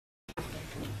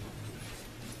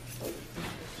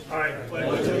I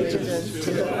pledge allegiance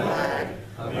to the flag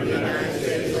of the United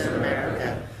States of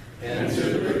America and to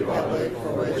the republic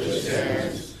for which it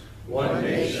stands, one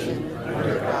nation,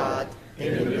 under God,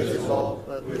 indivisible,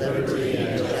 with liberty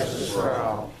and justice for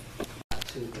all.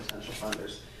 To potential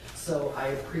funders. So I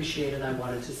appreciate it. I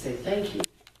wanted to say thank you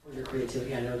for your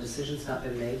creativity. I know decisions not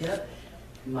been made yet.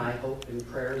 My hope and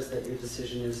prayer is that your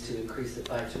decision is to increase it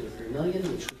by 2 or 3 million,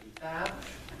 which would be fab.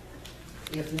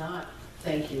 If not,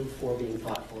 thank you for being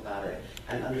thoughtful about it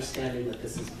and understanding that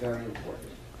this is very important.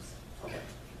 Okay.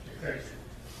 Thanks.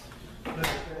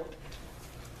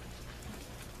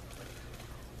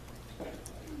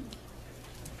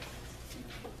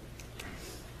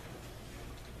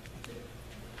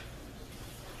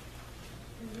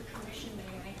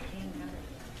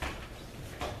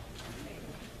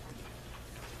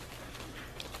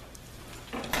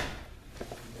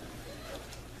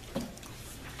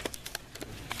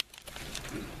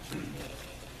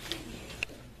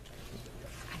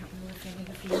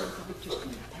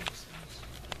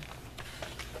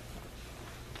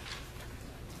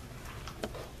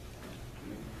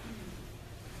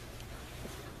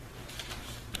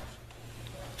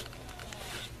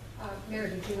 Mayor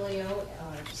DiGiulio,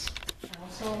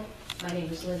 Council. My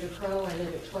name is Linda Crow. I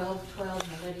live at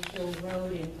 1212 Melody Hill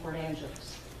Road in Port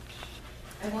Angeles.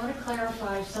 I want to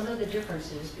clarify some of the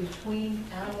differences between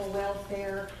animal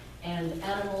welfare and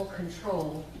animal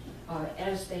control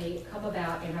as they come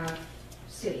about in our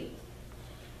city.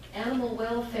 Animal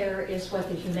welfare is what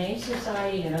the Humane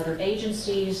Society and other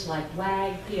agencies like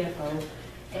WAG,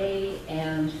 PFOA,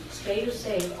 and Spay to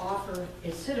Save offer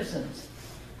its citizens.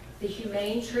 The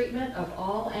humane treatment of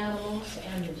all animals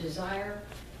and the desire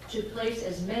to place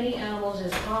as many animals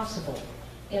as possible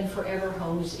in forever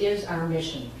homes is our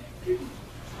mission.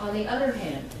 On the other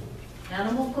hand,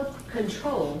 animal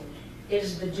control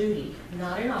is the duty,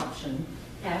 not an option,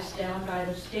 passed down by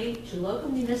the state to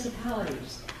local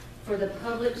municipalities for the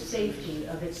public safety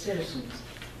of its citizens.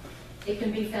 It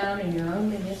can be found in your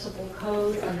own municipal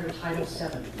code under Title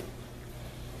VII.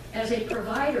 As a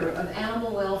provider of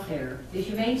animal welfare, the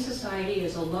Humane Society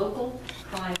is a local,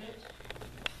 private,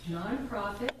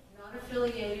 nonprofit, not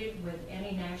affiliated with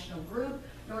any national group,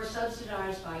 nor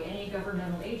subsidized by any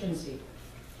governmental agency.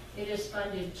 It is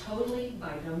funded totally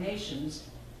by donations,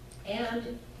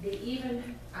 and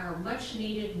even our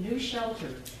much-needed new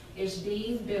shelter is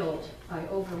being built by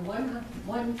over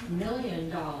 $1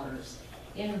 million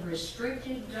in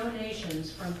restricted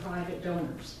donations from private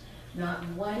donors. Not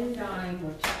one dime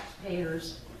of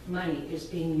taxpayers' money is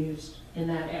being used in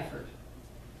that effort.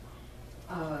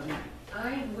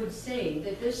 I would say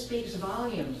that this speaks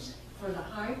volumes for the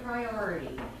high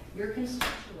priority your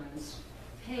constituents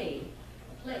pay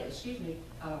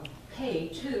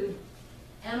to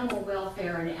animal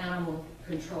welfare and animal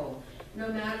control, no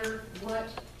matter what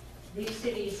the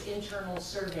city's internal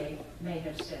survey may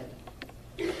have said.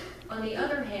 On the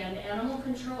other hand, animal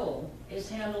control is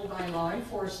handled by law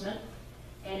enforcement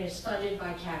and is funded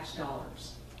by tax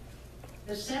dollars.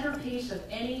 The centerpiece of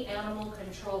any animal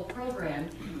control program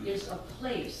is a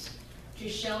place to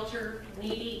shelter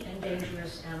needy and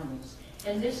dangerous animals.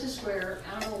 And this is where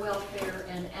animal welfare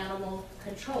and animal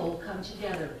control come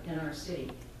together in our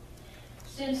city.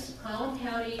 Since Clallam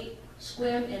County,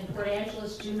 SQUIM, and Port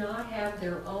Angeles do not have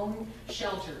their own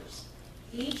shelters,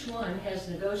 each one has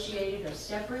negotiated a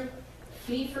separate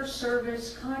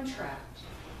fee-for-service contract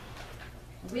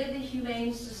with the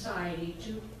Humane Society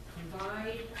to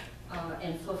provide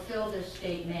and fulfill the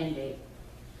state mandate.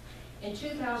 In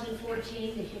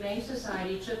 2014, the Humane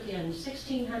Society took in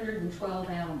 1,612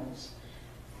 animals.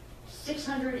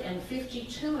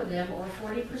 652 of them, or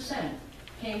 40%,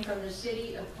 came from the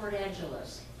city of Port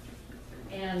Angeles.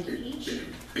 And each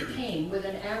came with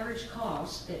an average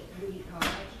cost that we had to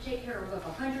take care of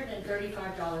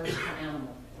 $135 per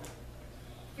animal.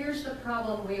 Here's the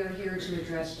problem we are here to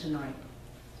address tonight.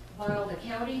 While the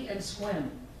county and SQUIM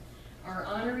are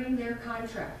honoring their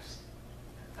contracts,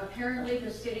 apparently the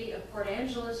city of Port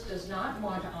Angeles does not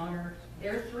want to honor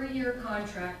their 3-year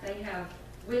contract they have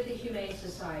with the Humane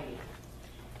Society.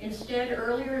 Instead,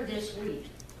 earlier this week,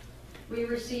 we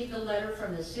received a letter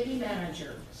from the city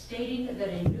manager stating that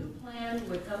a new plan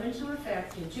would come into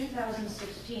effect in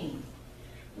 2016,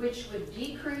 which would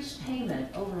decrease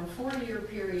payment over a 4-year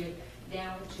period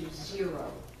down to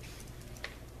 0.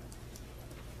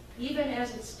 Even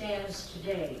as it stands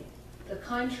today, the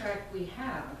contract we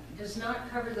have does not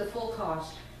cover the full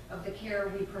cost of the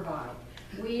care we provide.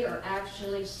 We are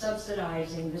actually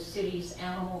subsidizing the city's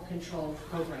animal control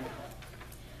program.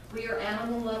 We are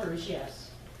animal lovers,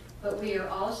 yes, but we are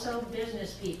also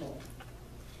business people.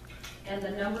 and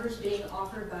the numbers being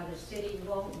offered by the city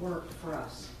won't work for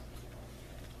us.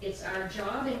 It's our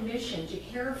job and mission to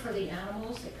care for the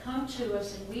animals that come to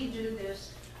us, and we do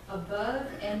this above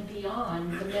and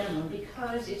beyond the minimum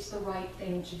because it's the right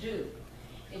thing to do.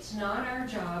 It's not our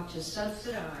job to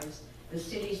subsidize the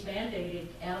city's mandated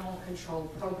animal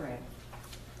control program.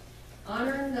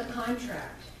 Honoring the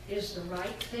contract is the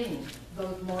right thing,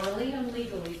 both morally and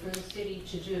legally, for the city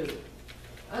to do.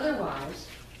 Otherwise,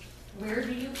 where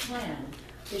do you plan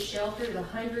to shelter the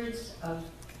hundreds of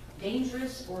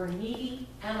dangerous or needy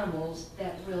animals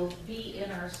that will be in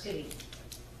our city?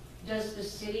 Does the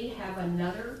city have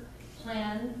another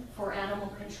plan for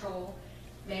animal control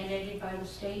mandated by the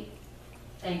state?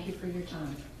 Thank you for your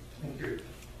time. Thank you.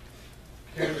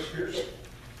 Candace Pierce.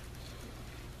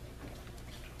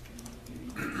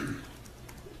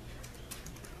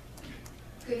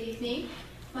 Good evening.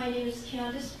 My name is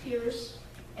Candace Pierce,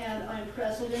 and I'm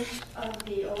president of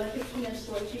the Olympic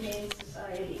Peninsula Humane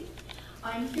Society.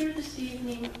 I'm here this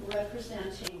evening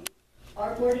representing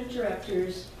our board of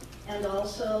directors and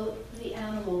also the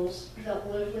animals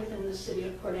that live within the city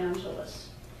of Port Angeles.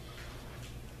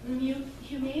 The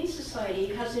Humane Society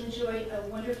has enjoyed a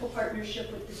wonderful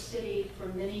partnership with the city for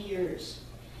many years.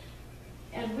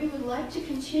 And we would like to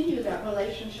continue that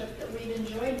relationship that we've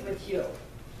enjoyed with you.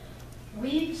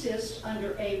 We exist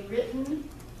under a written,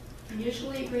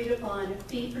 mutually agreed upon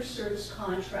fee-for-service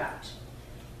contract.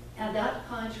 And that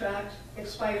contract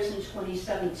expires in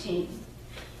 2017.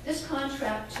 This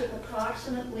contract took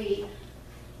approximately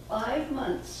 5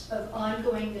 months of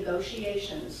ongoing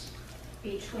negotiations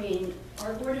between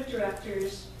our board of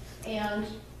directors and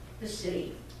the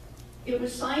city. It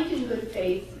was signed in good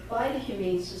faith by the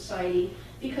Humane Society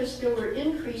because there were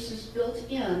increases built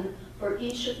in for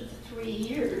each of the 3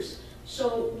 years.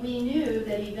 So we knew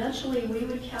that eventually we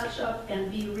would catch up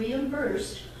and be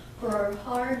reimbursed for our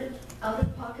hard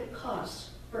out-of-pocket costs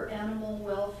for animal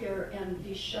welfare and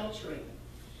de-sheltering.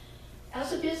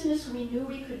 As a business, we knew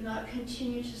we could not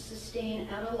continue to sustain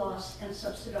at a loss and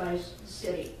subsidize the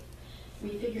city.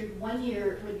 We figured 1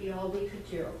 year would be all we could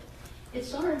do.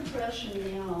 It's our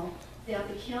impression now that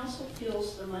the council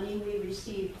feels the money we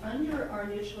receive under our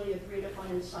mutually agreed upon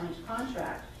and signed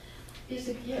contract is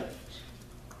a gift.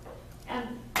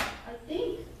 And I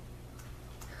think,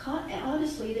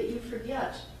 honestly, that you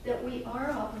forget that we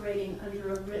are operating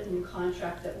under a written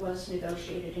contract that was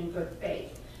negotiated in good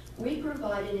faith. We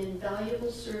provide an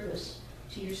invaluable service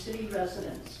to your city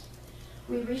residents.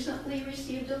 We recently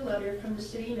received a letter from the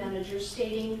city manager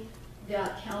stating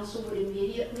that council would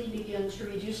immediately begin to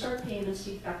reduce our payments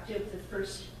effective the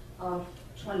 1st of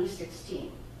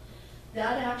 2016.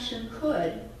 That action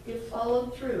could, if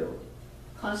followed through,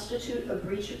 constitute a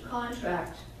breach of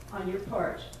contract on your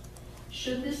part.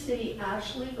 Should the city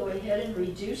actually go ahead and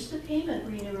reduce the payment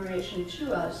remuneration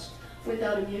to us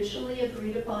without a mutually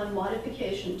agreed upon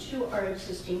modification to our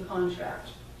existing contract?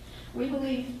 We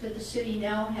believe that the city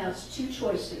now has 2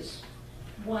 choices.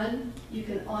 One, you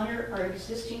can honor our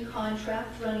existing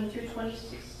contract running through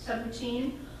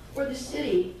 2017, or the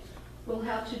city will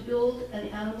have to build an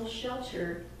animal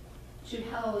shelter to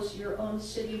house your own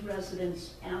city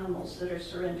residents' animals that are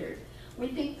surrendered. We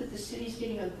think that the city's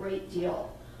getting a great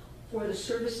deal for the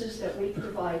services that we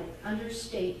provide under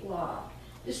state law.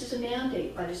 This is a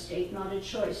mandate by the state, not a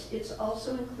choice. It's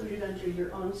also included under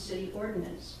your own city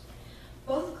ordinance.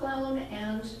 Both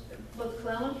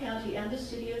Clallam County and the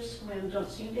city of Swim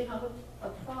don't seem to have a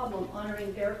problem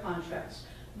honoring their contracts.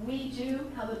 We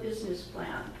do have a business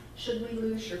plan should we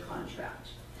lose your contract.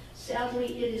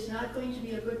 Sadly, it is not going to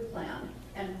be a good plan,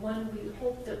 and one we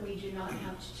hope that we do not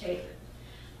have to take.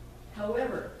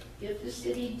 However, if the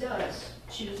city does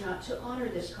choose not to honor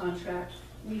this contract,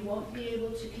 we won't be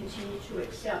able to continue to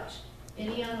accept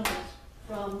any animals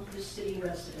from the city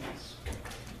residents.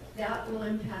 That will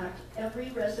impact every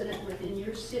resident within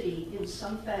your city in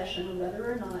some fashion,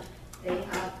 whether or not they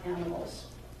have animals.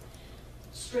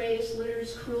 Strays,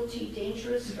 litters, cruelty,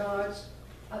 dangerous dogs,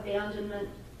 abandonment,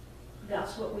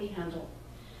 that's what we handle.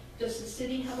 Does the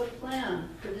city have a plan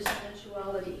for this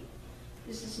eventuality?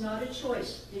 This is not a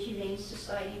choice the Humane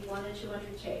Society wanted to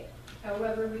undertake.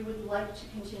 However, we would like to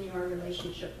continue our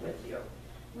relationship with you.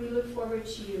 We look forward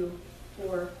to you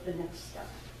for the next step.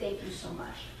 Thank you so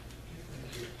much.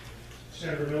 Thank you.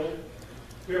 Senator Miller,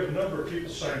 we have a number of people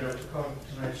signed up to come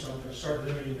tonight, so I'm going to start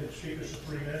limiting the speakers to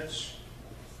 3 minutes.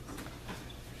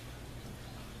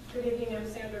 Good evening, I'm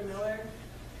Sandra Miller,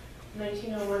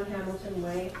 1901 Hamilton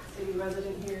Way, city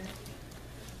resident here.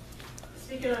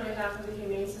 Speaking on behalf of the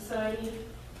Humane Society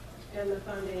and the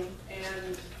funding,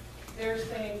 and they're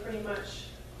saying pretty much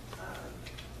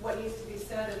what needs to be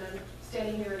said, and I'm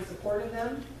standing here in support of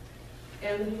them.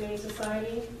 and the Humane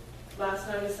Society. Last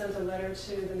night I sent a letter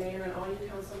to the mayor and all you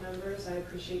council members. I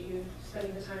appreciate you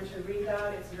spending the time to read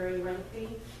that. It's very lengthy,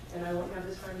 and I won't have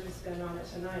the time to spend on it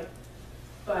tonight.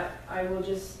 But I will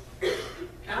just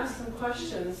ask some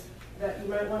questions that you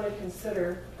might want to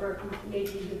consider, or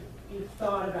maybe you've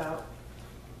thought about.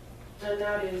 And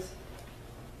that is,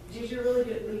 did you really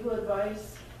get legal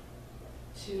advice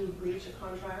to breach a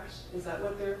contract? Is that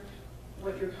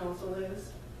what your counsel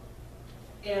is?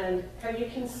 And have you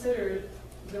considered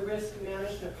the risk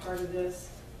management part of this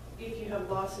if you have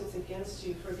lawsuits against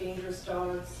you for dangerous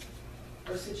dogs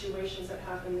or situations that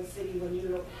happen in the city when you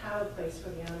don't have a place for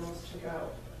the animals to go?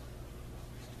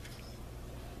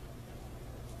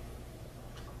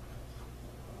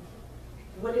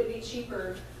 Would it be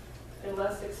cheaper and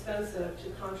less expensive to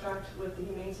contract with the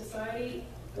Humane Society,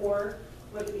 or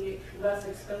would it be less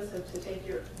expensive to take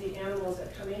the animals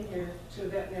that come in here to a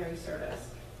veterinary service?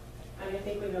 And I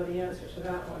think we know the answer to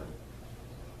that one.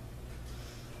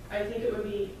 I think it would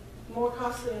be more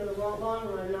costly in the long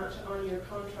run not to honor your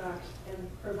contract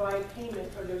and provide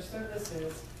payment for their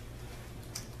services.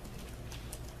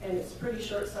 And it's a pretty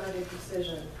short-sighted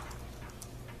decision.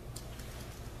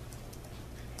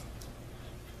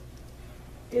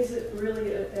 Is it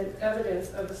really an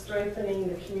evidence of strengthening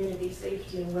the community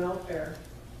safety and welfare?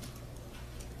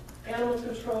 Animal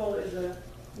control is a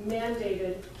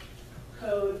mandated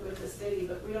code with the city,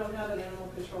 but we don't have an animal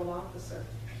control officer.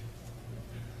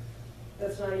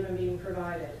 That's not even being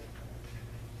provided.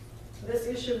 This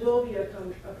issue will be a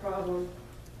problem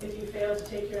if you fail to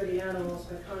take care of the animals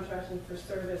by contracting for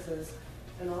services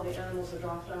and all the animals are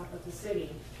dropped off at the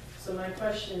city. So my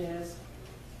question is,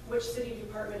 which city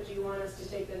department do you want us to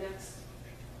take the next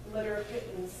litter of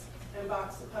kittens and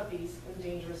box of puppies and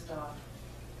dangerous dog?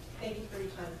 Thank you for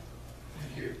your time.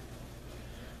 Thank you.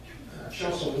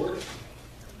 Chelsea Ward.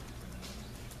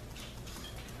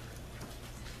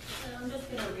 I'm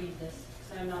just going to read this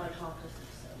because I'm not a talker.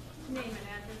 So. Name and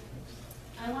address.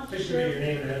 I want to Please give me your share.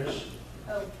 name and address.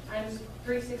 Oh, I'm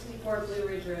 364 Blue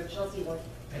Ridge Road, Chelsea Ward.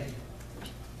 Thank you.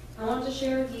 I want to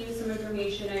share with you some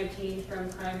information I obtained from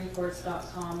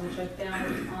crimereports.com, which I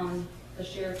found on the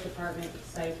Sheriff's Department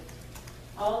site.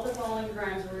 All of the following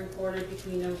crimes were reported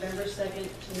between November 2nd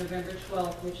to November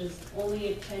 12th, which is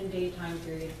only a 10-day time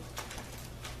period.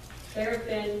 There have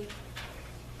been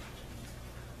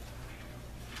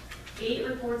 8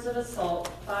 reports of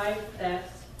assault, 5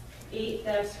 thefts, 8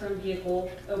 thefts from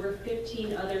vehicle, over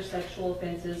 15 other sexual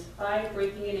offenses, 5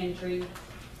 breaking and entering,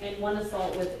 and 1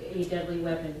 assault with a deadly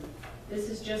weapon. This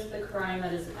is just the crime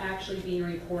that is actually being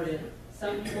reported.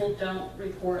 Some people don't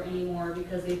report anymore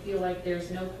because they feel like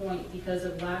there's no point because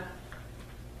of lack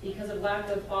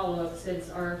of follow-up, since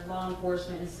our law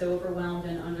enforcement is so overwhelmed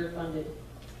and underfunded.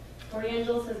 Port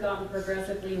Angeles has gotten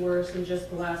progressively worse in just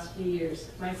the last few years.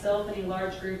 Myself and a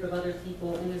large group of other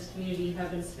people in this community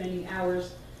have been spending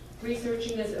hours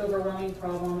researching this overwhelming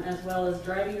problem, as well as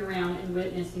driving around and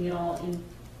witnessing it all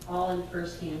in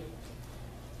firsthand.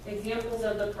 Examples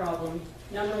of the problem.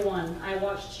 Number 1, I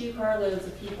watched 2 carloads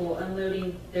of people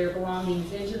unloading their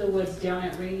belongings into the woods down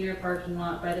at Rainier parking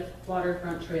lot by the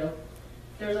waterfront trail.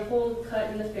 There's a hole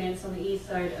cut in the fence on the east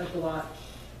side of the lot.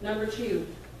 Number 2,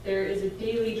 there is a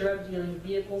daily drug dealing,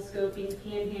 vehicle scoping,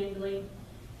 panhandling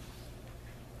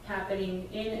happening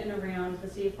in and around the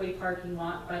Safeway parking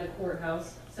lot by the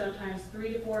courthouse. Sometimes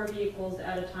 3 to 4 vehicles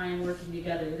at a time working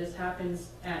together. This happens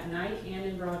at night and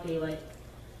in broad daylight.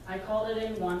 I called it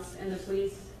in once, and the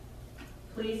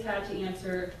police had to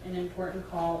answer an important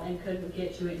call and couldn't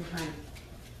get to it in time.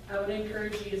 I would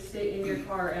encourage you to sit in your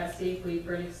car at Safeway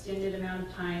for an extended amount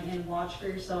of time and watch for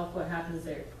yourself what happens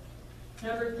there.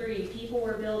 Number 3, people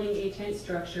were building a tent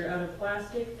structure out of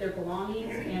plastic, their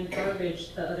belongings, and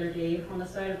garbage the other day on the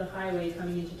side of the highway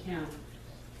coming into town.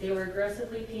 They were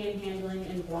aggressively panhandling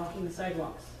and blocking the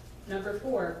sidewalks. Number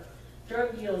 4,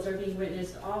 drug deals are being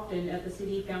witnessed often at the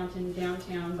city fountain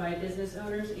downtown by business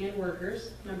owners and workers.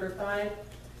 Number 5,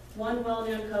 one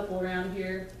well-known couple around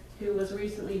here who was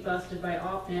recently busted by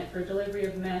OPNET for delivery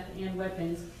of meth and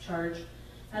weapons charge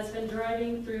has been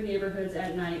driving through neighborhoods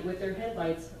at night with their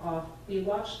headlights off. We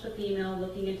watched the female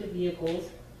looking into vehicles.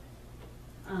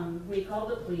 We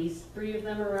called the police. 3 of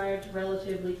them arrived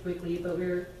relatively quickly, but we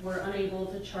were unable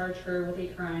to charge her with a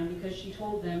crime because she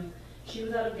told them she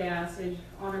was out of gas and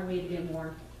on her way to get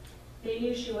more. They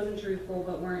knew she wasn't truthful,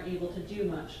 but weren't able to do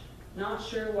much. Not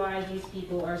sure why these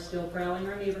people are still prowling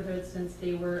our neighborhoods since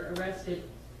they were arrested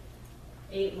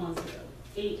 8 months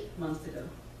ago.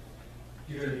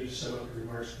 You're going to need to sum up your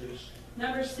remarks, please.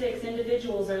 Number 6,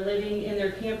 individuals are living in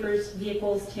their campers,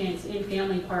 vehicles, tents, in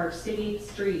family parks, city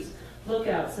streets,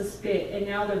 lookouts, a spit, and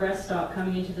now the rest stop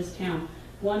coming into this town.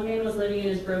 One man was living in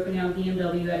his broken down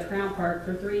BMW at Crown Park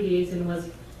for 3 days and was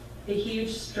a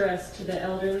huge stress to the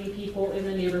elderly people in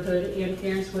the neighborhood and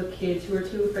parents with kids who are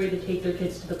too afraid to take their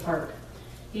kids to the park.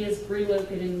 He is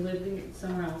relocated and living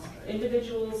somewhere else.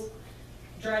 Individuals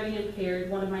driving impaired,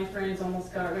 one of my friends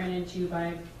almost got ran into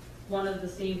by one of the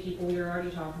same people we were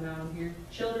already talking about on here.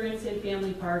 Children's and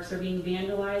family parks are being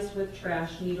vandalized with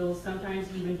trash, needles, sometimes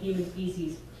even human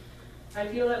feces. I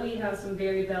feel that we have some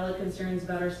very valid concerns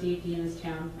about our safety in this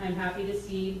town. I'm happy to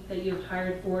see that you have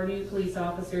hired 4 new police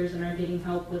officers and are getting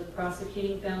help with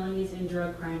prosecuting felonies and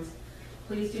drug crimes.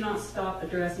 Please do not stop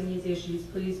addressing these issues.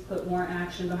 Please put more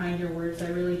action behind your words. I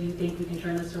really do think we can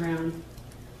turn this around.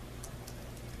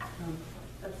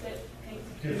 That's it. Thanks.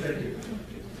 Okay, thank you.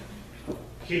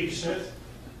 Katie Smith?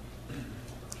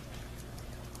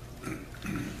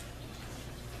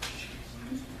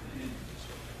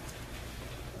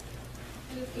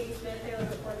 This is Katie Smith. I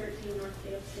live at 413 North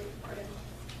Dale Street, Oregon.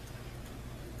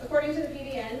 According to the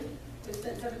PDN, we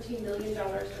spent $17 million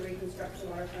to reconstruct the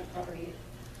waterfront property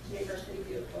to make our city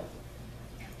beautiful.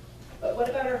 But what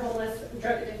about our homeless,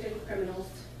 drug-addicted criminals?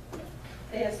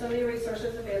 They have so many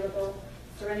resources available: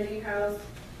 Serenity House,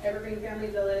 Evergreen Family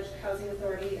Village, Housing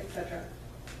Authority, etc.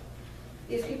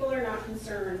 These people are not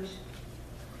concerned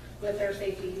with their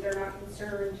safety. They're not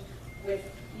concerned with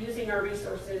using our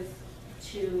resources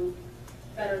to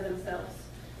better themselves.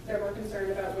 They're more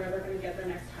concerned about where they're going to get their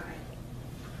next high.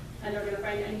 And they're going to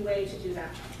find any way to do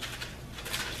that.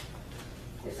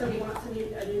 If somebody wants a new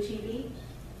TV,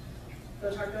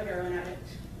 go talk to a heroin addict.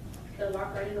 They'll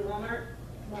walk right into Walmart,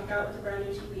 walk out with a brand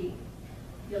new TV.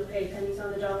 You'll pay pennies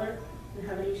on the dollar and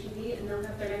have a new TV, and they'll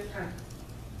have their next high.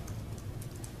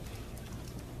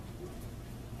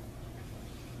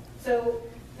 So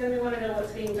then we want to know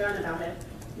what's being done about it.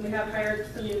 We have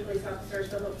hired some new police officers,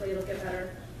 so hopefully it'll get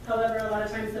better. However, a lot of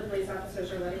times the police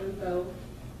officers are letting them go.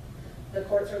 The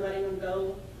courts are letting them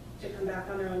go to come back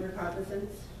on their own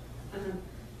recognizance.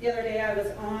 The other day I was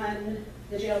on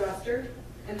the jail roster,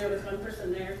 and there was one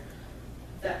person there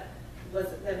that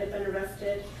had been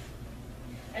arrested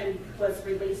and was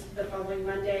released the following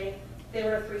Monday. They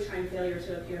were a 3-time failure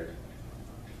to appear.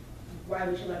 Why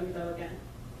would you let them go again?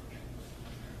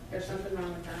 There's something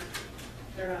wrong with that.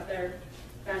 They're out there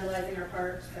vandalizing our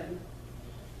parks and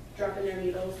dropping their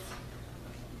needles.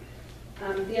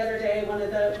 The other day, one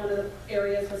of the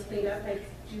areas was cleaned up. I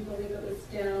do believe it was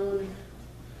down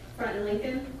front in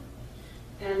Lincoln,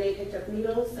 and they picked up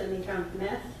needles and they found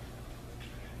meth,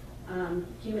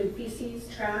 human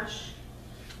feces, trash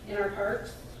in our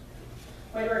parks.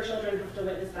 Why do our children have to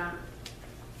witness that?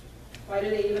 Why do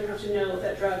they even have to know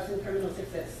that drugs and criminals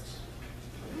exist?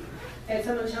 I had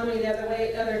someone tell me the other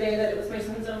day that it was my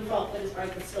son's own fault that his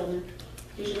bike was stolen.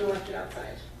 He shouldn't have left it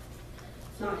outside.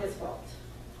 It's not his fault.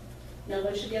 No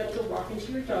one should be able to walk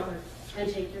into your yard and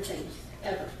take your things,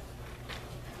 ever.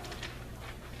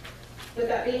 With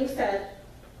that being said,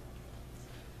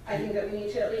 I think that we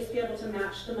need to at least be able to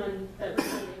match the money that we're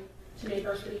spending to make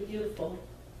our city beautiful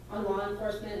on law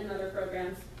enforcement and other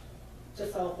programs to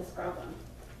solve this problem.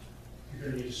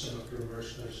 You're going to need to sum up your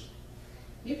reverse list.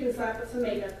 You can slap with some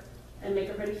makeup and make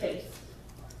a pretty face,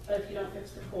 but if you don't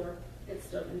fix the core, it's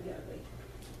still going to be ugly.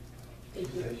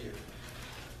 Thank you. Thank you.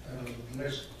 The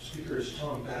next speaker is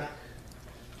Tom Back.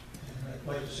 And I'd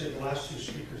like to say the last 2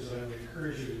 speakers that I would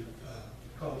encourage you to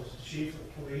call the chief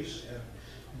of police and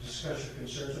discuss your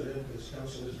concerns with him, because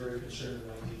council is very concerned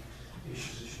about the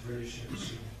issues that you've raised here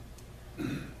this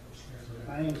evening.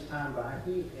 My name is Tom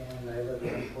Bakke, and I live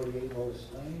at 148 Lotus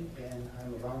Lane, and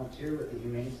I'm a volunteer with the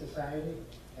Humane Society,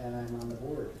 and I'm on the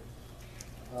board.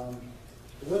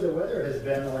 The way the weather has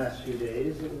been the last few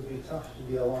days, it would be tough to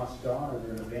be a lost dog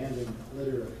or an abandoned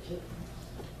litter of kittens.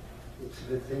 It's a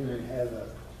good thing we have a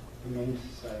Humane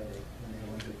Society and they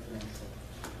want good things.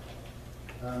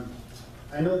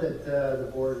 I know that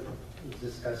the board was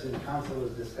discussing, the council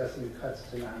was discussing cuts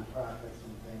to nonprofits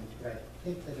and things, but I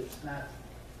think that it's not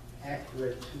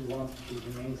accurate to lump the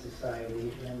Humane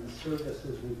Society and the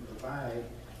services we provide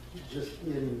just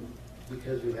in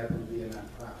because we happen to be a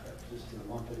nonprofit, just to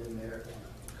lump it in there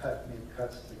and make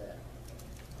cuts to that.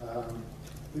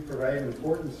 We provide an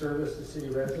important service to city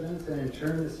residents, and in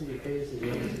turn the city pays the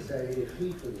Humane Society a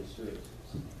fee for these services.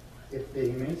 If the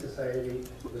Humane Society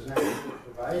was not able to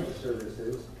provide the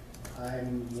services, I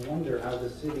wonder how the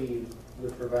city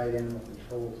would provide animal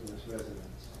control to its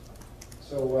residents.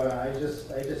 So I just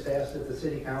ask that the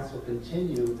city council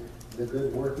continue the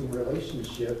good working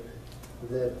relationship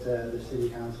that the city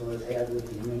council has had with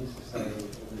the Humane Society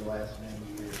over the last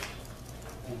many years.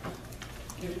 Thank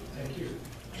you. Thank you.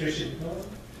 Jason,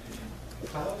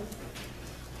 Clallam?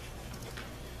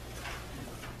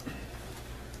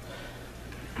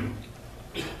 My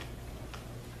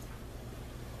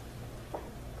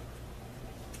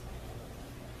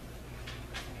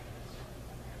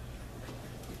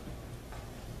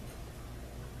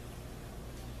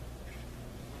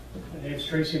name's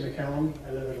Tracy McCallum.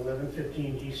 I live at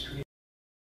 1115 D Street.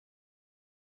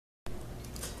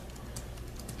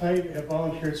 I have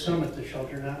volunteered some at the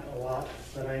shelter, not a lot,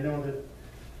 but I know that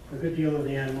a good deal of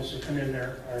the animals that come in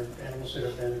there are animals that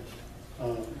have been,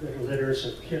 that are litters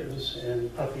of kittens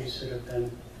and puppies that have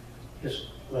been just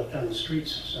left on the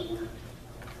streets somewhere.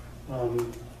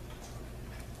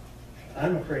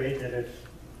 I'm afraid that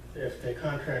if the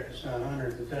contract is not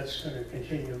honored, that that's going to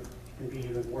continue and be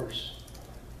even worse.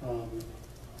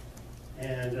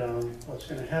 What's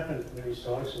going to happen with these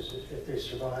dogs is if they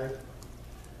survive,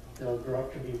 they'll grow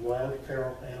up to be wild,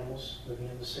 feral animals living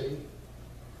in the city,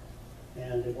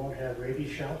 and they won't have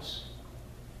rabies shots.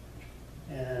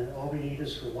 And all we need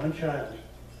is for one child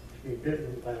to be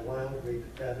bitten by a wild,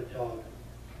 rabid dog,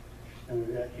 and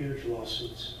we've got huge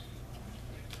lawsuits.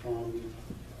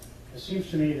 It seems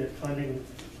to me that funding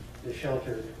the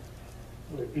shelter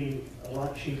would be a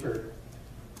lot cheaper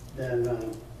than,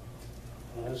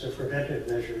 as a preventive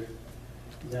measure,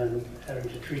 than having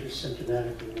to treat it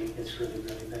symptomatically when it gets really,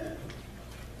 really bad.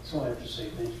 That's all I have to say.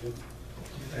 Thank you.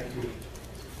 Thank you.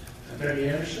 Betty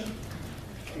Anderson?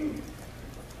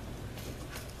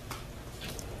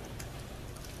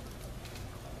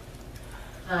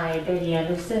 Hi, Betty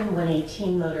Anderson,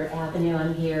 118 Motor Avenue.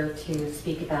 I'm here to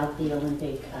speak about the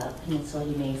Olympic Peninsula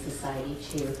Humane Society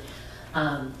too.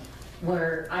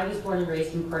 Where I was born and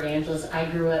raised in Port Angeles, I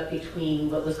grew up between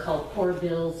what was called Poor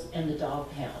Bills and the Dog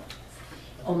Pound.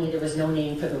 Only there was no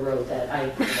name for the road that I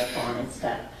grew up on and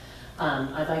stuff.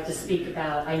 I'd like to speak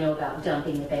about, I know about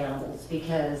dumping of animals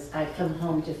because I've come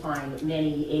home to find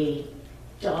many a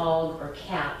dog or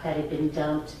cat that had been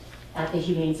dumped at the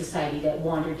Humane Society that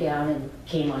wandered down and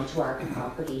came onto our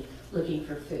property looking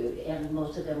for food, and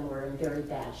most of them were in very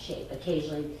bad shape.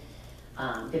 Occasionally,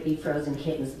 there'd be frozen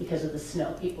kittens because of the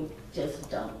snow. People just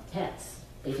dump pets.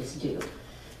 They just do.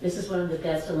 This is one of the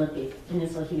best Olympic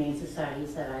Peninsula Humane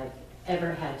Societies that I've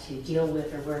ever had to deal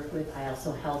with or work with. I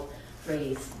also help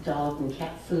raise dog and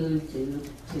cat food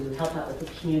to help out with the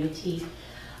community.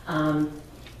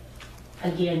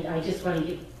 Again, I just want to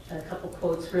give a couple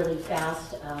quotes really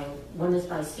fast. One is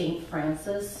by St.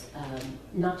 Francis.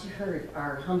 Not to hurt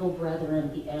our humble brethren,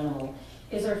 the animal,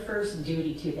 is our first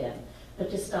duty to them. But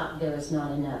to stop there is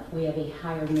not enough. We have a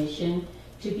higher mission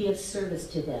to be of service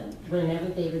to them whenever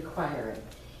they require it.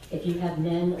 If you have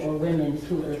men or women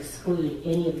who will exclude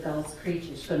any of God's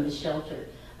creatures from the shelter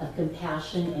of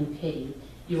compassion and pity,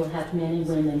 you will have men and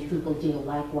women who will deal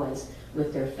likewise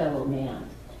with their fellow man.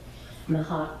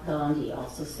 Mahatma Gandhi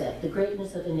also said, the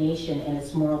greatness of a nation and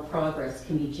its moral progress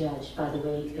can be judged by the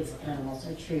way its animals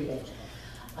are treated.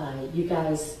 You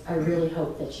guys, I really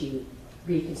hope that you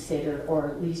reconsider or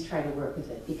at least try to work with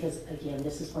it because, again,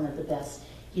 this is one of the best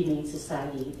humane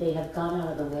society. They have gone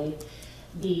out of the way.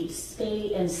 The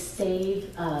stay and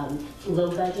save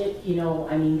low budget, you know,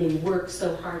 I mean, they work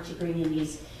so hard to bring in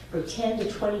these, for 10 to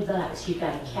 20 bucks, you've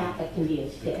got a cat that can be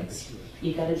fixed.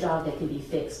 You've got a dog that can be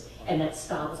fixed, and that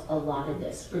stops a lot of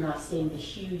this. We're not seeing the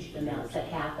huge amounts that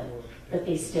happen, but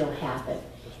they still happen.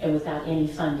 And without any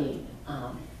funding,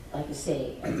 like I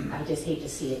say, I just hate to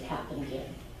see it happen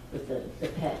again with the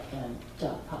pet and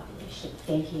dog population.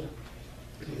 Thank you.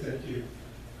 Thank you.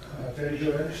 Betty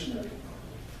Jo Anderson?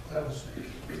 That was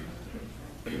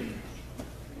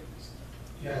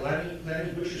yeah,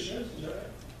 Lanny Busher Smith, is that right?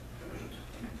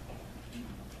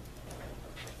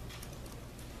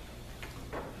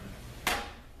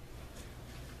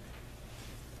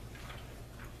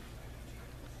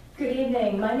 Good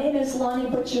evening. My name is Lonnie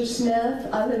Butcher Smith.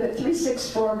 I live at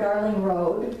 364 Garling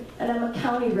Road, and I'm a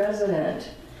county resident.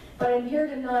 But I'm here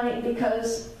tonight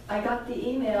because I got the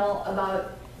email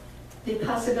about the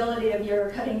possibility of your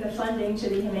cutting the funding to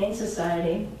the Humane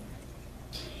Society.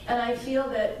 And I feel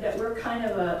that we're kind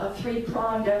of a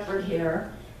three-pronged effort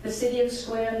here. The city of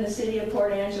Sequim, the city of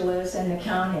Port Angeles, and the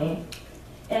county.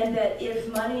 And that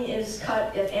if money is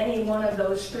cut at any one of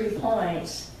those 3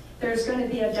 points, there's going to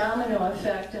be a domino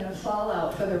effect and a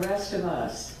fallout for the rest of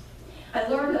us. I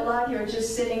learned a lot here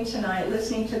just sitting tonight,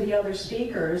 listening to the other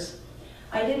speakers.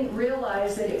 I didn't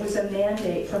realize that it was a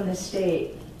mandate from the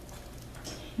state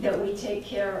that we take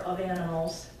care of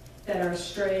animals that are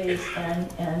strays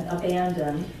and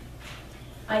abandoned.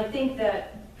 I think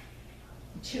that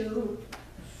to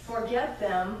forget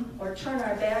them or turn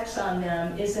our backs on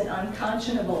them is an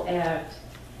unconscionable act,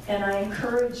 and I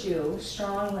encourage you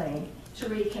strongly to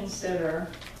reconsider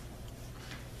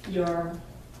your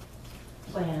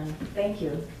plan. Thank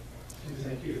you.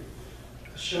 Thank you.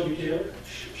 Shelby Taylor,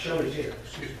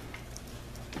 excuse me.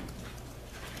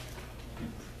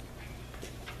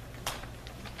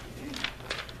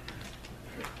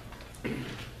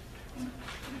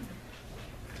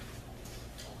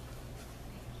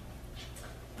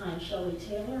 I'm Shelby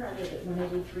Taylor. I live at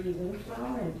 183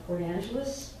 Windflower in Port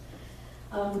Angeles.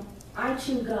 I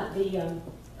too got the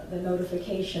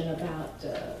notification about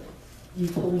you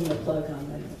pulling the plug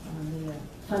on the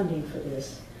funding for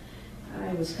this.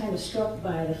 I was kind of struck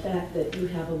by the fact that you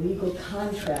have a legal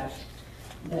contract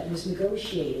that was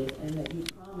negotiated and that you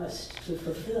promised to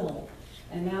fulfill,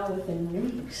 and now within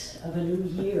weeks of a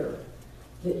new year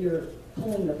that you're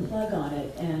pulling the plug on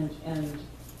it and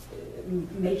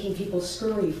making people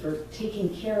scurry for taking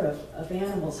care of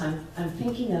animals. I'm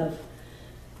thinking of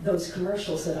those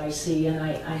commercials that I see, and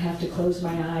I have to close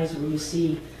my eyes where you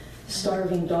see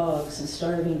starving dogs and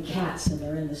starving cats and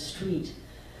they're in the street.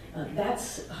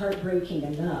 That's heartbreaking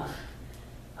enough.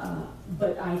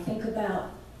 But I think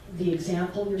about the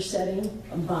example you're setting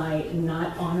by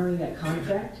not honoring that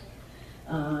contract,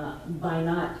 by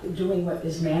not doing what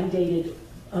is mandated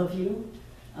of you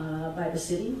by the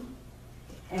city,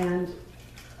 and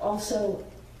also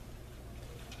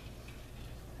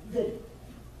that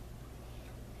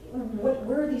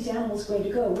where are these animals going to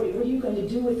go? What are you going to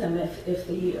do with them if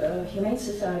the Humane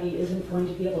Society isn't going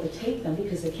to be able to take them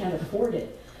because they can't afford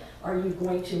it? Are you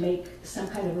going to make some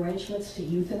kind of arrangements to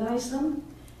euthanize them?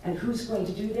 And who's going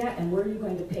to do that? And where are you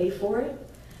going to pay for it?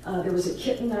 There was a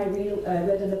kitten I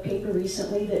read in the paper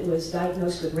recently that was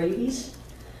diagnosed with rabies.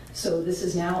 So this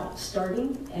is now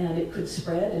starting, and it could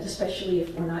spread, and especially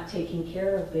if we're not taking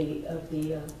care of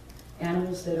the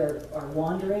animals that are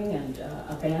wandering and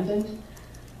abandoned.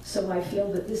 So I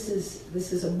feel that this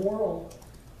is a moral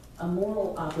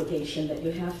obligation that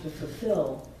you have to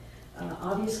fulfill.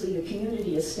 Obviously, the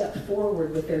community has stepped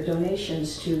forward with their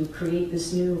donations to create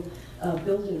this new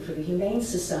building for the Humane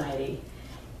Society.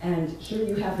 And here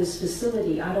you have this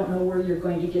facility. I don't know where you're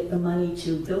going to get the money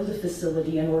to build a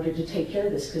facility in order to take care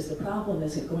of this, because the problem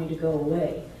isn't going to go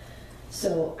away.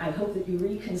 So I hope that you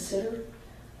reconsider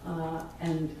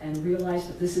and realize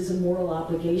that this is a moral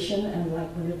obligation, and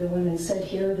like one of the women said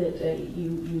here, that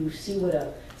you see what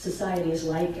a society is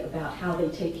like about how they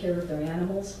take care of their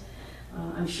animals.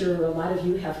 I'm sure a lot of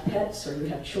you have pets, or you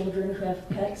have children who have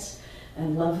pets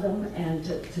and love them, and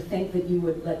to think that you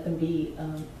would let them be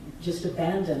just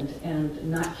abandoned and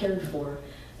not cared for,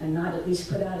 and not at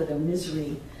least put out of their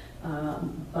misery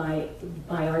by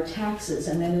our taxes.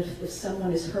 And then if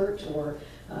someone is hurt or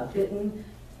bitten,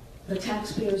 the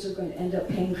taxpayers are going to end up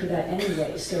paying for that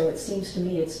anyway. So it seems to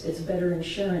me it's better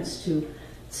insurance to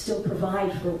still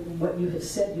provide for what you have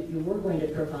said that you were going to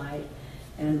provide,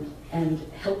 and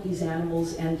help these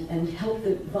animals, and help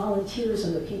the volunteers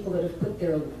and the people that have put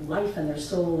their life and their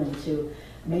soul into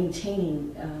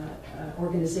maintaining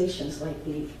organizations like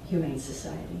the Humane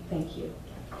Society. Thank you.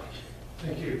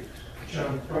 Thank you.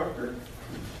 John Proctor.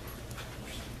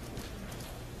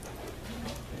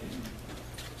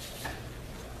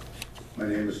 My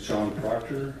name is John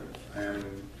Proctor. I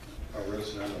am a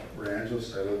resident of Port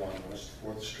Angeles. I live on West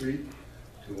 4th Street,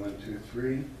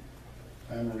 2123.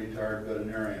 I am a retired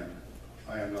veterinarian.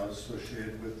 I am not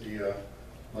associated with the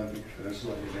Olympic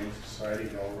Peninsula Humane Society.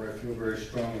 However, I feel very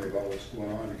strongly about what's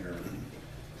going on here.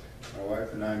 My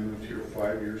wife and I moved here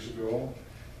 5 years ago,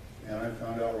 and I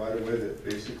found out right away that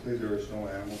basically there is no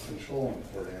animal control in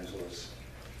Port Angeles.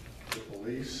 The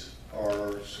police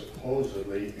are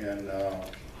supposedly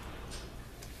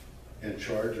in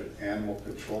charge of animal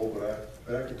control, but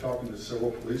after talking to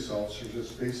several police officers,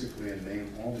 it's basically in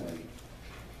name only.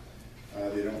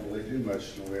 They don't really do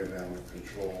much in the way of animal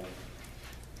control.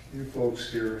 You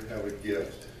folks here have a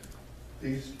gift.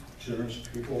 These generous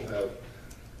people have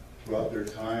brought their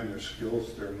time, their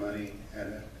skills, their money,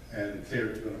 and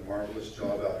they're doing a marvelous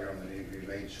job out here on the Navy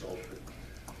Humane Shelter.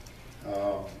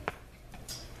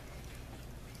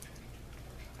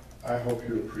 I hope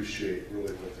you appreciate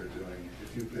really what they're doing.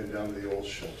 If you've been down to the old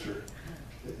shelter,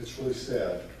 it's really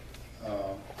sad.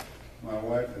 My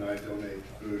wife and I donate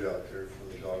food out there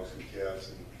for the dogs and cats,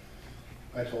 and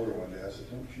I told her one day, I said,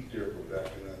 don't you dare go back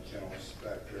in that kennels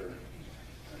back there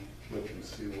and look and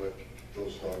see what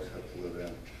those dogs have to live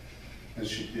in. And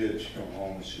she did. She came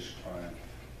home and she's crying.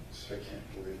 So I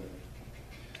can't believe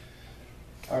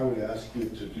it. I would ask you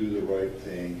to do the right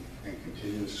thing and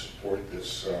continue to support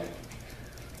this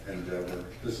endeavor.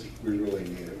 We really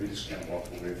need it. We just can't walk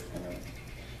away from it.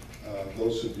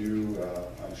 Those of you,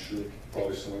 I'm sure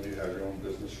probably some of you have your own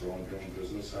business or own your own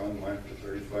business. I owned mine for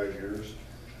 35 years.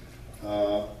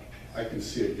 I can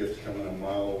see a gift coming a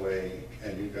mile away,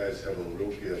 and you guys have a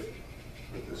real gift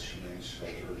with this humane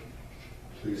shelter,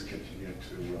 please continue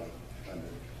to fund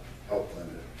it, help fund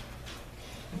it.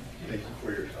 Thank you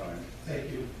for your time.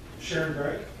 Thank you. Sharon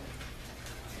Bright?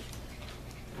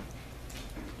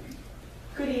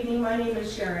 Good evening, my name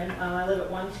is Sharon. I live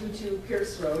at 122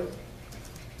 Pierce Road.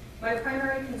 My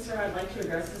primary concern I'd like to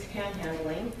address is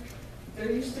panhandling.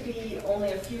 There used to be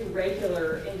only a few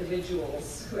regular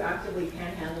individuals who actively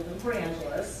panhandled in Port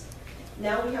Angeles.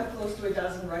 Now we have close to a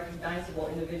dozen recognizable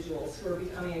individuals who are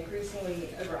becoming increasingly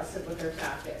aggressive with their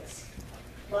tactics.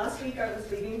 Last week I was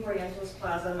leaving Port Angeles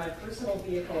Plaza in my personal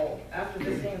vehicle after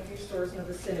visiting a few stores in the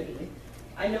vicinity.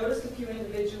 I noticed a few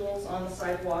individuals on the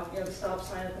sidewalk near the stop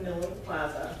sign at the middle of the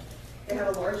plaza. They had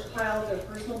a large pile of their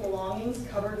personal belongings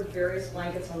covered with various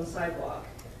blankets on the sidewalk.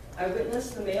 I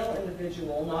witnessed the male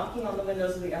individual knocking on the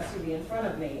windows of the SUV in front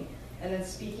of me and then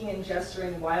speaking and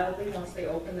gesturing wildly once they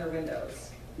opened their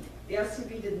windows. The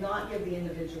SUV did not give the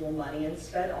individual money and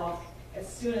sped off as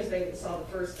soon as they saw the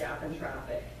first gap in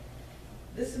traffic.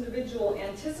 This individual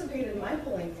anticipated my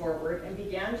pulling forward and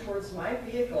began towards my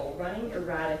vehicle, running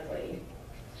erratically.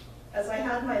 As I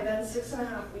had my then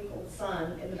 6.5-week-old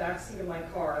son in the backseat of my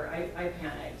car, I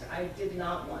panicked. I did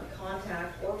not want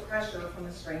contact or pressure from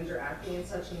a stranger acting in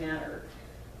such a manner.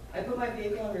 I put my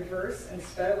vehicle in reverse and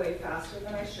sped away faster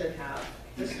than I should have,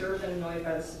 disturbed and annoyed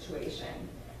by the situation.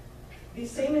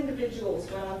 These same individuals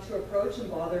went on to approach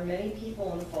and bother many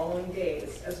people in the following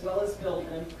days, as well as build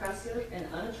an impressive and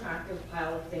unattractive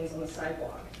pile of things on the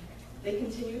sidewalk. They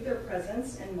continued their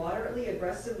presence and moderately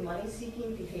aggressive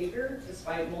money-seeking behavior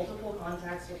despite multiple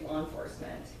contacts with law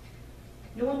enforcement.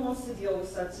 No one wants to deal with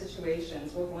such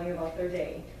situations while going about their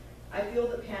day. I feel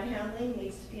that panhandling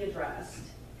needs to be addressed.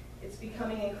 It's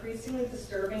becoming increasingly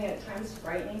disturbing and at times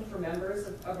frightening for members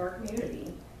of our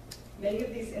community. Many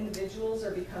of these individuals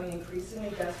are becoming increasingly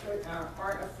desperate and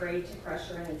aren't afraid to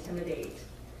pressure and intimidate.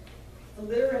 The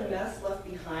litter and mess left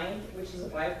behind, which is a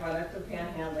byproduct of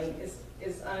panhandling,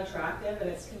 is unattractive and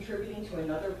it's contributing to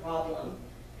another problem: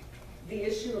 the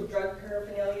issue of drug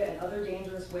paraphernalia and other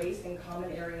dangerous waste in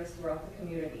common areas throughout the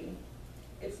community.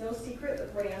 It's no secret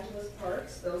that Port Angeles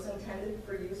parks, those intended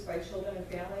for use by children and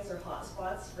families, are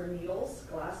hotspots for needles,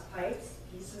 glass pipes,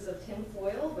 pieces of tin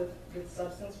foil with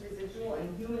substance residual,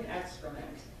 and human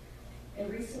excrement.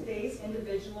 In recent days,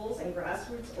 individuals and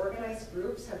grassroots organized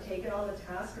groups have taken on the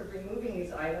task of removing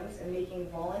these items and making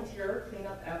volunteer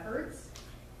cleanup efforts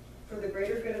for the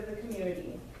greater good of the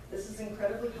community. This is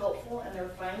incredibly helpful and their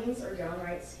findings are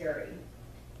downright scary.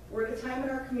 We're at a time in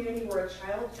our community where a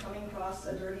child coming across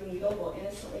a dirty needle while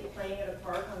innocently playing at a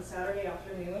park on Saturday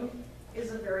afternoon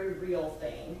is a very real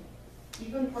thing.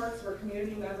 Even parks where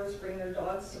community members bring their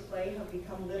dogs to play have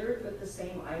become littered with the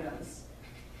same items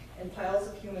and piles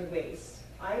of human waste.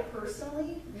 I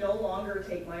personally no longer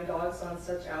take my dogs on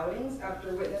such outings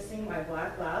after witnessing my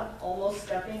black lab almost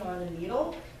stepping on a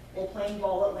needle while playing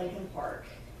ball at Lincoln Park.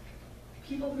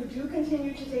 People who do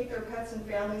continue to take their pets and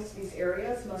families to these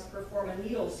areas must perform a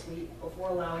needle sweep before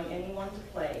allowing anyone to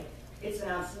play. It's an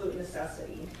absolute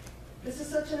necessity. This is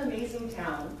such an amazing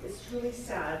town. It's truly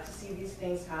sad to see these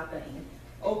things happening.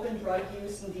 Open drug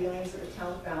use and dealings at the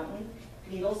town fountain,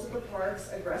 needles at the parks,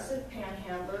 aggressive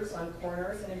panhandlers on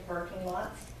corners and in parking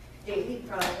lots, daily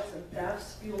prowls and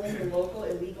thefts fueling the local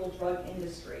illegal drug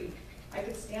industry. I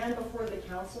could stand before the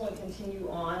council and continue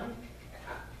on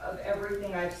of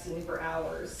everything I've seen for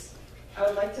hours. I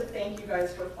would like to thank you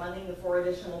guys for funding the 4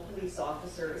 additional police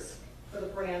officers for the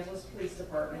Port Angeles Police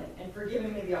Department and for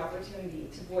giving me the opportunity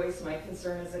to voice my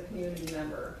concern as a community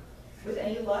member. With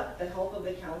any luck, the help of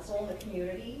the council and the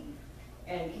community,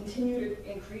 and continued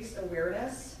increased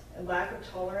awareness and lack of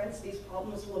tolerance, these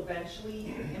problems will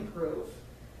eventually improve.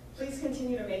 Please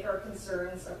continue to make our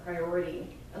concerns a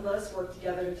priority and let us work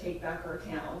together to take back our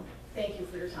town. Thank you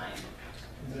for your time.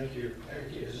 Thank you.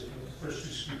 As the first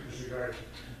 2 speakers regard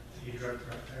the drug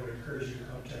front, I would encourage you to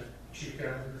contact Chief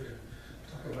Gallagher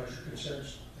to talk about your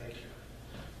concerns. Thank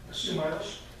you. Sue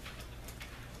Miles.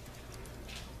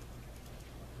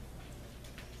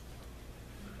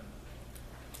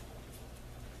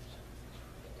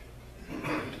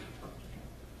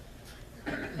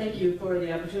 Thank you for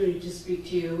the opportunity to speak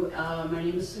to you. My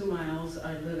name is Sue Miles.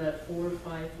 I live at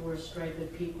 454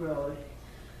 Striped Peak Road.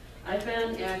 I've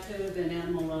been active in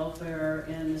animal welfare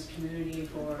in this community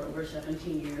for over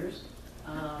 17 years.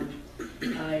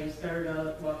 I started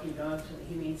out walking dogs for the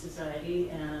Humane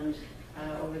Society, and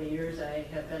over the years I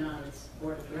have been on its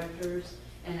board of directors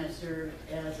and have served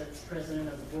as its president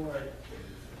of the board.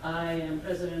 I am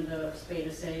president of Spay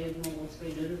to Save, Mobile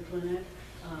Spay Neuter Clinic,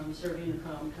 serving in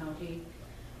Clallam County,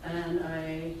 and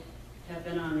I have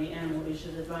been on the Animal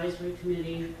Issues Advisory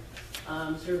Committee,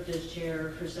 served as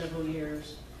chair for several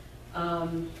years.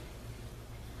 So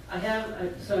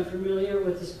I'm familiar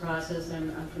with this process.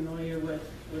 I'm familiar with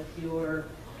your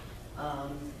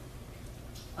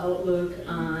outlook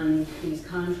on these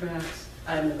contracts.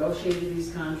 I've negotiated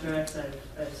these contracts.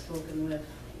 I've spoken with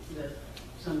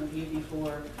some of you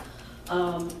before.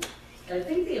 I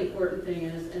think the important thing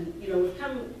is, and we've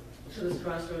come to this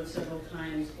crossroads several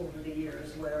times over the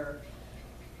years where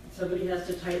somebody has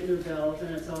to tighten their belt,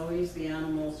 and it's always the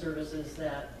animal services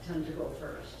that tend to go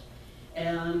first.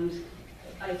 And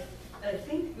I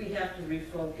think we have to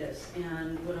refocus,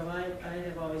 and I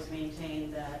have always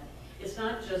maintained that it's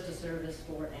not just a service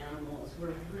for animals.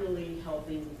 We're really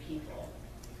helping the people.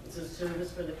 It's a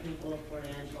service for the people of Port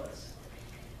Angeles.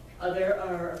 There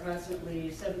are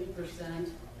approximately 70%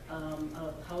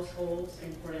 of households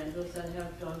in Port Angeles that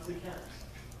have dogs and cats.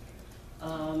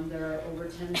 There are over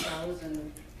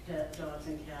 10,000 pet dogs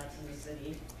and cats in the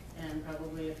city, and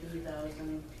probably a few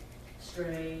thousand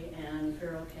stray and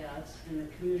feral cats in the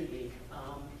community,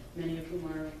 many of whom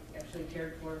are actually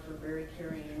cared for very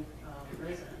caring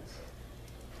residents.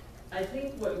 I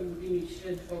think what we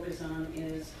should focus on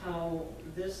is how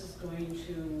this is going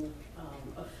to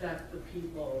affect the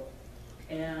people,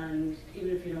 and even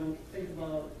if you don't think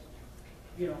about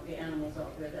the animals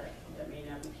out there that may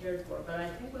not be cared for, but I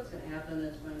think what's going to happen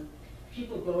is when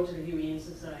people go to the Humane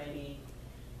Society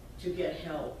to get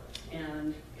help,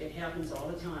 and it happens all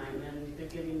the time, and they're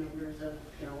giving numbers of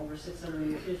over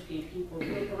 650 people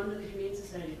who have gone to the Humane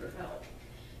Society for help.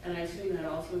 And I assume that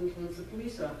also includes the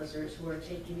police officers who are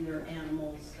taking their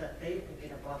animals that they've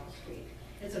picked up off the street.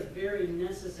 It's a very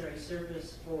necessary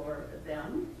service for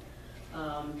them,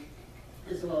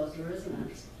 as well as the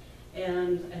residents.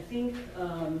 And I think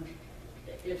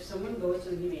if someone goes to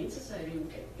the Humane Society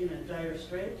in a dire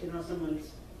strait,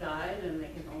 someone's died and they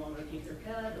can no longer keep their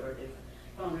pet, or they've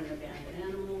found an abandoned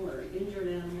animal or an injured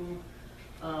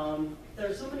animal. There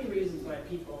are so many reasons why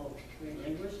people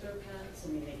relinquish their pets.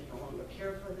 I mean, they can no longer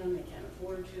care for them, they can't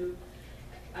afford to.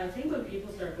 I think when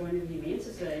people start going to the Humane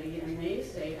Society and they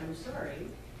say, I'm sorry,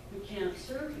 we can't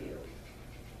serve you.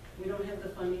 We don't have the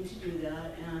funding to do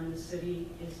that, and the city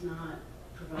is not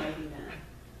providing that.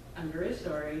 I'm very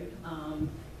sorry. And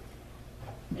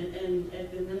then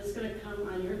it's going to come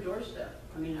on your doorstep.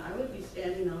 I mean, I would be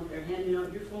standing out there handing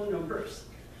out your phone numbers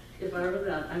if I were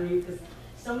that. I mean, because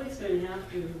somebody's going to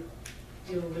have to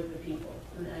deal with the people.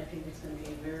 And I think it's going to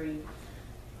be a very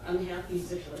unhappy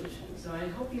situation. So I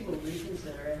hope you will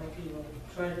reconsider. I hope you will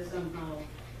try to somehow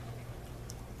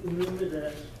maneuver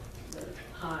the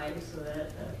high so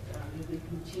that you can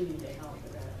continue to help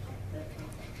with that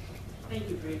problem. Thank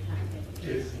you for your time. Thank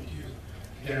you. Yes, thank you.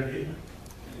 Gary.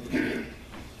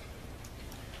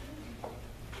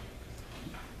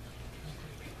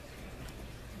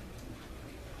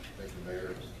 Thank you,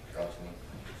 Mayor, Councilman.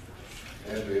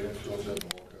 And David, still sitting on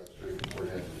Walcott Street, Port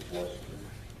Angeles, Washington.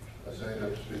 I signed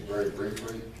up to speak very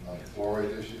briefly on the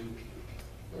fluoride issue,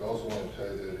 but I also want to tie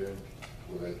that in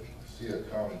with I see a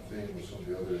common theme with some of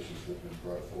the other issues that have been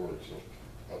brought forward, so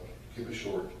I'll keep it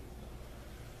short.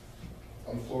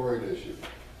 On the fluoride issue,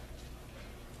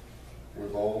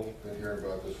 we've all been hearing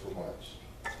about this for months.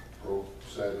 Pro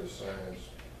side of the science,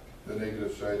 the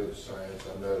negative side of the science.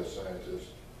 I'm not a scientist,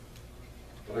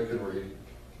 but I can read.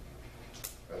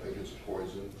 I think it's a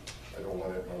poison. I don't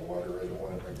want it in my water. I don't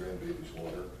want it in my grandbaby's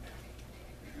water.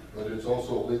 But it's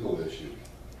also a legal issue.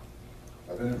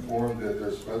 I've been informed that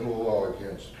there's federal law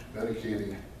against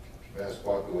medicating mass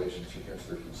populations against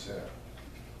their consent.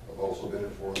 I've also been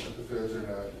informed that the feds are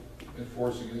not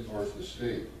enforcing it, or it's the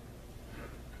state.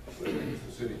 So if it's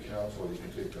the city council, you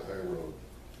can take the high road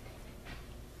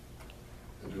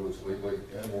and do what's legally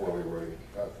and morally right,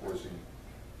 not forcing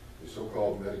the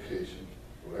so-called medication,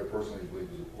 what I personally believe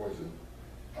is a poison,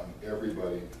 on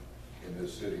everybody in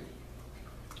this city.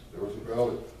 There was a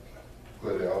ballot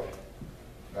put out,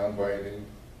 non-binding.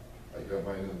 I got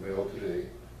mine in the mail today,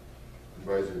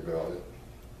 advisory ballot.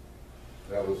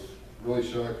 And I was really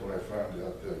shocked when I found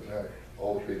out that not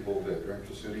all the people that drink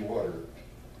the city water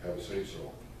have a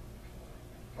say-so.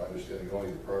 My understanding,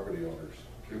 only the property owners.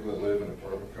 People that live in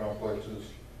apartment complexes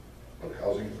or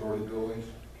housing authority buildings,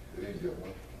 they didn't get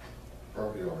one.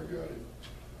 Property owner got it.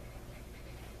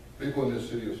 People in this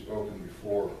city have spoken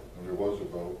before when there was a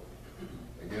vote.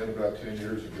 Again, about 10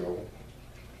 years ago,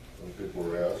 when people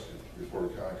were asked before the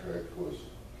contract was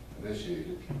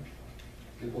initiated,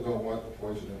 people don't want the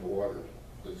poison in the water.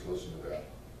 Let's listen to that.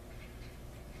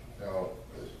 Now,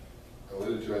 as I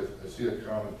alluded to, I see a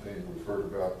common theme. We've heard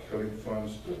about cutting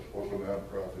funds to local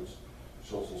nonprofits,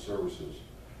 social services.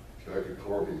 back in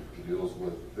Corby that deals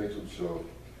with victims of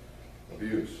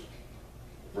abuse,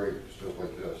 rape, stuff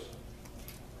like this,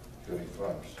 getting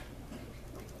funds.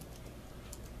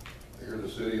 I hear the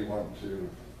city want to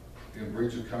be in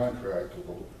breach of contract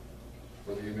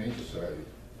with the Humane Society,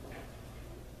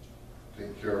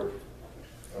 taking care of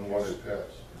unwanted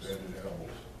pets, abandoned animals.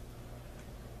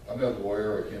 I'm not a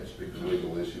lawyer, I can't speak to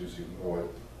legal issues, even though I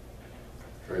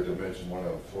tried to mention one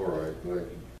on fluoride, but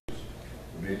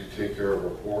we need to take care of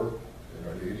our poor and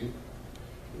our needy.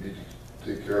 We need to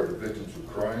take care of the victims of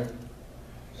crime,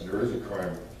 and there is a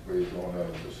crime wave going on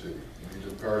in the city. We need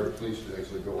to empower the police to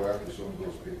actually go after some of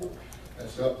those people and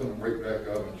stop them right back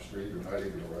out on the street or not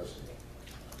even arrest them.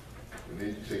 We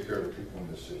need to take care of the people in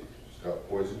this city. Stop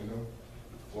poisoning them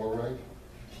with fluoride,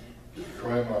 get the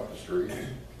crime off the streets,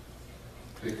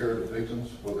 take care of the victims,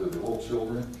 whether they're little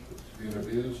children being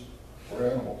abused or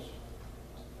animals.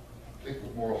 Take the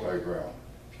moral high ground.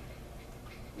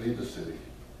 Lead the city.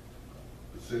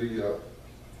 The city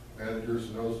managers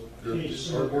and those, they're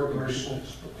hard-working people,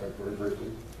 very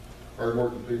briefly,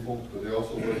 hard-working people, but they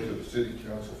also look to the city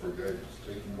council for guidance.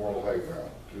 Take the moral high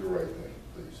ground. Do the right thing,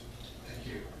 please. Thank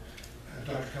you.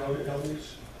 Dr. Clallam,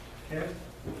 please. Ken?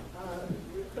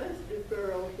 Request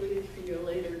deferral, please, to your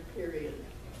later period.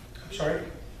 I'm sorry?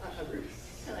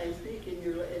 Can I speak in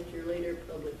at your later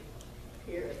public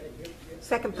hearing?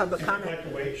 Second public If you'd comment. like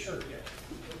to wait, sure, yeah.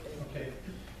 Okay.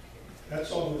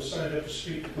 That's all who was signed up to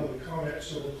speak to public comment,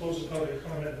 so we'll close the public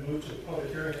comment and move to the public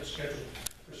hearing that's scheduled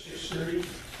for 6:30.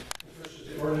 First is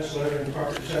the ordinance levying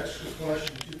property tax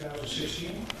collection in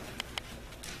 2016.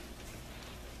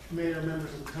 Mayor,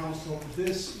 members of the council,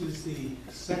 this is the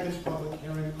second public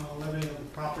hearing on levying of the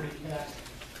property tax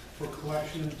for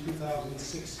collection in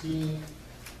 2016.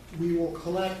 We will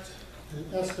collect an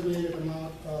estimated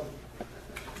amount of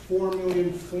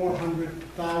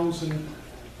 $4,400,000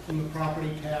 from the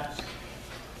property tax.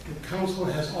 The council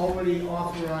has already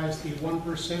authorized the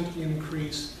 1%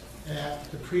 increase at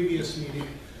the previous meeting,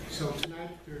 so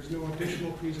tonight there's no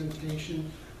additional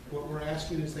presentation. What we're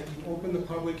asking is that you open the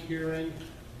public hearing,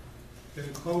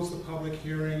 then close the public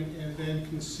hearing, and then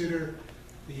consider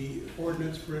the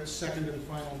ordinance for its second and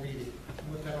final reading.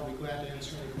 And with that, I'll be glad to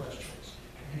answer any questions.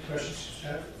 Any questions,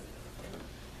 staff?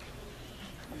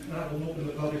 If not, we'll open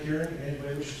the public hearing.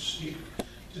 Anybody wishes to speak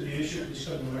to the issue, please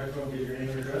come to the microphone, give your name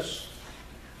and address.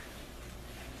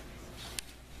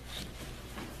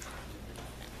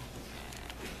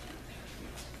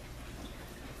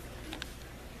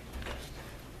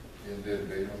 In Dead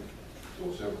Bateman,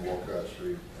 207 Walcott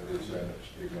Street. I did sign up to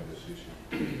speak on this issue.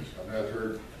 I've not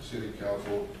heard the city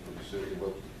council of the city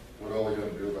what all they're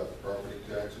going to do about the property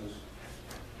taxes.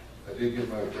 I did get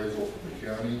my appraisal from the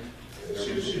county.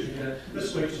 Excuse me,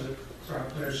 let's wait till the crowd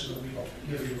clears so that we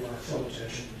give you our full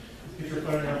attention. If you're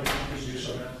planning on, please do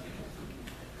so now.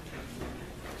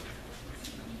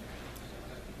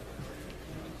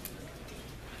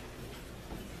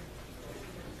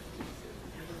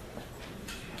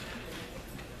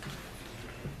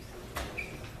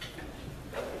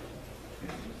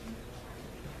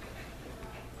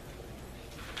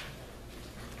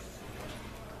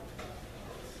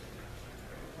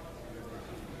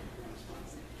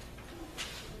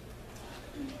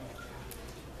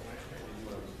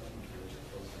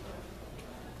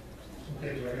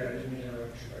 Okay, do I got it?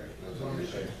 That's all you're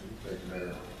saying. Thank you,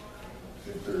 Mayor. I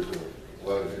think there's a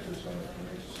lot of interest on the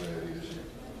Humane Society issue.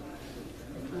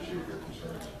 I appreciate your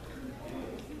concerns.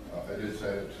 I did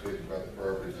sign up to speak about the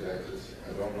property taxes.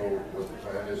 I don't know what the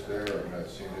plan is there. I've not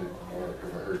seen it, or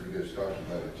have I heard you guys talking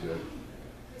about it yet.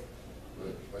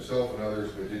 But myself and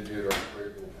others, we did get our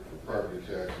appraisal for property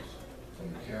taxes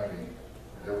from the county.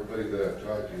 Everybody that I've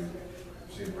talked to has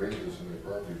seen raises in their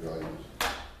property values.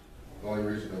 The only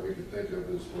reason that we could think of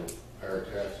is for higher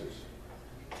taxes.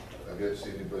 I've yet to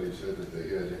see anybody said that they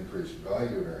had increased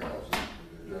value in their houses, that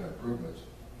they've done improvements,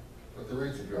 but the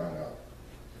rates have gone up.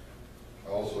 I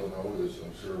also know, as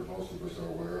I'm sure most of us are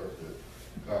aware of, that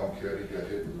Clallam County got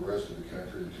hit with the rest of the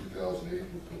country in 2008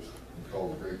 with what we call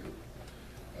the Great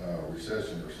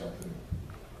Recession or something,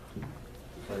 the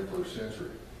 21st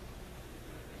century.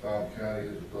 Clallam County,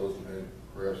 as opposed to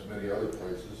perhaps many other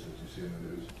places that you see in the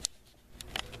news,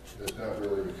 has not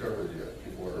really recovered yet.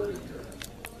 People are hurting here.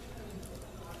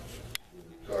 We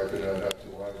talked not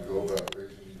too long ago about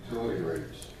raising utility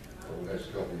rates over the next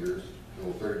couple of years.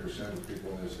 Till 30% of people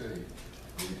in this city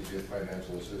need to get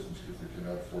financial assistance because they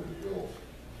cannot afford the bills.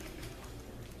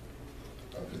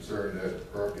 I'm concerned that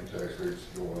property tax rates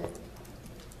go up,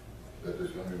 that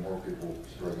there's going to be more people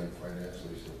struggling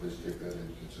financially, so please take that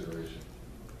into consideration.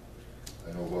 I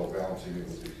know while balancing it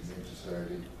with the Humane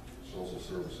Society, social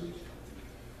services,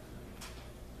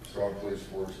 strong police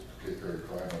force to take care of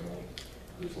crime. I know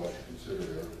there's a lot to consider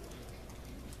there.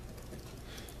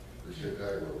 Appreciate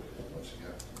that, Road, once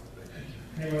again.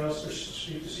 Anyone else wish to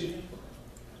speak this evening?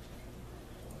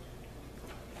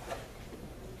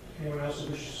 Anyone else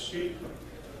who wishes to speak?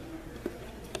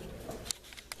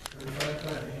 Everybody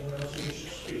time. Anyone else who wishes to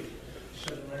speak?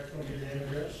 Set the microphone, give your name and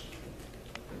address.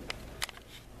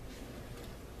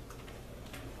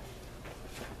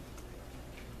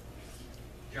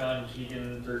 John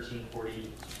Keegan,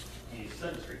 1340 East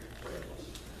 7th Street.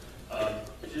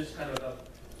 Just kind of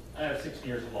I have 16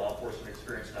 years of law enforcement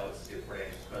experience now with the city of Port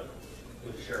Angeles, but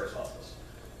with the sheriff's office.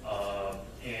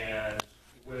 And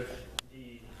with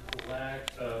the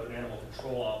lack of an animal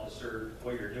control officer,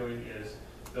 what you're doing is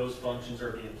those functions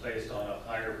are being placed on a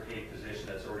higher paid position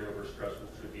that's already overstressed,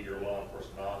 which would be your law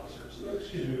enforcement officers.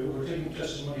 Excuse me, we're taking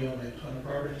testimony on the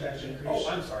property tax increase. Oh,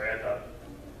 I'm sorry, I thought.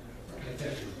 Okay,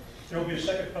 thank you. There will be a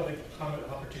second public comment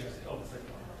opportunity. Oh, the second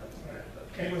one.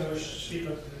 Anyone that wishes to speak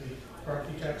on the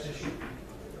property tax issue?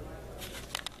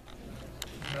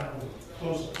 Now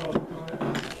we'll close the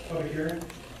public hearing,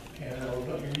 and I'll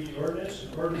let you read the ordinance.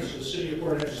 The ordinance of the city of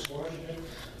Port Angeles, Washington,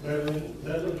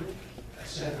 Levying, I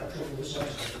said I trouble this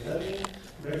last time. Levying,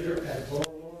 regular ad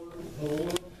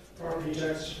valorem property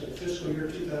taxes for the fiscal year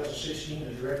 2016,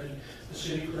 and directing the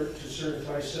city clerk to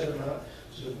certify said amount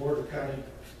to the Board of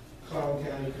Clallam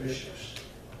County Commissioners.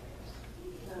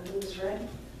 Who's ready?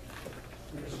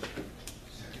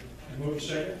 Move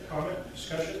second. Comment,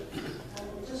 discussion?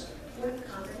 Just one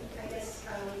comment, I guess,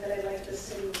 that I'd like the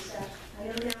city staff. I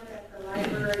know now that the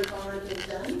library bond is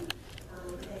done,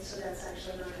 and so that's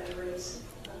actually not going to raise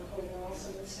overall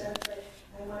some of the stuff, but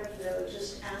I wanted to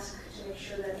just ask to make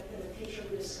sure that in the future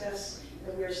we discuss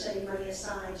that we're setting money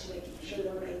aside to make sure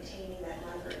that we're maintaining that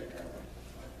library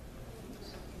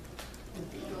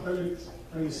building.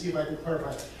 Let me see if I can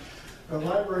clarify. The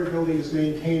library building is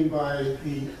maintained by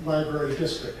the library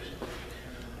district.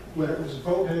 When it was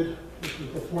voted, which was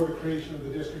before the creation of the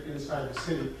district inside the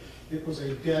city, it was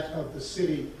a debt of the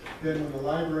city. Then when the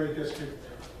library district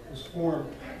was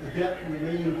formed, the debt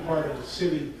remained part of the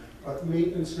city, but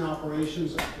maintenance and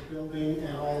operations of the building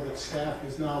and all of its staff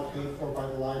is now paid for by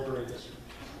the library district.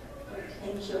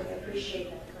 Thank you, I appreciate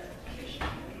that clarification.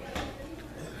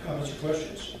 Comments or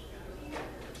questions?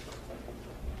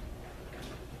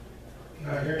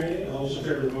 Not hearing any. All those in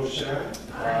favor of the motion say aye.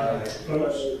 Aye.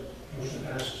 Opposed? Motion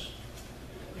passes.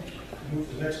 Move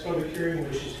to the next public hearing,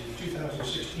 which is the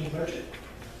 2016 budget.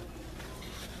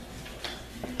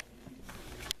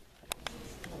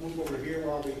 I'll move over here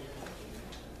while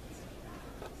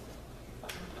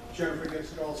Jennifer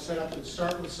gets it all set up and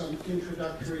start with some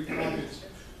introductory comments.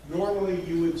 Normally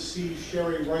you would see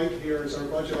Sherry Wright here as our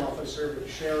budget officer, but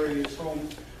Sherry is home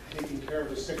taking care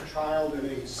of a sick child and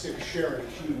a sick Sherry.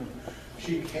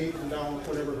 She can't come down with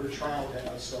whatever her child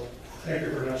has, so. Thank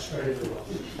you for not starting the well.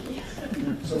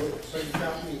 So you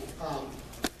got me.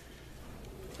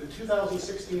 The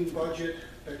 2016 budget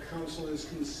that council is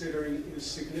considering is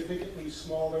significantly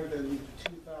smaller than the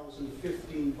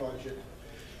 2015 budget.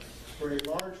 For a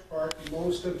large part,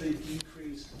 most of the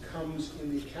decrease comes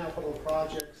in the capital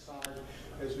project side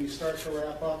as we start to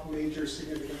wrap up major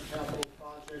significant capital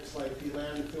projects like the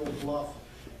landfill bluff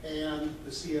and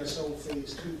the CSO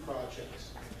Phase 2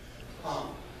 projects.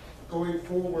 Going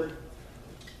forward,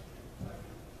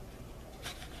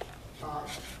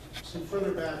 some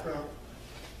further background.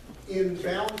 In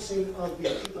balancing of the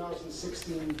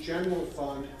 2016 general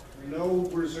fund, no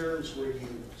reserves were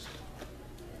used.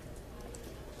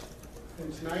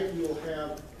 And tonight we will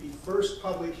have the first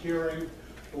public hearing.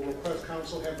 We'll request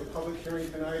council have the public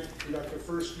hearing tonight, conduct a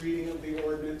first reading of the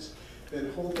ordinance,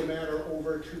 then hold the matter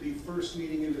over to the first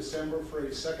meeting in December for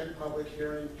a second public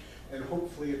hearing, and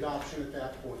hopefully adoption at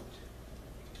that point.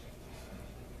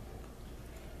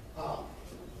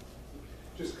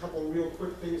 Just a couple of real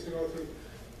quick things to go through.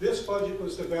 This budget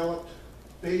was developed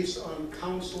based on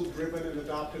council-driven and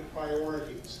adopted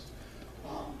priorities.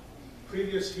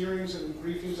 Previous hearings and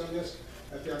briefings on this,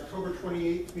 at the October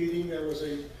 28th meeting, there was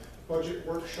a budget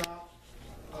workshop.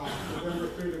 November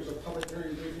 3rd, there was a public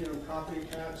hearing briefing on property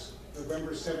tax.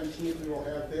 November 17th, we will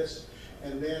have this.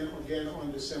 And then again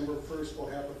on December 1st, we'll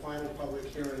have the final public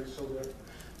hearing, so that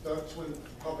that's when the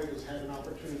public has had an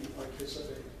opportunity to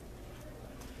participate.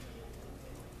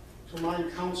 To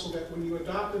remind council that when you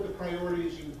adopted the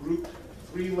priorities, you grouped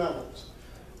 3 levels.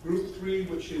 Group 3,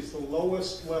 which is the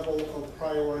lowest level of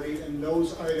priority, and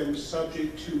those items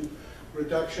subject to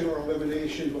reduction or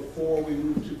elimination before we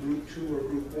move to Group 2 or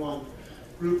Group 1.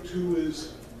 Group 2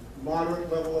 is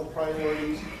moderate level of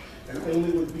priorities and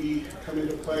only would come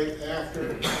into play after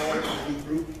all of the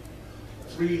Group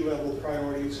 3-level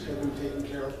priorities have been taken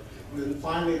care of. And then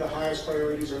finally, the highest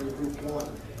priorities are in Group 1.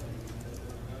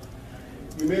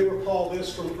 You may recall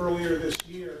this from earlier this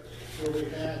year, where we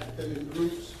had that in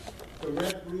groups, the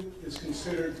red group is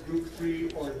considered Group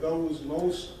 3, or those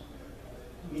most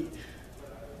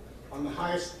on the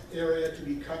highest area to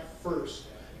be cut first.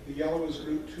 The yellow is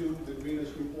Group 2, the green is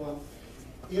Group 1.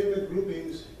 In the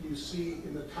groupings, you see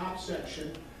in the top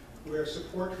section where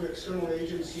support to external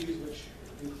agencies, which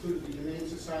include the Humane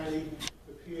Society,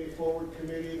 the PA Forward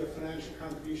Committee, the financial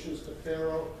contributions to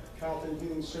Faro, Health and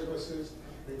Human Services,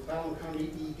 and Clallam County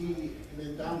ED. And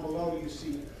then down below, you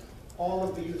see all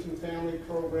of the youth and family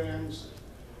programs,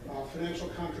 financial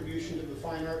contribution to the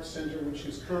Fine Arts Center, which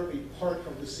is currently part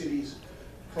of the city's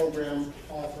program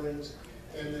offerings,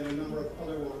 and then a number of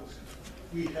other ones.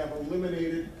 We have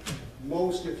eliminated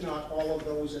most, if not all of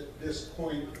those at this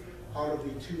point out of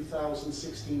the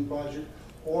 2016 budget,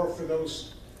 or for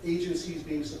those agencies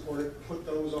being supported, put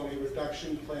those on a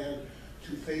reduction plan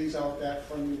to phase out that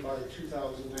funding by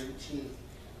 2019.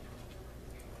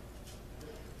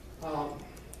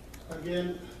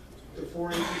 Again, the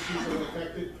 4 agencies that are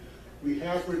affected, we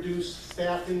have reduced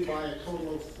staffing by a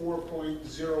total of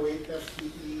 4.08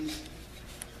 FTEs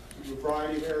in a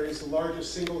variety of areas. The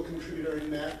largest single contributor in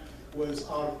that was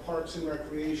out of Parks and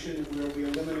Recreation, where we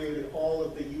eliminated all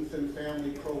of the youth and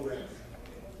family programming.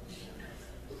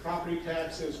 The property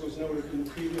tax, as was noted in the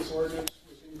previous ordinance,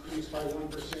 was increased by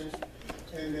 1%.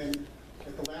 And then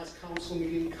at the last council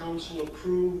meeting, council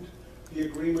approved the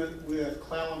agreement with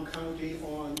Clallam County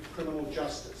on criminal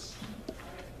justice.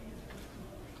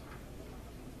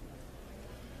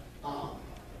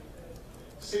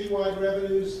 Citywide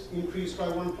revenues increased by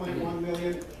 1.1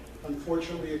 million.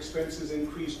 Unfortunately, expenses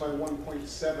increased by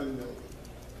 1.7 million.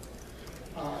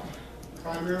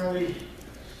 Primarily,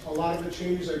 a lot of the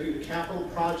changes are due to capital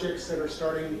projects that are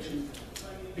starting to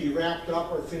be wrapped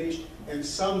up or finished, and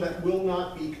some that will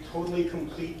not be totally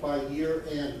complete by year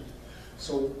end.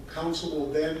 So council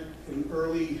will then, in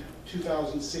early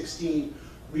 2016,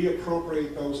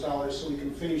 reappropriate those dollars so we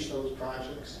can finish those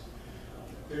projects.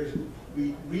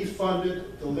 We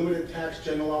refunded the limited tax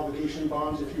general obligation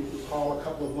bonds, if you recall, a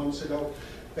couple of months ago.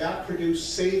 That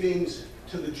produced savings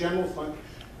to the general fund,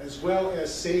 as well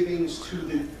as savings to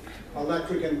the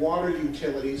electric and water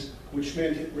utilities, which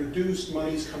meant it reduced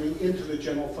monies coming into the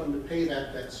general fund to pay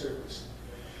that debt service.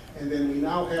 And then we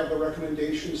now have the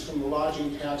recommendations from the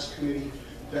Lodging Tax Committee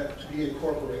that to be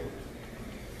incorporated.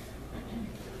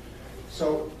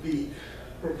 So the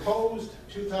proposed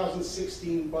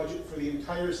 2016 budget for the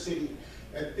entire city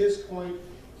at this point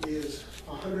is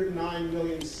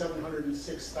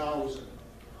 $109,706,000.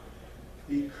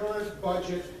 The current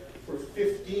budget for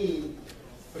 15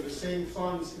 for the same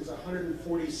funds is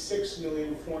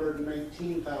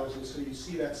 $146,419,000, so you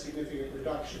see that significant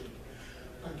reduction.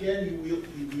 Again, we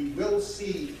will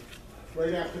see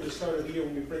right after the start of the year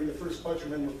when we bring the first budget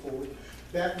amendment forward,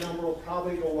 that number will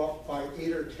probably go up by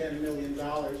 $8 or $10 million,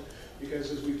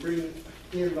 because as we bring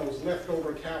in those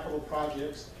leftover capital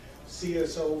projects,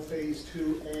 CSO Phase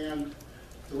 2 and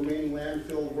the remaining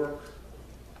landfill work,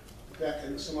 that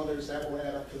and some others, that will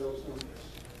add up to those numbers.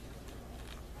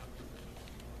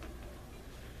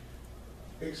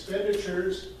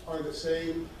 Expenditures are the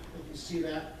same. You see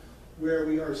that where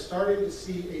we are starting to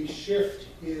see a shift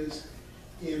is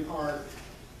in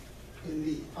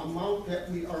the amount that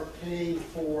we are paying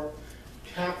for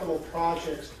capital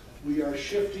projects. We are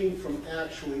shifting from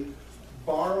actually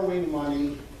borrowing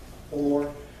money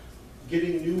or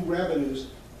getting new revenues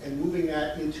and moving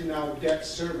that into now debt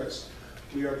service.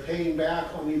 We are paying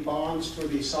back on the bonds for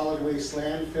the solid waste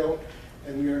landfill,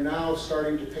 and we are now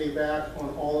starting to pay back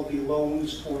on all of the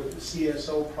loans for the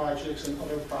CSO projects and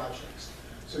other projects.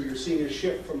 So you're seeing a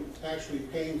shift from actually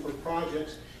paying for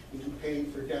projects into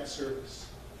paying for debt service.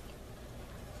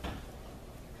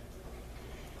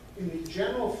 In the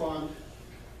general fund,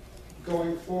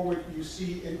 going forward, you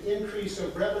see an increase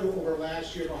of revenue over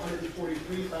last year of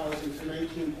 $143,000 to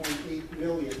 $19.8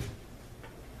 million.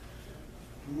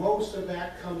 Most of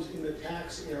that comes in the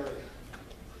tax area.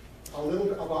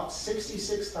 About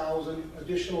 $66,000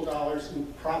 additional dollars in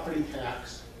property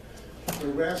tax. The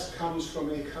rest comes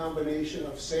from a combination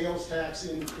of sales tax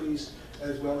increase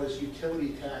as well as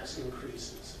utility tax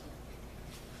increases.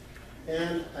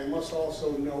 And I must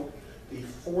also note the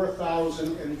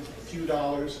 $4,000 and a few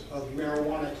dollars of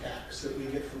marijuana tax that we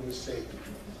get from the state.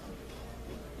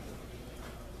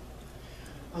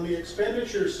 On the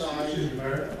expenditure side, Excuse me,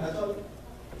 Mayor, I thought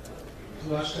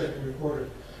the last time we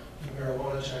reported the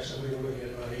marijuana tax, that we were looking at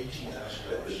about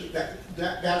 $18,000.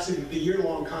 that's the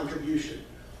year-long contribution.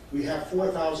 We have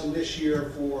 $4,000 this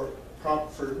year for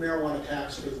for marijuana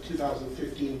tax for the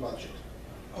 2015 budget.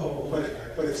 Oh,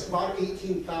 But it's about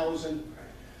 18,000.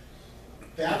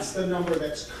 That's the number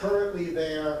that's currently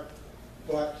there,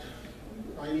 but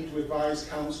I need to advise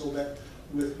council that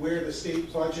with where the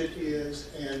state budget is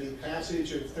and the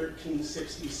passage of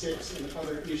 1366 and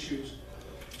other issues,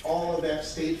 all of that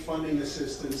state funding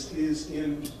assistance is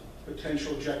in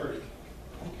potential jeopardy.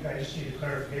 Okay, I just need a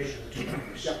clarification of the two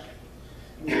numbers.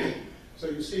 Yep. So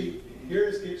you see,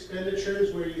 here's the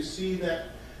expenditures where you see that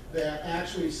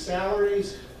actually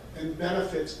salaries and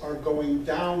benefits are going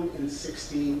down in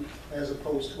 16 as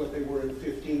opposed to what they were in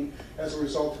 15 as a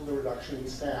result of the reduction in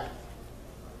staff.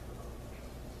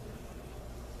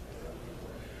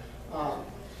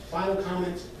 Final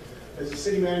comment, as the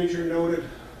city manager noted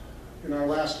in our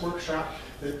last workshop,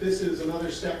 that this is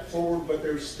another step forward, but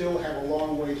they still have a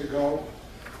long way to go.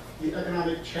 The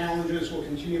economic challenges will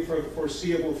continue for the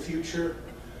foreseeable future,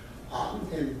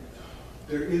 and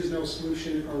there is no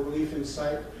solution or relief in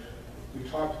sight. We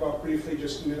talked about briefly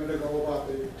just a minute ago about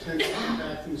the potential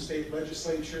impact from the state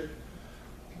legislature.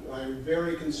 I'm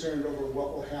very concerned over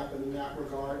what will happen in that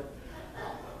regard.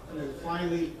 And then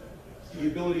finally, the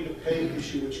ability to pay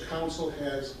issue, which council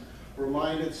has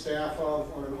reminded staff of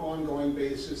on an ongoing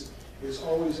basis, is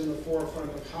always in the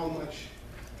forefront of how much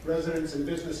residents and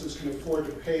businesses can afford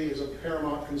to pay is a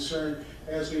paramount concern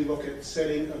as we look at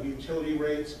setting of utility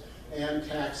rates and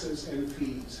taxes and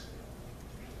fees.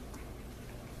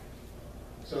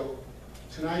 So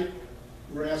tonight,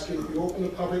 we're asking that you open the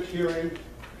public hearing,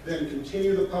 then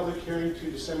continue the public hearing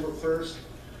to December 1st,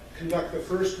 conduct the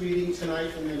first reading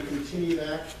tonight, and then continue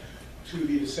that to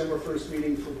the December 1st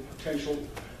meeting for potential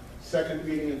second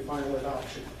reading and final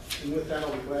adoption. And with that,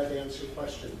 I'll be glad to answer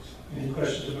questions. Any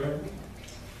questions of Aaron?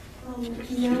 No, but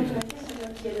I guess I'd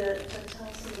like you to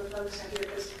tell some of the folks out here,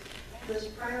 because this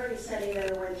priority setting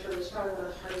that I went through was probably one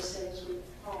of the hardest things we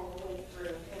all went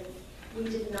through. And we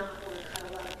did not want to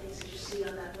cut a lot of things that you see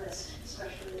on that list,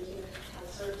 especially the human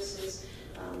health services,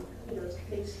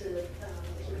 things to the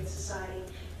Humane Society.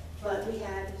 But we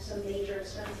had some major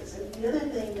expenses. And the other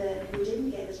thing that we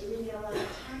didn't get is we didn't get a lot of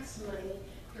tax money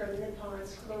from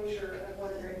Nippon's closure of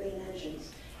one of their main engines.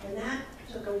 And that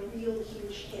took a real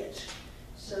huge hit.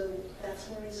 So that's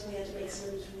one reason we had to make some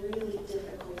of these really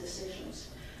difficult decisions.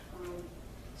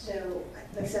 So,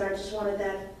 like I said, I just wanted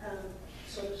that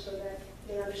so that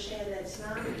they understand that it's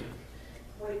not,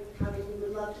 we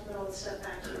would love to put all the stuff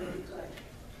back to where we could.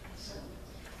 So,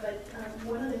 but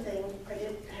one other thing I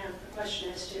did have a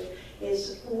question as to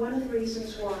is one of the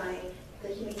reasons why the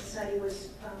Humane Society was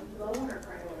low on our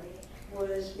priority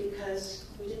was because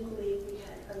we didn't believe we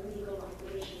had a legal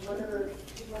obligation. One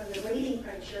of the rating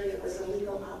criteria was a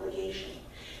legal obligation.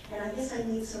 And I guess I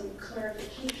need some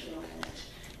clarification on that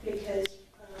because,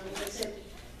 like I said,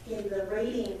 in the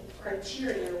rating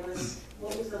criteria was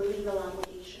what was the legal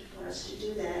obligation for us to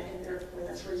do that, and therefore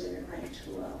that's where it ranked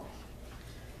too low.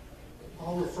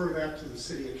 I'll refer that to the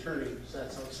city attorney because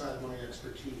that's outside my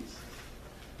expertise.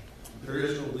 There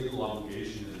is no legal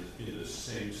obligation in the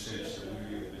same sense that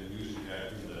we've been using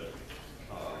that in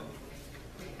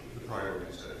the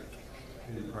priority setting.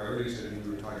 In the priority setting,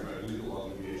 we were talking about legal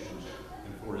obligations,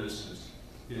 and for instance,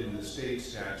 in the state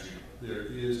statute, there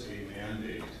is a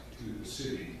mandate to the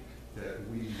city that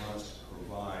we must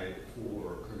provide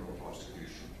for criminal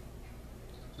prosecution.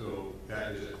 So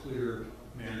that is a clear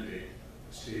mandate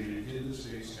stated in the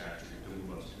state statute that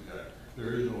we must do that.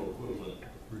 There is no equivalent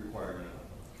requirement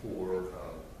for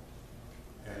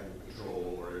animal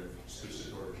control or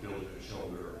specific or building a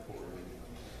shelter or anything.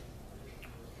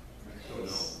 So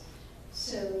no.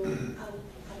 So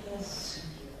I guess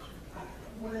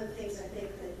one of the things I think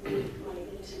that we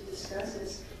might need to discuss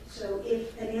is, so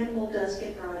if an animal does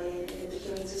get brought in and the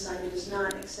Humane Society does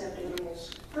not accept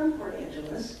animals from Port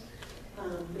Angeles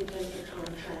because of the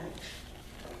contract,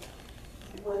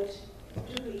 what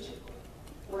do we do?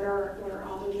 What are our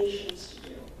obligations to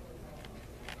do?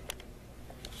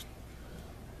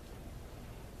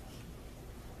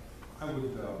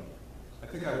 I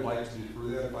think I would like to defer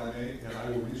that if I may, and I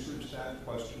will research that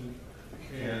question,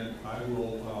 and I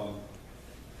will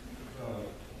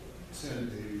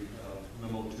send a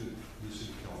memo to the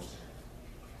city council.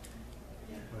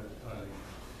 Yeah. But,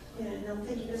 No,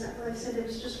 thank you, because like I said, it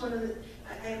was just one of the,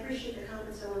 I appreciate the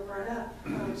comments that were brought up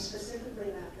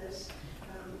specifically about this,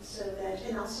 so that,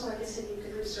 and also I guess if you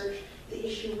could research the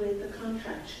issue with the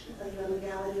contract, the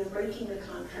legality of breaking the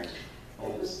contract.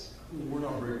 We're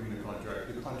not breaking the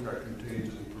contract. The contract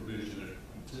contains a provision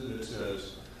that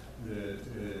says that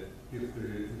if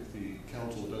the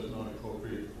council does not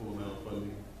appropriate the full amount of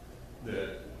funding,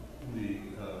 that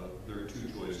there are two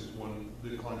choices. One,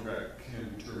 the contract can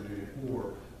be terminated,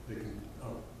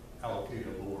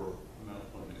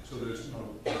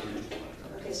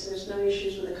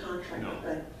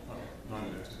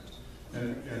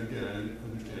 and again,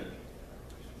 I understand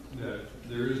that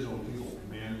there is no legal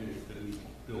mandate that we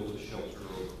build a shelter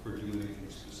or do anything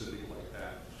specific like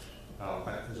that.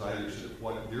 As I understand,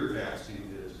 what you're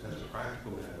asking is, as a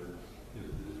practical matter,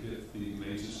 if the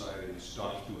Humane Society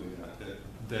stops doing that,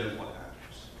 then what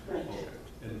happens? Right. Okay.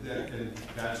 And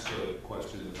that's the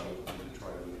question that I was going to try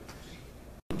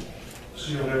to.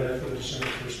 So you'll have that for the December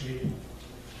 1st meeting?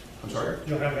 I'm sorry?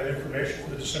 You'll have that information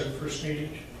for the December 1st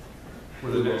meeting? For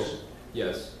the next?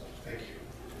 Yes. Thank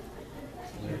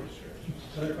you.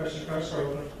 Other questions, comments, or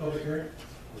open public hearing?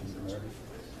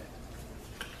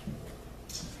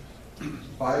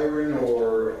 Byron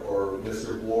or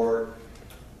Mr. Bloor,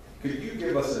 could you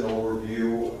give us an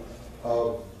overview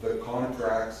of the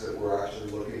contracts that we're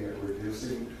actually looking at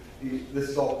reducing? This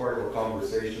is all part of a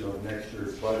conversation of next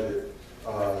year's budget.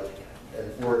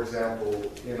 And for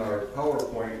example, in our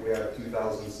PowerPoint, we have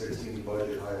 2016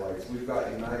 budget highlights. We've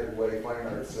got United Way Fine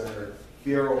Arts Center,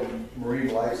 Pier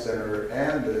Marine Life Center,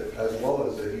 and as well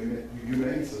as the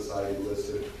Humane Society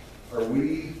listed. Are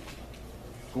we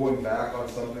going back on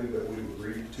something that we've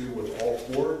agreed to with all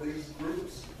four of these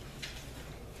groups?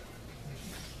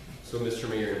 So, Mr.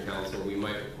 Mayor and Council, we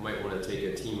might want to take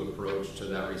a team approach to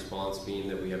that response, being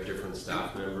that we have different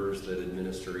staff members that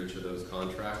administer each of those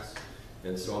contracts.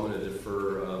 And so I'm going to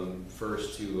defer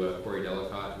first to Corey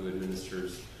Delicott, who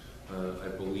administers, I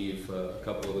believe, a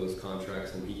couple of those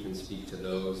contracts, and he can speak to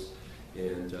those,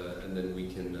 and then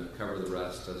we can cover the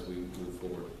rest as we move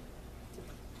forward.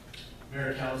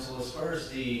 Mayor Council, as far as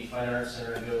the Fine Arts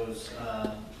Center goes,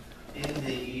 in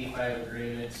the 85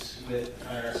 agreements with the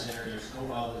Fine Arts Center, there's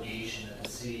no obligation that the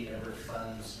city ever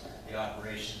funds the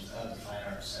operations of the Fine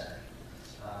Arts Center.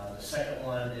 The second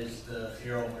one is the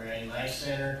Pier Marine Life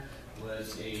Center.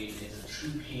 It's a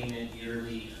true payment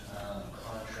yearly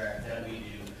contract that we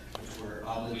do, which we're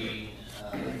obligating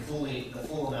the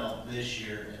full amount this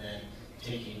year, and then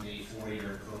taking the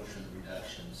 4-year approach with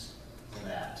reductions for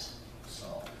that.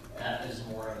 So that is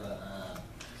more of a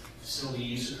facility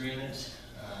use agreement,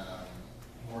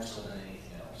 more so than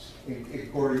anything else. Hey,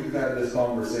 Corey, you've had this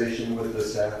conversation with the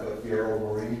staff of Pier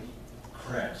Marine?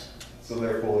 Correct. So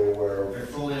they're fully aware of it? They're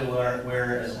fully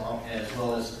aware as well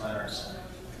as the Fine Arts Center.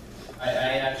 I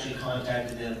actually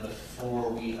contacted them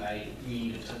before we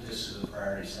even took this to the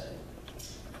priority setting.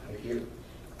 Thank you.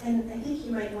 And I think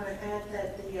you might want to add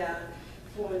that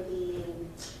for the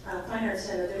Fine Arts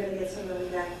Center, they're going to get some money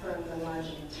back from the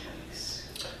lodging tax.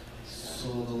 So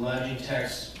the lodging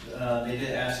tax, they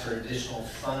did ask for additional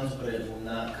funds, but it will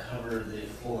not cover the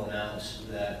full amount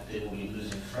that they will be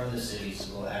losing from the city,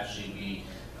 so they'll actually be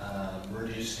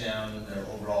reduced down their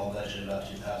overall budget about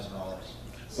 $2,000.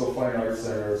 So Fine Arts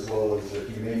Center as well as the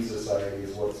Humane Society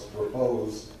is what's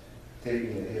proposed,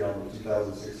 taking a hit on the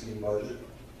 2016 budget?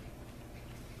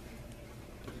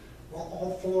 Well,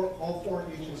 all four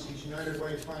agencies, United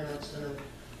Way, Fine Arts Center,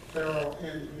 Faro,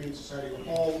 and Humane Society,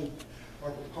 all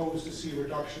are proposed to see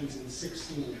reductions in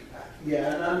 16.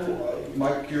 Yeah, and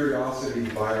my curiosity,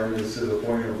 Byron, is to the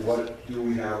point of what do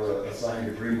we have a signed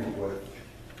agreement with?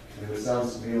 And it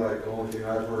sounds to me like the only thing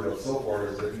I've heard of so far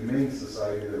is the Humane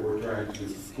Society that we're trying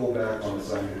to go back on the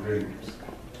signed agreements.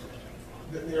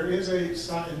 There is a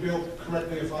signed, Bill,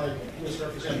 correct me if I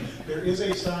misrepresent, there is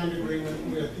a signed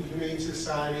agreement with the Humane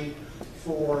Society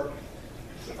for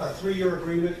a 3-year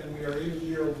agreement, and we are in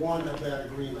year 1 of that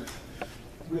agreement.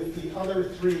 With the other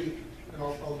 3, and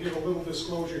I'll give a little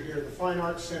disclosure here, the Fine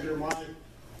Arts Center, my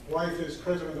wife is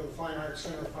president of the Fine Arts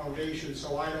Center Foundation,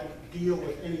 so I don't deal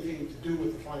with anything to do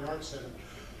with the Fine Arts Center.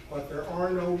 But there are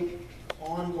no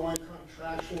ongoing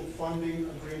contractual funding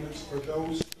agreements for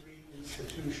those 3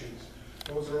 institutions.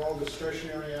 Those are all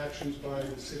discretionary actions by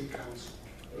the City Council.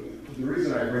 The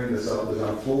reason I bring this up is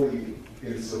I'm fully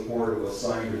in support of a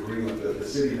signed agreement that the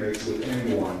city makes with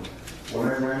anyone. When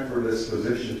I ran for this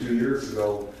position 2 years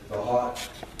ago, the hot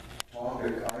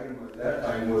topic item at that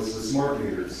time was the smart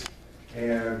meters.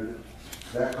 And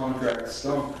that contract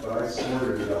stunk, but I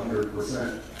supported it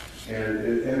 100%. And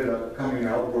it ended up coming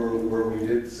out where we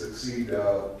did succeed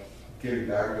getting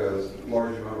back a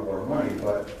large amount of our money.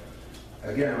 But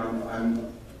again,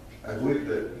 I believe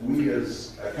that we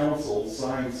as a council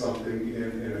signed something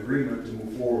in agreement to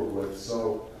move forward with.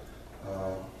 So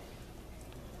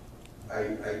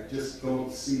I just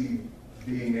don't see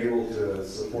being able to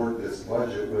support this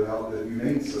budget without the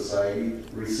Humane Society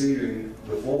receiving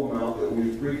the full amount that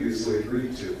we've previously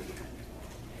agreed to.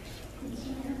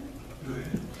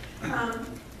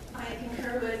 I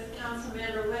concur with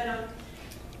Councilmember Whittam.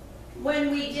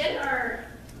 When we did our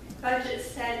budget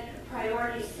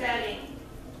priority setting,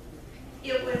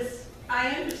 I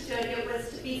understood it was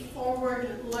to be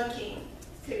forward-looking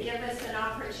to give us an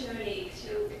opportunity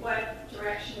to what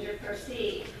direction to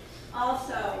proceed.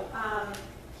 Also,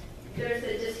 there's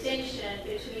a distinction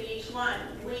between each one.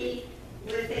 We,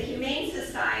 with the Humane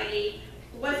Society,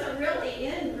 wasn't really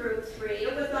in Group 3.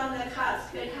 It was on the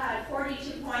cusp. It had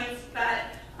 42 points,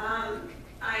 but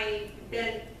I've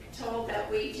been told that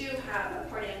we do have a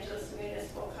Port Angeles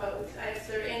municipal code. Is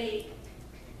there any,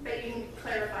 but you can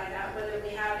clarify that, whether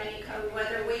we have any code,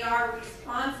 whether we are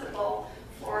responsible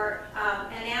for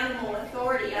an animal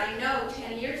authority. I know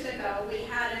 10 years ago we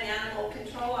had an animal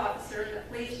control officer in the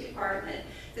police department.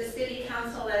 The city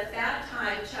council at that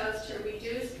time chose to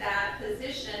reduce that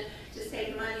position to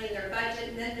save money in their budget,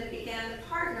 and then they began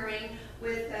partnering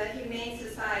with the Humane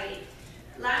Society.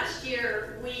 Last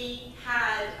year we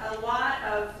had a lot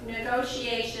of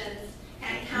negotiations,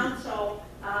 and council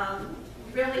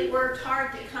really worked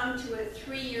hard to come to a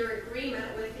 3-year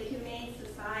agreement with the Humane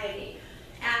Society.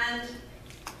 And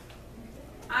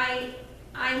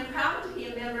I'm proud to be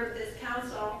a member of this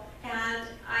council, and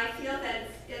I feel that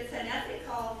it's an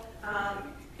ethical,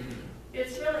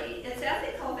 it's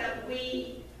ethical that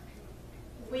we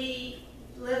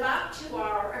live up to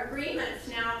our agreements.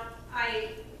 Now,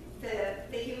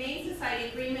 the Humane Society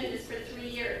agreement is for 3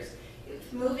 years.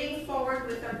 If moving forward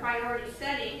with a priority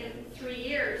setting in 3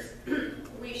 years,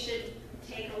 we should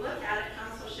take a look at it,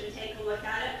 council should take a look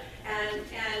at it, and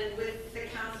with the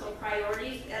council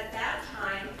priorities at that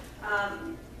time,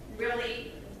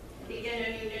 really begin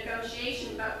a new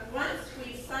negotiation. But once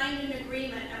we signed an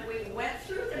agreement and we went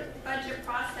through the budget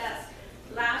process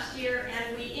last year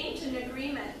and we inked an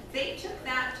agreement, they took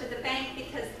that to the bank,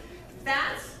 because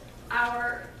that's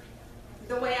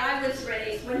the way I was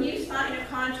raised. When you sign a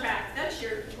contract, that's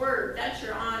your word, that's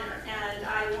your honor, and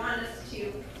I want us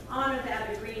to honor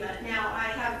that agreement. Now, I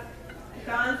have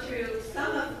gone through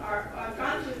I've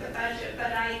gone through the budget,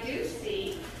 but I do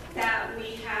see that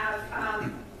we have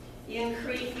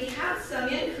we have some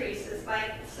increases,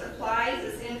 like supplies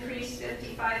has increased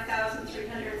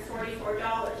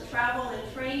 $55,344. Travel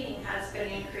and training has been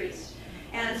increased.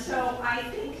 And so I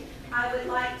think I would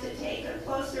like to take a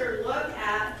closer look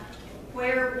at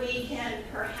where we can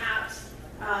perhaps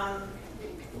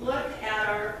look at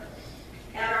our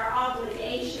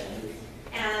obligations.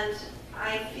 And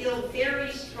I feel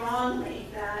very strongly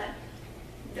that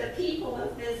the people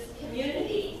of this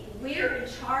community, we're in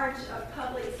charge of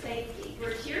public safety.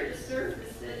 We're here to serve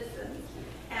the citizens.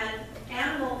 And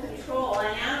animal control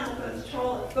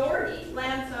authority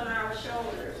lands on our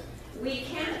shoulders. We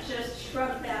can't just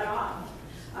shrug that off.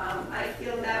 I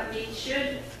feel that we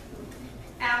should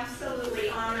absolutely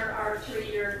honor our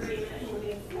 3-year agreement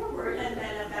moving forward, and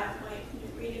then at that point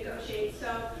renegotiate.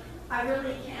 So I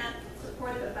really can't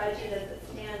support the budget as it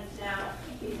stands now,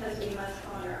 because we must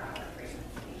honor our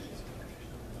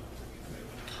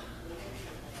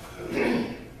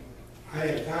agreement. I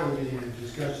have found the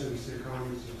discussions, the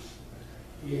comments of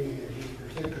Amy and he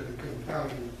particularly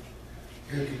compelling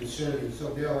and concerning.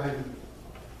 So Bill, I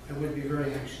would be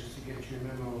very anxious to get your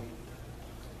memo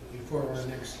before our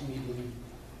next meeting,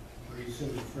 or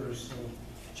December 1st. So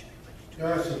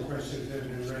there are some questions that have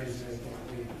been raised that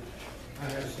I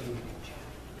have some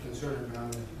concern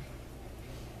about it.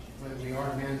 Whether we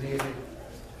are mandated,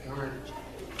 we aren't.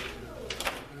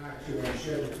 And actually, I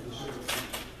shared the concern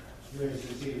raised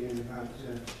this evening about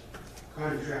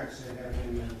contracts that have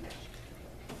been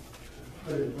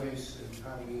put in place and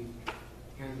how we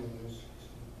handle those.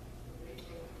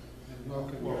 And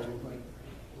welcome your input.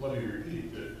 Let me repeat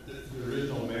that there is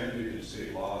no mandate in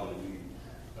state law that we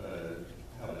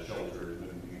have a shelter, in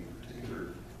particular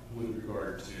with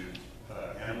regard to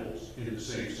animals, in the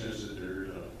same sense that there is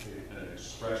an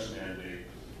express mandate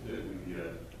that we,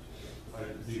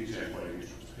 the example I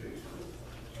used was paid for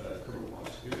criminal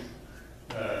prosecution.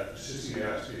 Sissy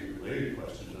asked a related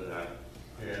question to that,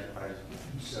 and I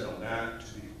said on that, to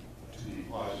be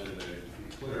positive and to be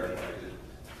clear, I'd like to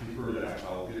defer that.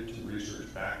 I'll get the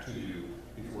research back to you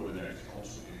before the next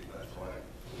council meeting. That's right.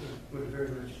 Would very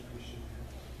much appreciate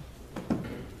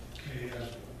Okay,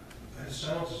 it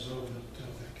sounds as though that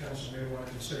the council may want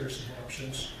to consider some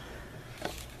options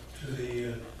to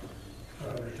the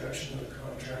reduction of the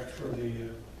contract for the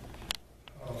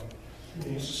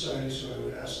Humane Society. So I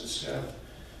would ask the staff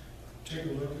take a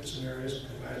look at some areas and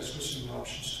provide us with some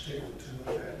options to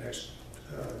look at next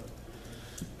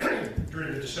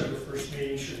during the December 1st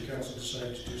meeting, should the council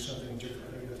decide to do something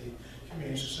differently with the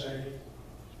Humane Society.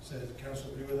 Does the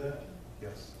council agree with that?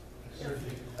 Yes. Sure.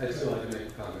 I just wanted to make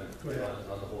a comment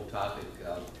on the whole topic.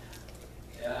 I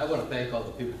want to thank all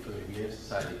the people from the Humane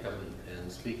Society coming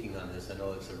and speaking on this. I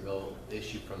know it's a real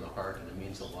issue from the heart, and it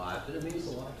means a lot, and it means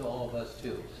a lot to all of us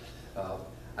too.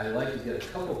 I'd like to get a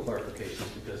couple clarifications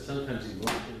because sometimes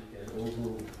emotion can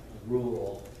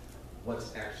overrule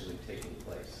what's actually taking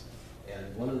place.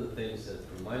 And one of the things that,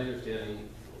 from my understanding,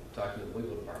 talking to the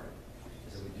legal department,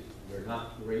 is that we're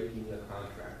not breaking a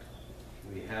contract.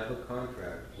 We have a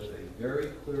contract with a very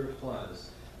clear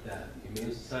clause that the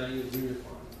Humane Society agreed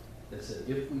upon that said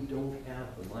if we don't have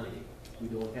the money, we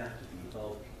don't have to be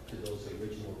held to those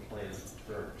original plan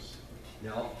terms.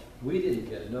 Now, we didn't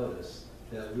get notice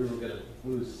that we were going to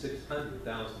lose $600,000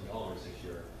 this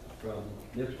year from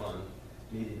Nippon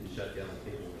needing to shut down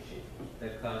the paper machine.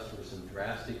 That caused for some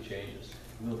drastic changes.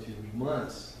 We went through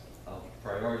months of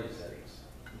priority settings.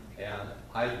 And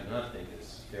I do not think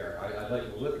it's fair. I'd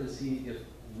like to look and see if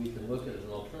we can look at an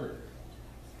alternative.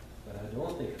 But I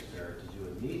don't think it's fair to do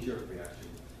a knee-jerk reaction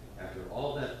after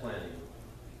all that planning,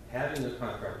 having a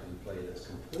contract in play that's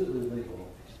completely legal,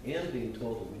 and being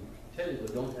told that we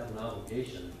technically don't have an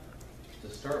obligation to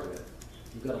start with.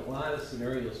 We've got a lot of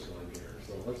scenarios going here,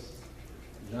 so let's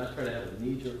not try to have a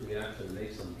knee-jerk reaction and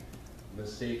make some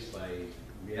mistakes by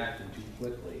reacting too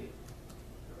quickly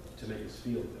to make us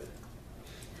feel good.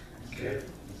 Okay.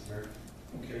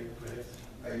 Okay,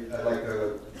 I'd like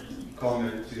to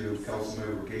comment to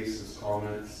Councilmember Gase's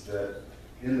comments that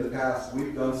in the past,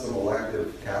 we've done some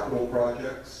elective capital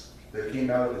projects that came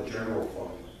out of the general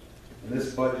fund. And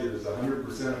this budget is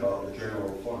 100% about the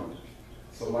general fund.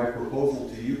 So my proposal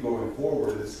to you going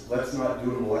forward is let's not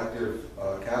do an elective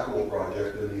capital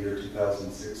project in the year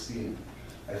 2016.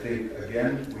 I think,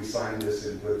 again, we signed this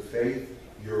in good faith.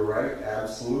 You're right,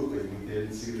 absolutely, we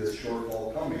didn't see this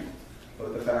shortfall coming.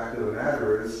 But the fact of the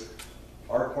matter is,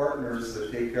 our partners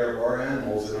that take care of our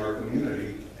animals in our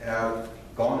community have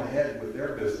gone ahead with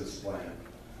their business plan.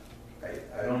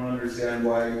 I don't understand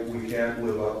why we can't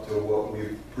live up to what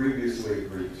we previously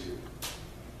agreed to.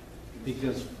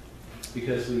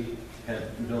 Because we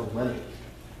have no money.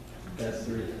 That's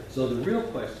the reason. So the real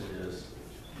question is,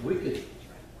 we could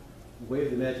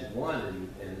wave the magic wand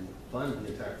and fund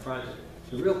the entire project.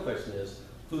 The real question is,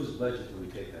 whose budget do we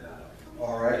take that out of?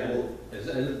 All right.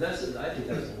 And that's, I think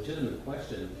that's a legitimate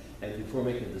question. And before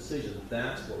making a decision,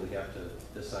 that's what we have to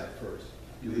decide first.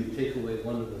 Do we take away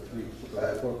one of the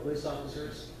four police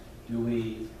officers? Do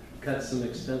we cut some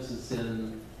expenses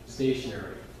in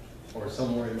stationery or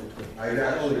somewhere in between? I'd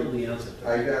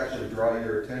actually draw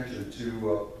your attention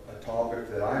to a topic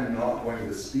that I'm not going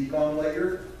to speak on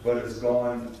later, but has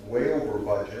gone way over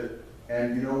budget.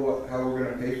 And you know what? How we're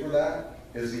going to pay for that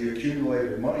is the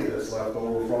accumulated money that's left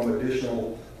over from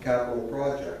additional capital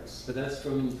projects. But that's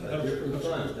from a different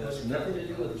fund. That's nothing to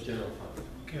do with the general fund.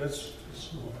 Okay, let's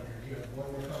move on here. You have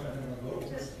one more comment and we'll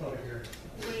go here.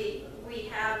 We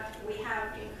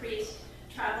have increased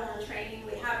travel and training,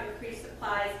 we have increased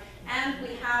supplies, and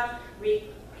we have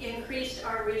increased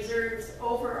our reserves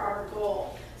over our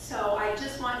goal. So I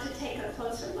just want to take a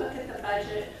closer look at the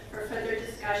budget for further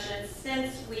discussion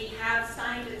since we have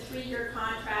signed a 3-year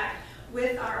contract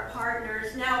with our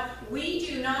partners. Now, we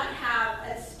do not have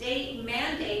a state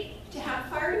mandate to have a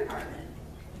fire department.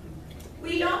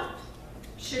 We don't.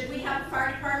 Should we have a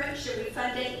fire department? Should we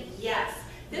fund it? Yes.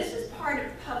 This is part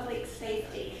of public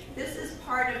safety. This is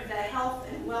part of the health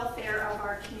and welfare of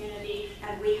our community,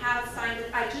 and we have signed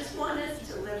it. I just want us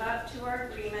to live up to our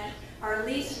agreement, or at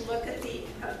least look at the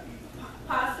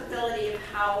possibility of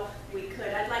how we could.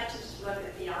 I'd like to just look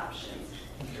at the options.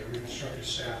 Okay, we're going to instruct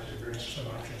staff to bring some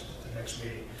options at the next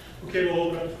meeting. Okay, we'll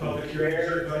open up the public hearing.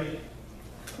 Everybody?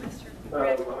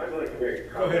 I'd like to make a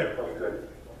comment.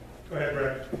 Go ahead,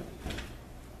 Brett.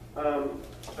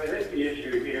 I think the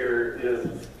issue here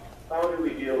is how do we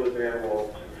deal with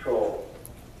animal control?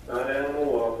 Not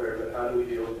animal welfare, but how do we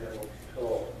deal with animal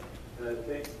control? And I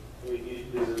think we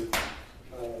need to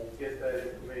get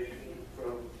that information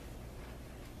from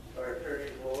our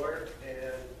attorney lawyer,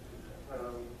 and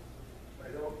I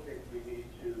don't think we need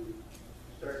to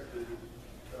start to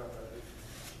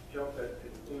jump at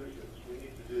conclusions. We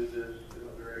need to do this in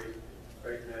a very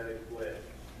pragmatic way.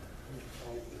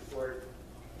 I support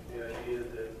the idea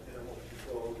that animal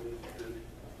control needs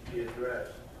to be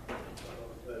addressed,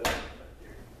 but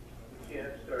we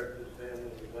can't start this family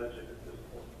with a budget at this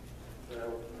point.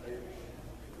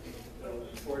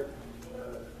 I support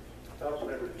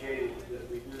Councilmember Gage that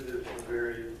we do this in a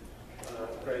very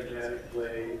pragmatic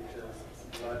way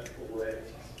and logical way.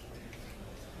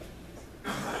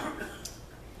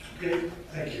 Okay,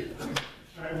 thank you.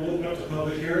 All right, we'll open up the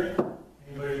public hearing.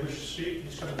 Anybody wish to speak,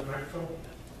 please come to the microphone.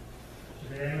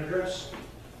 Is there any address?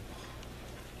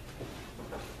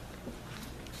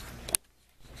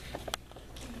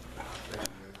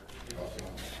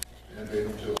 And they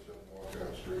themselves don't walk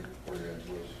out street or into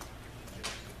us.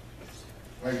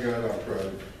 Thank God I'm proud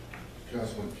of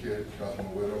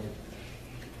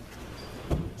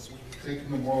taking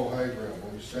the moral high ground.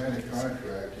 When you sign a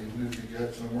contract, even if you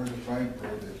got somewhere to find for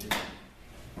it, that you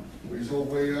weasel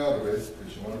way out of it,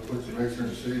 because you want to put some extra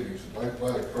in savings. If I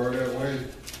bought a car that way,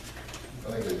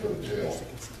 I think they'd go to jail,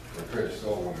 or try to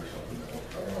sell one or something.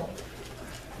 I don't know.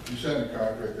 If you sign a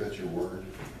contract, that's your word.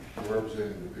 You're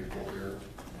representing the people here.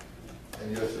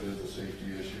 And yes, it is a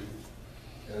safety issue.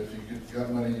 And if you got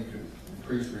money, you can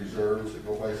increase reserves, and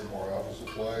go buy some more office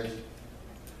supplies.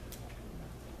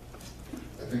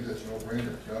 I think that's no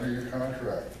brainer. If you honor your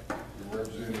contract, you're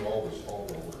representing all of us, all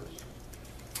of our words.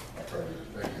 I'll try to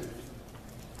make it.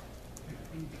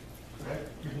 Okay,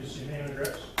 give us your name and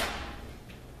address.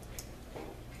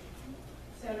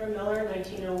 Sandra Miller,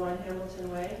 1901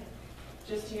 Hamilton Way.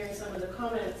 Just hearing some of the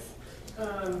comments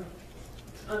on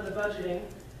the budgeting,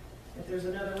 if there's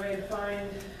another way to find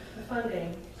the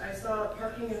funding. I saw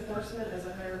parking enforcement as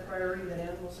a higher priority than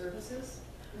animal services.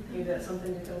 Maybe that's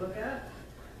something to look at.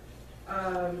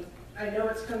 I know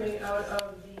it's coming out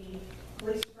of the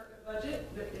police department budget,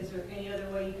 but is there any other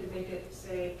way you could make it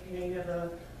say, you have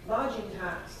a lodging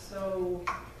tax, so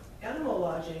animal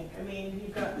lodging, I mean,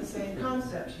 you've got the same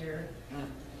concept here.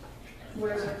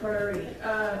 Where's the priority?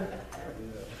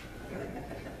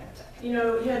 You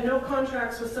had no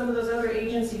contracts with some of those other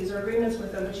agencies or agreements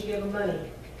with them, but you gave them money.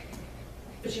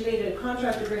 But you made a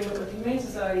contract agreement with the Humane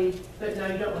Society, but now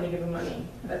you don't want to give them money.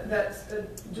 That's a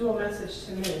dual message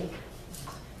to me.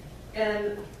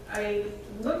 And I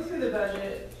looked through the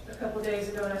budget a couple days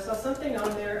ago, and I saw something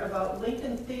on there about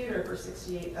Lincoln Theater for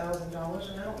 $68,000,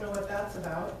 and I don't know what that's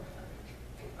about.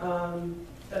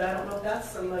 But I don't know if that's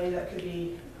some money that could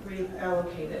be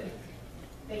reallocated.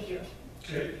 Thank you.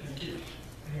 Okay, thank you.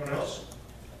 Anyone else?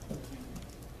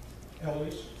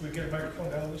 Eloise, can we get a microphone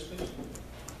to Eloise, please?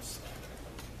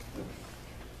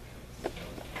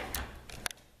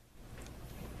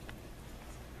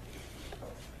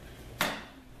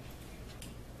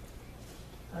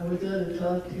 I was going to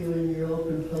talk to you in your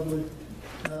open public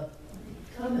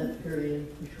comment period,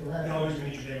 which will happen. Eloise, we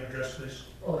need your name and address, please.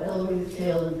 Oh, Eloise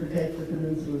Tail and Protect the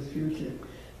Peninsula's Future.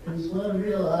 There's one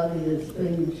real obvious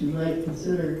thing that you might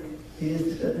consider the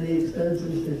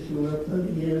expenses that you are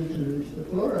putting into the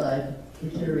fluoride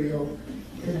material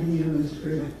can be used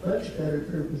for much better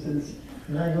purposes.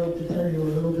 And I hope to tell you a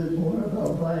little bit more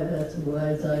about why that's a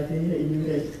wise idea in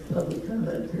your next public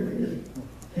comment period.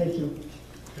 Thank you.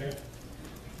 Okay.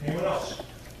 Anyone else?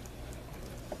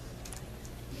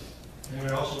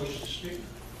 Anyone else who wishes to speak?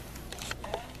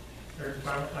 Third and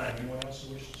final time. Anyone else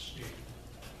who wishes to speak?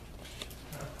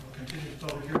 We'll continue the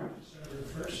public hearing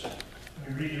December 1st. Let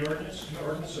me read the ordinance. An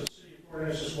ordinance of the City of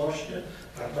Ordinance, Washington,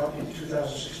 adopting the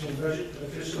 2016 budget for the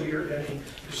fiscal year ending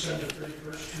December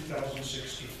 31st,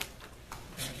 2016.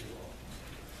 Thank you all.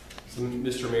 So,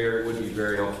 Mr. Mayor, it would be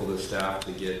very helpful to staff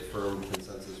to get firm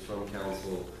consensus from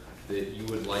council that you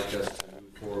would like us to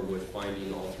move forward with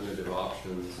finding alternative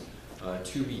options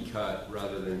to be cut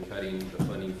rather than cutting the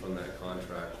funding from that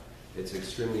contract. It's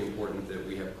extremely important that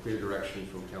we have clear direction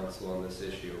from council on this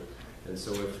issue. And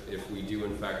so if we do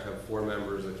in fact have 4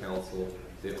 members of council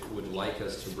that would like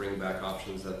us to bring back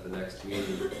options at the next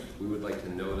meeting, we would like to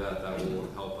know that. That will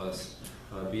help us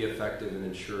be effective in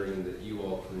ensuring that you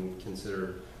all can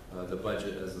consider the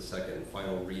budget as the second and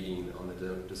final reading on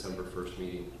the December 1st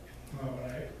meeting. Well, when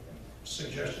I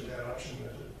suggested that option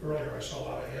earlier, I saw a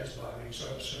lot of heads bobbing, so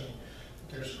I'm assuming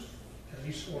there's at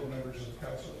least 4 members of the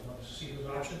council that want to see those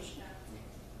options.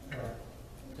 All right.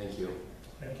 Thank you.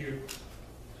 Thank you.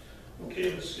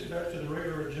 Okay, let's get back to the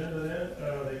regular agenda then.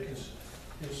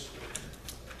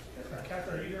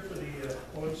 Catherine, are you here for the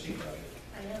ONC project?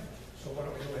 I am. So why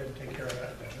don't we go ahead and take care of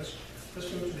that then?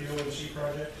 Let's move to the ONC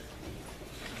project.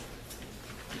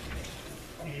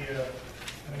 The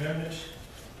amendment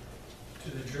to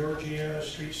the Georgiana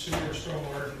Street Sewer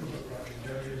Stormwater Improvement Project,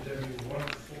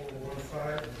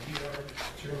 WW1415 and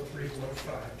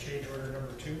PR0315, change order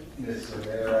number 2. Mr.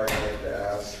 Mayor, I'd like to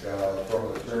ask from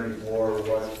Attorney Moore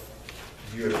what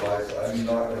you advise. I'm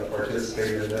not going to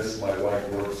participate in this. My wife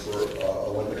works for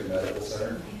Olympic Medical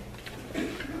Center.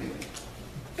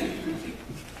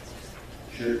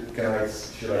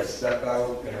 Should I step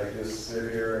out? Can I just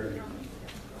sit here and?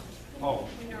 Oh.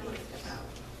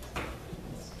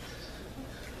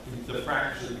 The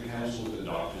practice that the council has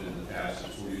adopted in the past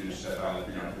is for you to step out if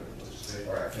you're not going to participate.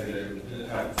 All right. And then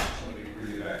have somebody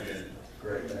bring you back in.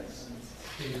 Great, thanks.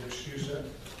 Can you excuse that?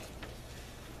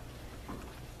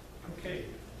 Okay.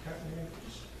 Catherine,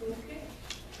 please. Okay.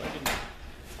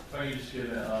 If I could just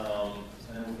give an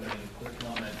opening quick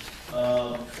comment.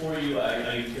 For you, I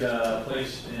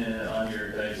placed on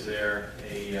your dice there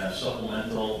a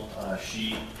supplemental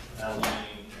sheet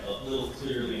outlining a little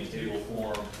clearly in table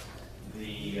form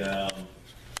the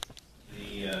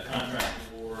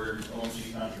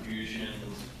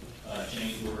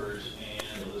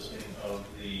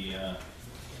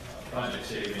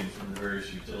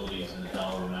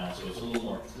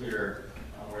clear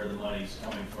on where the money's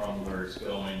coming from, where it's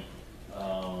going.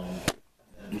 And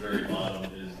the very bottom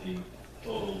is the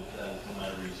total that will come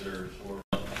out of reserves for.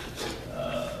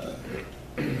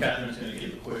 Catherine's going to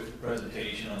give a quick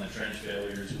presentation on the trench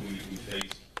failures we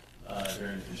faced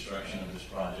during the construction of this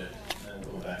project, and then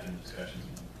we'll go back into discussions.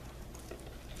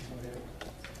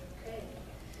 Okay.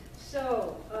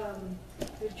 So,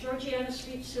 the Georgiana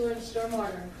Street Sewer and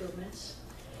Stormwater Improvements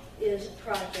is a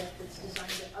project that's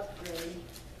designed to upgrade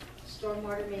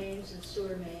stormwater mains and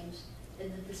sewer mains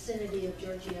in the vicinity of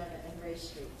Georgiana and Ray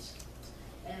Streets.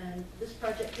 And this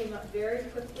project came up very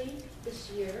quickly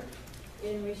this year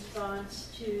in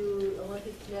response to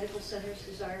Olympic Medical Center's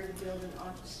desire to build an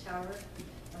office tower,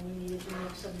 and we needed to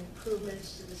make some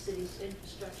improvements to the city's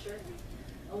infrastructure.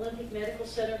 Olympic Medical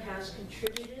Center has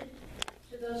contributed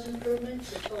to those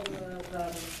improvements, a total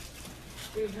of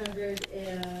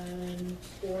 $342,500,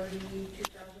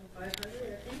 I think.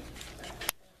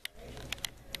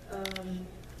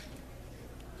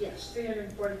 Yes,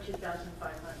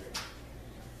 $342,500.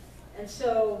 And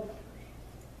so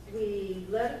we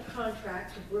let a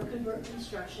contract to Brook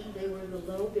Construction. They were the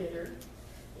low bidder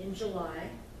in July,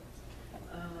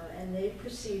 and they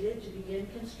proceeded to begin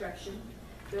construction.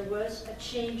 There was a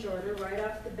change order right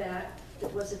off the bat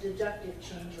that was a deductive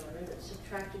change order that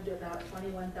subtracted about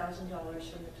 $21,000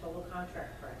 from the total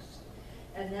contract price.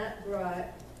 And that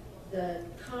brought the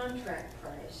contract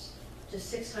price to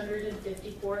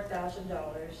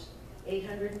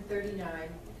 $654,839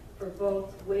 for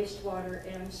both wastewater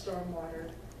and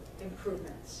stormwater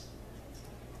improvements.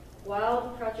 While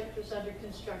the project was under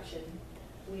construction,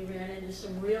 we ran into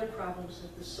some real problems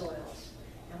with the soils,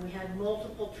 and we had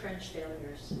multiple trench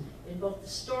failures in both the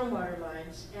stormwater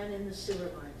lines and in the sewer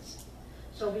lines.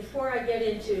 So before I get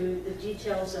into the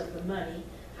details of the money,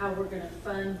 how we're going to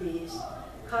fund these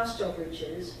cost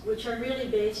overages, which are really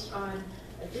based on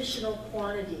additional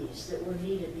quantities that were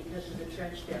needed because of the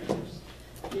trench failures,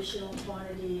 additional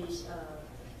quantities of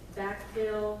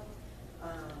backfill,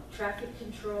 traffic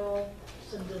control,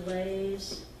 some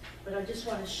delays, but I just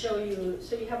want to show you,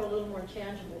 so you have a little more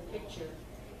tangible picture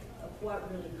of what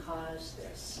really caused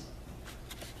this.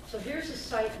 So here's a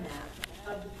site map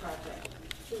of the project.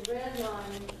 The red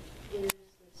line is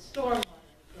the stormwater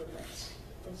improvements.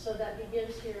 And so that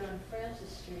begins here on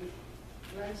Francis Street,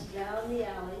 runs down the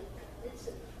alley. It's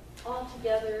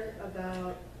altogether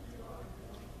about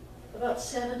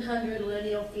 700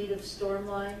 lineal feet of storm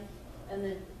line, and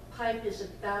the pipe is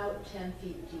about 10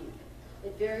 feet deep.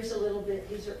 It varies a little bit.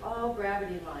 These are all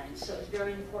gravity lines, so it's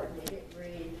very important to hit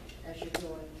grade as you're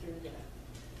going through that.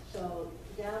 So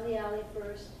down the alley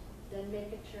first, then make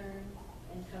a turn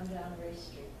and come down Ray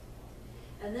Street.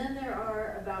 And then there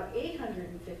are about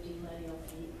 850 lineal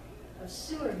feet of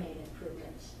sewer main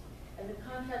improvements. And the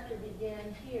contractor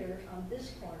began here on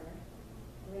this corner,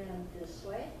 ran this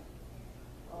way,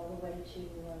 all the way to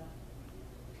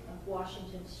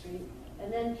Washington Street,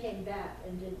 and then came back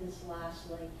and did this last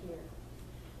leg here.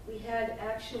 We had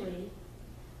actually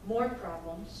more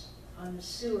problems on the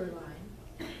sewer line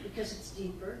because it's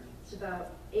deeper. It's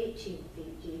about 18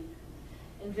 feet deep.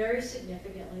 And very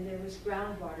significantly, there was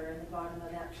groundwater in the bottom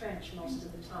of that trench most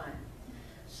of the time.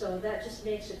 So that just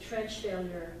makes a trench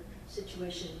failure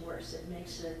situation worse. It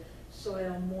makes the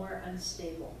soil more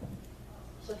unstable.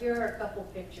 So here are a couple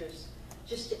pictures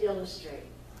just to illustrate.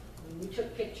 We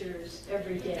took pictures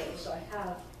every day, so I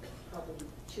have probably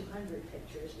 200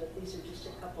 pictures, but these are just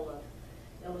a couple of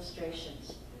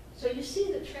illustrations. So you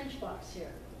see the trench box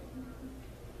here.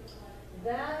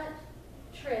 That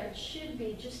trench should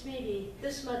be just maybe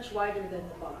this much wider than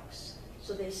the box.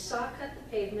 So they saw cut the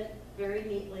pavement very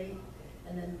neatly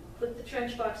and then put the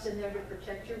trench box in there to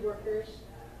protect your workers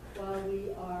while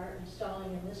we are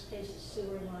installing, in this case, a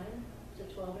sewer line.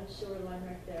 It's a 12-inch sewer line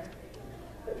right there.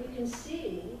 But you can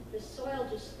see the soil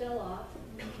just fell off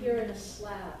here in a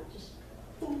slab. It just,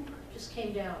 boom, just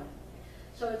came down.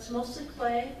 So it's mostly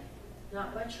clay,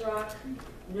 not much rock,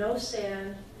 no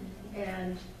sand,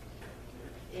 and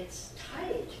it's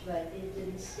tight, but it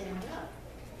didn't stand up.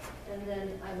 And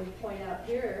then I would point out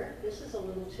here, this is a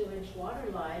little 2-inch water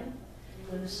line.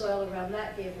 When the soil around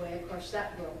that gave way, of course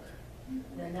that broke.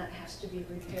 Then that has to be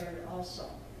repaired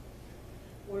also.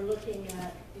 We're looking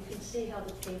at, you can see how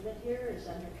the pavement here is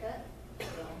undercut.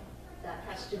 So that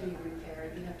has to be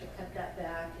repaired. You have to cut that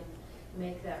back and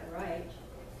make that right.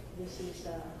 This is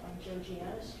on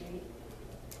Georgiana Street,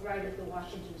 right at the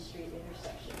Washington Street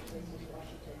intersection. This is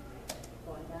Washington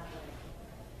going that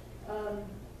way.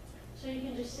 So you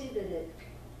can just see that it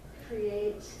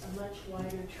creates a much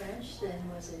wider trench than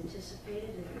was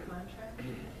anticipated in the contract.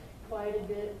 Quite a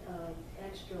bit of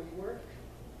extra work.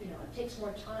 You know, it takes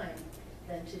more time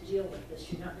than to deal with this.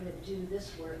 You're not going to do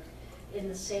this work in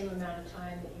the same amount of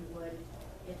time that you would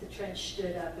if the trench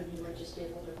stood up and you were just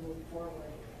able to move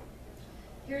forward.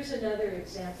 Here's another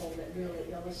example that really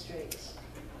illustrates.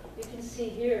 You can see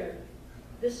here,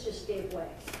 this just gave way.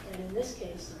 And in this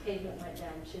case, the pavement went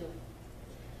down too.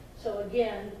 So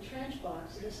again, the trench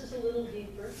box, this is a little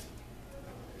deeper.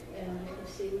 And you can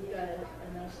see we've got a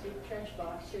nice deep trench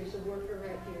box. Here's a worker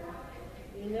right here.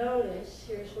 You notice,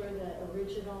 here's where the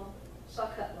original saw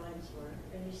cut lines were.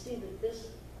 And you see that this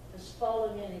has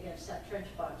fallen in against that trench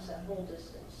box, that whole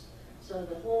distance. So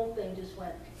the whole thing just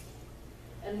went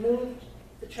and moved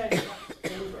the trench box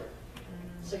over.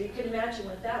 So you can imagine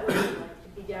what that would be like to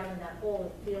be down in that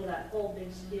hole and feel that whole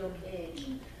big steel cage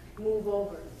move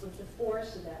over with the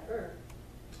force of that earth.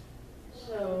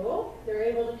 So they're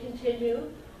able to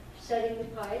continue setting the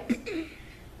pipe,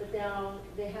 but now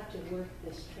they have to work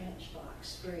this trench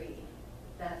box free.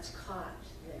 That's caught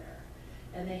there.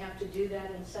 And they have to do that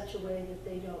in such a way that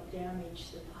they don't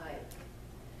damage the pipe.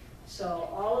 So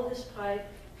all of this pipe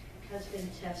has been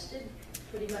tested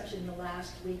pretty much in the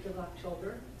last week of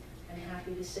October. I'm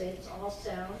happy to say it's all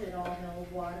sound, it all held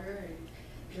water and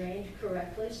drained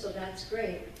correctly, so that's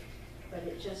great. But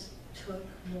it just took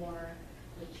more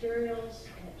materials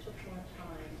and it took more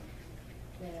time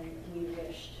than we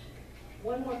wished.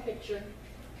 One more picture.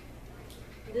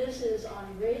 This is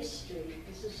on Ray Street.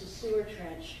 This is the sewer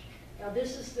trench. Now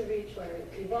this is the reach where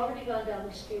we've already gone down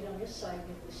the street on this side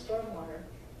with the stormwater.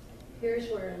 Here's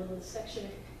where a little section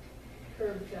of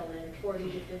curb fell in, 40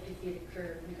 to 50 feet of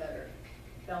curb and gutter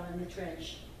fell in the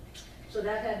trench. So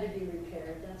that had to be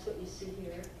repaired. That's what you see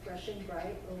here, fresh and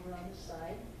bright over on the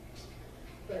side.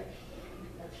 But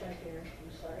that's right here.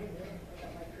 I'm sorry, I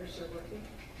got my cursor working.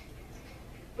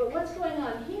 But what's going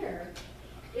on here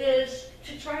is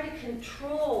to try to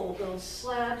control those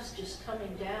slabs just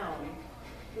coming down.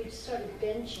 We started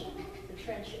benching the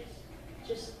trenches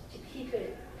just to keep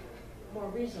it more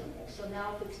reasonable. So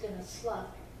now if it's going to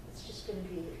slough, it's just going to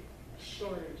be a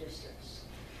shorter distance.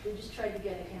 We just tried to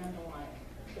get a handle on it.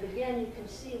 But again, you can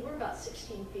see we're about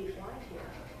 16 feet wide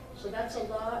here. So that's a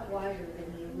lot wider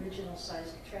than the original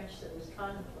size trench that was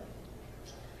contemplated.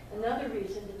 Another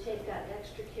reason to take that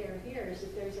extra care here is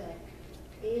that there's a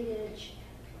 8-inch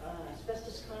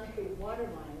asbestos concrete water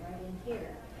line right in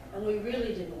here. And we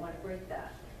really didn't want to break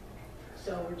that.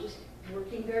 So we're just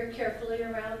working very carefully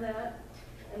around that.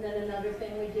 And then another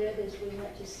thing we did is we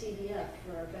went to CDF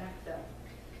for our backfill.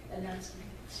 And that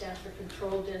stands for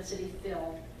controlled density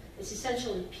fill. It's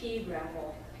essentially pea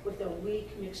gravel with a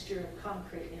weak mixture of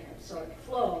concrete in it. So it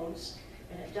flows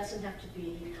and it doesn't have to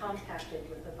be compacted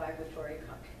with a vibratory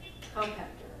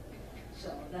compactor.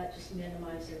 So that just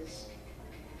minimizes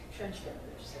trench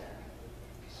failures there.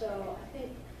 So I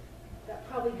think that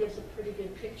probably gives a pretty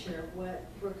good picture of what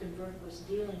Brook and Brook was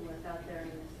dealing with out there in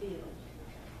the field.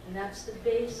 And that's the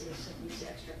basis of these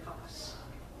extra costs.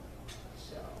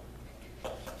 So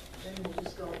then we'll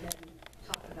just go ahead and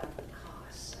talk about the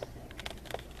costs, I think.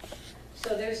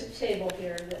 So there's a table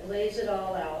here that lays it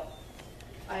all out,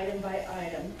 item by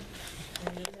item,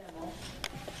 in the memo.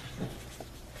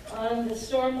 On the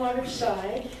stormwater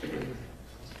side,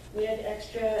 we had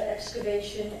extra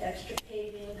excavation, extra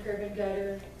paving, curb and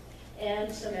gutter,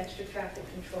 and some extra traffic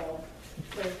control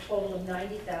for a total of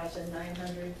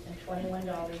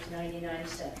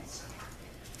 $90,921.99.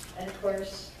 And of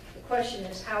course, the question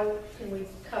is, how can we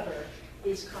cover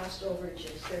these cost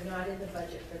overages? They're not in the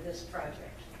budget for this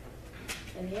project.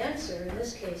 And the answer in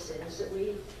this case is that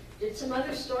we did some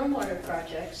other stormwater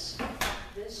projects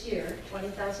this year,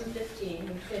 2015,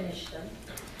 we finished them,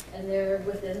 and they're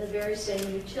within the very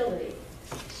same utility.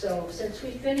 So since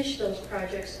we finished those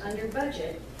projects under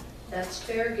budget, that's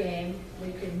fair game.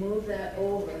 We can move that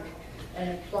over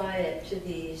and apply it to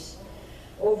these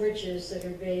overages that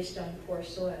are based on poor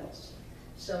soils.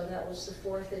 So that was the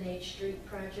 4th and H Street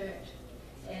project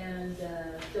and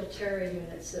filtera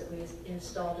units that we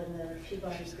installed in the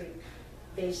Peabody Creek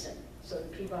Basin, so the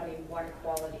Peabody Water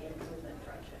Quality Improvement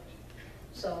Project.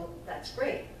 So that's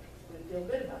great. We feel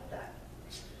good about that.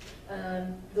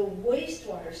 The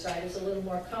wastewater side is a little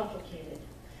more complicated.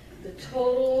 The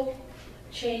total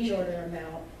change order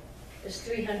amount is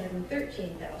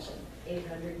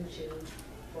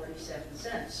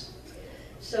 $313,802.47.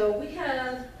 So we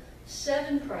have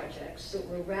 7 projects that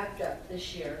were wrapped up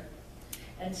this year,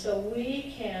 and so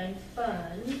we can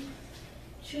fund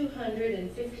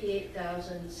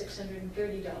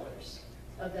 $258,630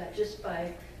 of that just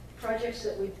by projects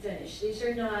that we've finished. These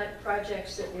are not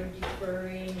projects that we're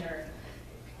deferring or,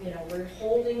 we're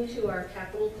holding to our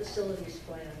capital facilities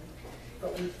plan.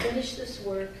 But we finished this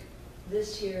work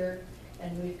this year,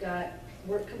 and we've got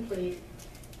work complete,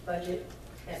 budget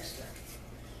extra.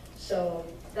 So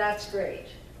that's great.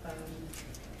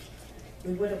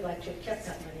 We would have liked to have kept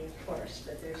that money, of course,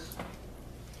 but there's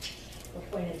no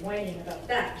point in whining about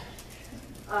that.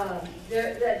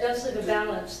 That does leave a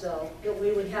balance, though, that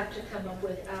we would have to come up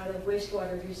with out of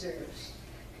wastewater reserves.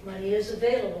 Money is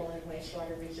available in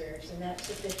wastewater reserves, and that's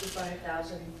the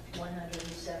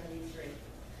 $55,173.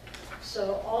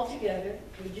 So altogether,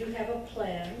 we do have a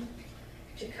plan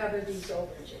to cover these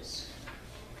overages.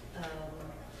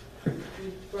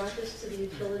 We brought this to the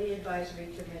Utility Advisory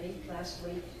Committee last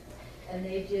week, and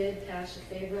they did pass a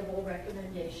favorable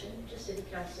recommendation to City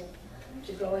Council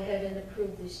to go ahead and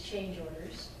approve these change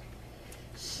orders.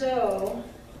 So,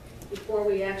 before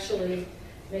we actually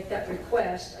make that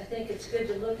request, I think it's good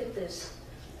to look at this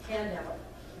handout.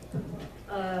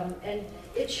 And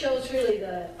it shows really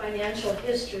the financial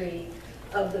history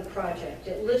of the project.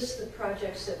 It lists the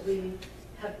projects that we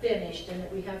have finished and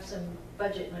that we have some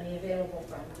budget money available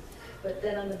from. But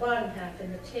then on the bottom half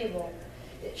in the table,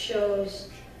 it shows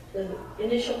the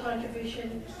initial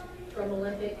contribution from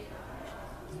Olympic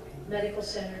Medical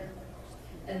Center,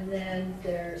 and then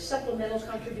their supplemental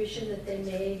contribution that they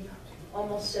made,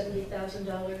 almost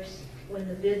 $70,000 when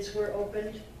the bids were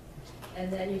opened.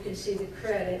 And then you can see the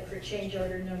credit for change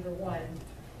order number 1.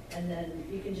 And then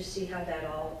you can just see how that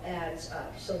all adds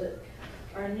up. So that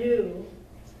our new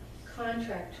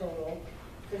contract total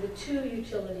for the 2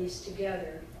 utilities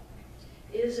together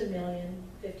is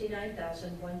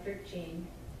 $1,059,113.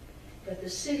 But the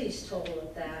city's total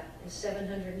of that is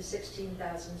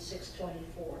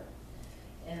 $716,624.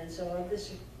 And so of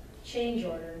this change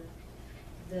order,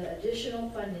 the additional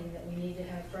funding that we need to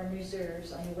have from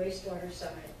reserves on the wastewater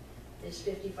side is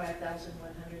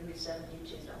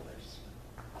 $55,172.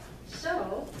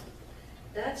 So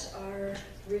that's our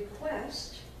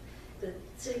request. The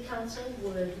City Council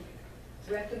would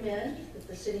recommend that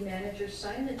the city manager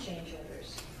sign the change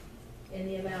orders in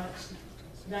the amounts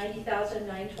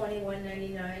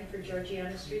 $90,921.99 for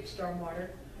Georgiana Street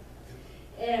stormwater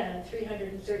and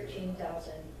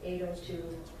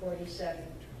 $313,802.47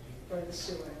 for the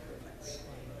sewer improvements.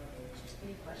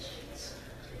 Any questions?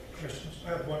 Questions? I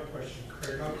have one question,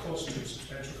 Craig. How close to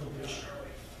substantial completion?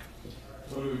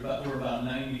 So we're about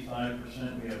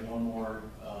 95%. We have one more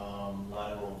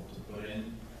lateral to put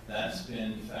in. That's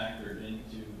been factored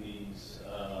into these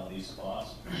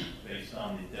costs based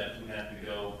on the depth we have to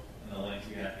go and the length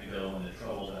we have to go and the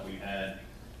trouble that we had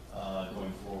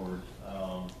going forward.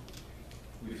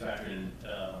 We factored in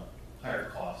higher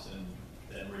costs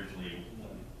than originally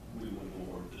when we would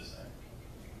award this thing.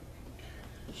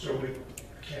 So we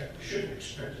shouldn't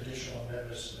expect additional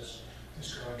amendments to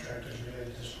this contract as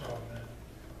related to this problem then?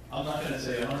 I'm not going to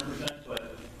say 100%,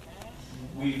 but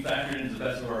we factored in to the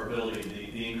best of our ability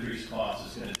the increased cost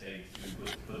it's going to take to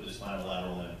put this final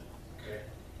lateral in. Okay.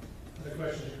 Other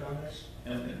questions or comments?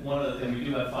 And one other thing, we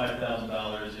do have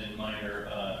 $5,000 in minor,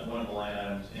 one of the line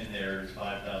items in there is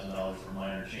 $5,000 for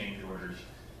minor change orders.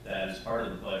 That is part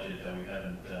of the budget that we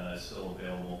haven't, still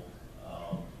available,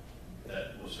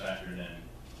 that was factored in.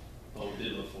 But we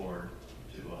did look forward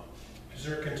to. Is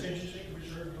there a contingency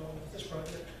reserved on this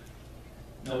project?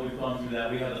 No, we've gone through that.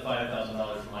 We have the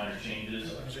 $5,000 for minor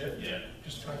changes. That was it? Yeah.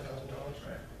 Just $5,000?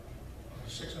 Right.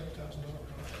 $600,000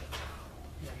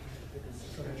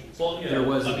 project? Well, yeah, There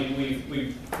was I mean,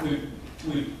 we've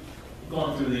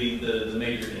gone through the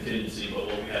major contingency, but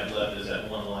what we have left is that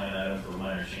one line item for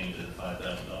minor changes of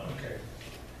 $5,000. Okay.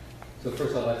 So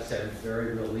first I'd like to say I'm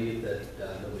very relieved that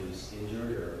nobody was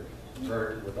injured or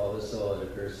hurt with all this, so it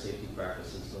appears safety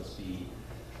practices must be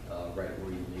right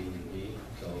where you need to be.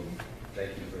 So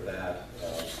thank you for that.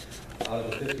 Out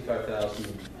of the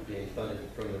 $55,000 being funded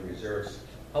from the reserves,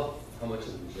 how much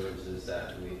of the reserves is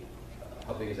that?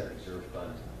 How big is that reserve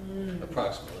fund?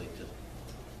 Approximately.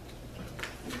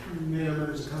 Mayor,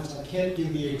 members of council, I can't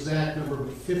give the exact number,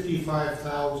 but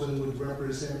 55,000 would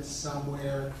represent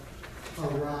somewhere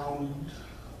around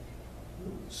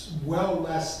well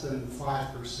less than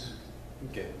 5%.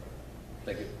 Okay,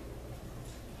 thank you.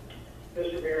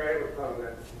 Mr. Mayor, I have a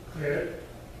comment. Yeah.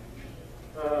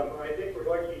 I think we're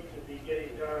lucky to be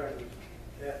getting done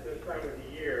at this time of the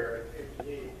year. It seems to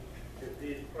me if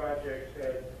these projects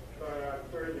had gone on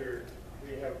further,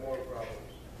 we have more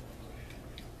problems.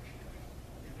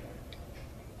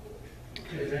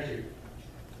 Okay, thank you.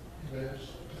 Liz?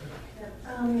 I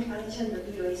attended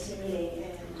the UAC meeting,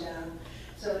 and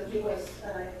so it was,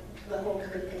 the whole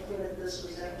committee concluded this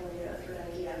was definitely a good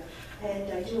idea.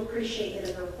 And I do appreciate that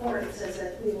in the report it says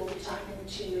that we will be talking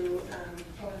to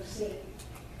OMC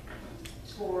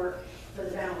for the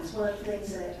balance. One of the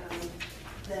things that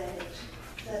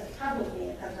troubled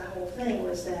me about the whole thing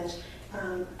was that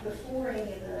before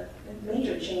any of the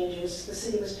major changes, the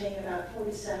city was paying about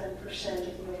 47% of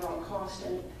the overall cost,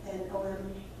 and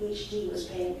OMHD was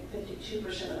paying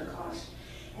 52% of the cost.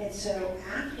 And so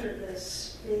after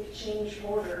this big change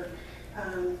order,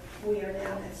 we are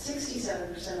now at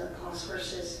 67% of the cost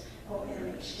versus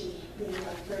OMHD being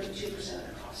like 32% of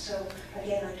the cost. So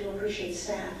again, I do appreciate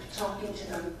staff talking to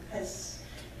them, as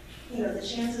you know, the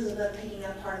chances of them picking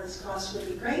up part of this cost would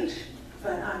be great,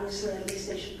 but obviously at least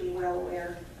they should be well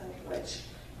aware of what,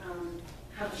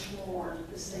 how much more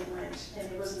this thing went, and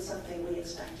it wasn't something we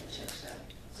expected to, so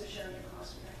sharing the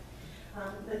cost with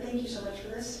that. But thank you so much for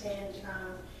this, and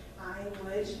I would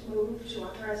move to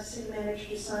authorize the city manager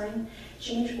to sign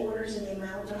change orders in the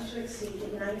amount not to exceed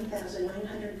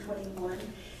 $90,921.99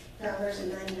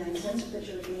 for the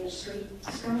Georgiana Street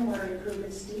Stormwater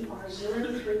Improvements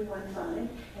DR0315,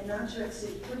 and not to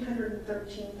exceed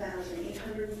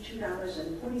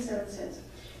 $313,802.47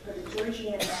 for the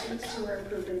Georgiana Street Sewer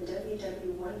Improvement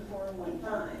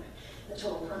WW1415. The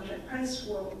total contract price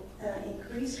will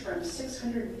increase from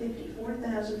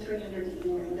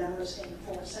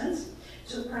 $654,389.04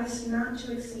 to a price not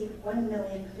to exceed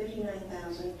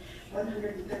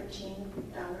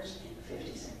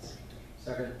 $1,059,113.50.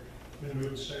 Second. Been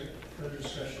moved second. Further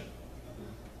discussion?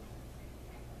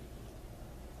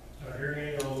 Hearing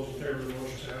any, all those in favor of the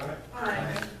motion say aye.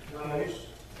 Aye. Opposed?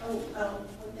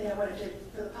 One thing I wanted to,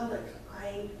 for the public,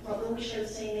 although we share the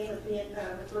same name with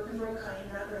Brook and Brook, I am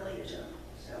not related to them,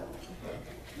 so.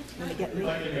 If I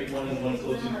can make one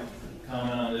closing comment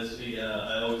on this,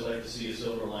 I always like to see a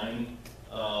silver lining.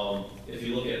 If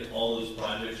you look at all those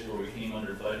projects where we came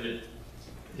under budget,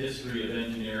 history of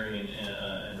engineering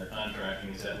and their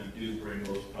contracting is that we do bring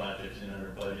those projects in under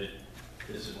budget.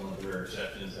 This is one of the rare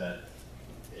exceptions that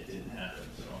it didn't happen,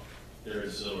 so there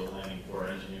is a silver lining for our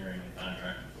engineering and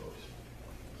contracting folks.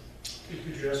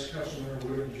 Could you ask Councilmember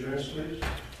Wood to join us, please?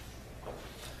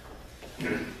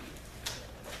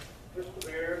 Mr.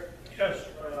 Mayor? Yes.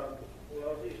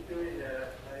 While he's doing that,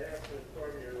 I have to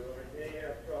inform you, I may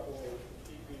have trouble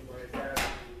keeping my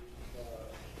battery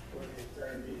for the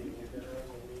entire meeting. We've been on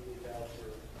the meeting now for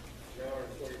an hour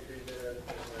and 43 minutes,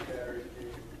 and my battery's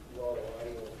being low. I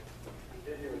will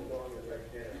continue as long as I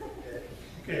can, okay?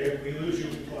 Okay, if we lose you,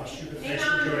 we've lost you, but thanks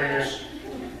for joining us.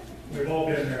 We've all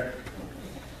been there.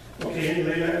 Okay, any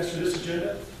late items to this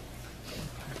agenda?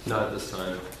 Not at this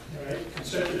time. All right,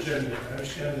 consent agenda. I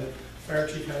understand the fire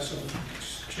chief has some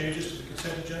changes to the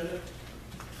consent agenda.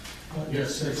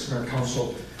 Yes, thanks, Mayor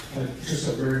Council. Just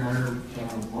a very minor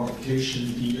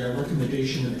modification. The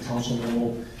recommendation in the council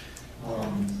memo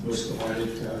was provided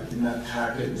in that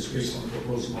packet. It was based on the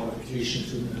proposed modification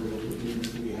to the interlocal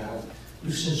agreement that we have.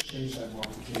 We've since changed that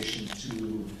modification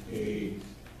to an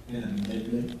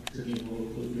amendment to the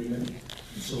interlocal agreement.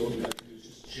 And so what we have to do is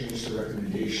just change the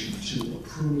recommendation to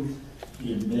approve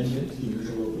the amendment to the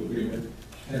interlocal agreement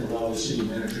and allow the city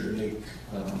manager to make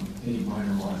any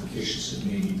minor modifications that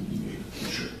may need to be made in the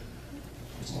future.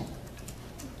 That's all.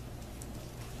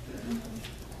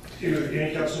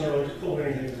 Any councilor like to pull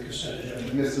anything to the consent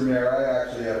agenda? Mr. Mayor, I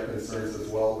actually have concerns as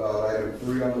well about item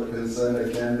 3 on the consent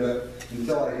agenda.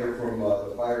 Until I hear from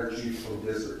the fire chief from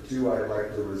District 2, I'd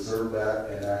like to reserve that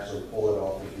and actually pull it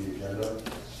off of the agenda.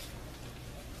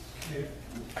 Okay.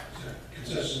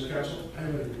 Consensus of the council? I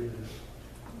would agree with this.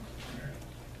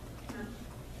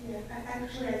 Yeah,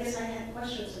 actually, I guess I had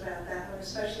questions about that one,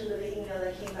 especially with the email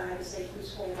that came by to say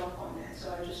please hold off on that.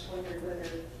 So I just wondered whether,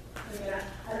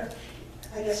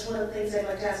 I guess one of the things I'd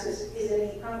like to ask is there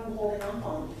any problem holding off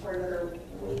on for another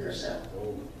week or so?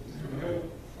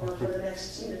 Or for the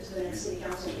next, to the next city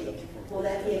council meeting? Will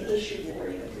that be an issue for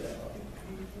you?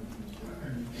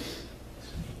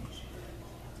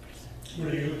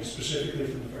 What are you looking specifically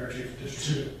from the fire chief of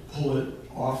District 2? To pull it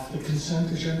off the consent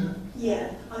agenda?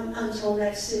 Yeah, until the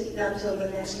next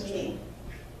meeting.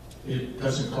 It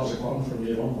doesn't cause a problem for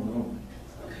me at all, no.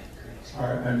 Okay, great. All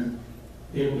right, I'm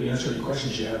able to answer any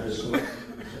questions you have as well.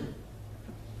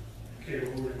 Okay,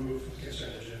 we'll remove the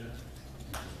consent agenda.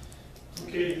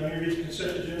 Okay, let me read the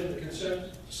consent agenda. The consent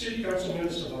city council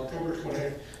minutes of October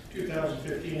 20th,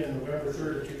 2015 and November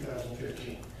 3rd of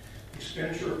 2015.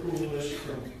 Expenditure approval list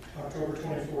from October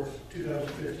 24th,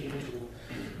 2015 to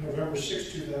November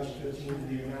 6th, 2015 in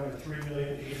the amount of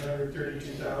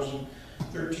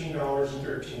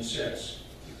 $3,832,013.13.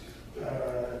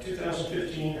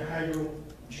 2015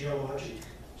 Hydrogeologic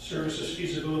Services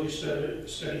Feasibility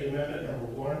Study Amendment Number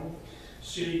 1,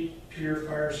 City Pier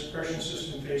Fire Suppression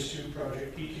System Phase 2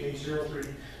 Project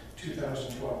PK03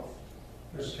 2012.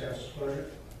 What is the council's pleasure?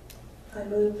 I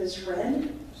move as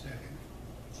read. Second.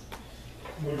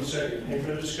 Move to second. Any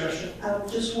further discussion?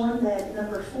 Just one, that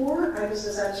number 4,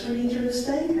 as I was reading through this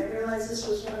thing, I realized this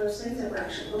was one of those things that we're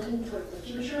actually looking toward the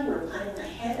future, we're planning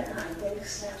ahead, and I thank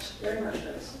staff very much for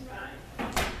this.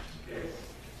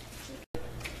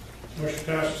 Motion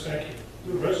passes, thank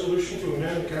you. Resolution to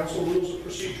amend the council rules of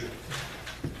procedure.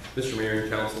 Mr. Mayor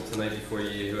and Council, tonight before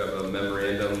you have a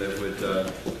memorandum that would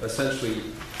essentially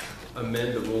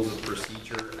amend the rules of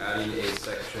procedure, adding a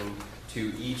section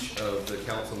to each of the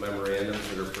council memorandums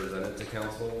that are presented to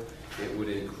council. It would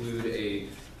include a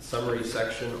summary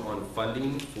section on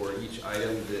funding for each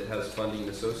item that has funding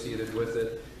associated with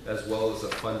it, as well as a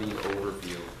funding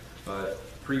overview.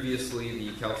 Previously,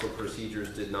 the council procedures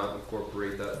did not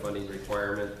incorporate that funding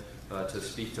requirement to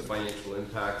speak to financial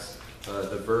impacts.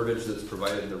 The verbiage that's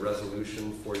provided in the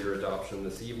resolution for your adoption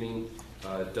this evening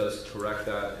does correct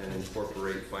that and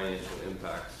incorporate financial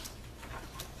impacts.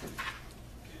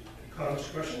 Comments,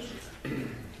 questions?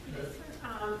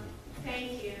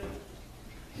 Thank you,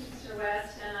 Mr.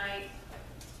 West, and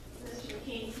Mr.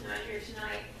 McKean's not here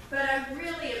tonight, but I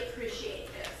really appreciate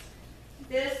this.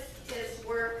 This is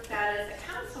work that as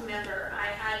a council member I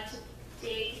had to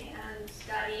dig and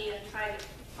study and try to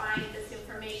find this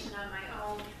information on my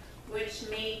own, which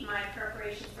made my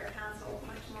preparation for council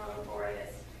much more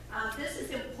laborious. This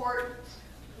is important.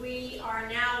 We are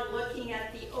now looking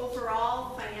at the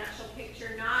overall financial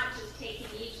picture, not just taking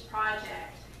each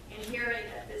project and hearing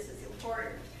that this is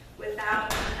important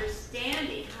without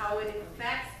understanding how it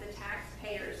affects the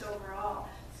taxpayers overall.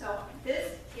 So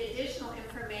this additional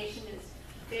information is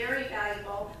very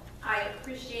valuable. I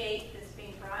appreciate this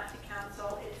being brought to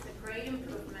council. It's a great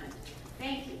improvement.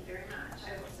 Thank you very much.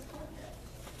 I will support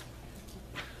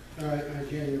this. I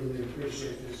genuinely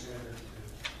appreciate this.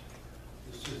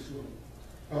 This will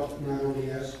help not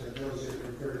only us, but those that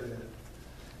refer to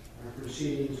our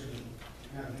proceedings and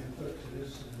have input to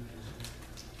this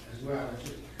as well.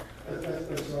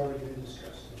 That's already been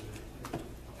discussed.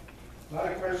 A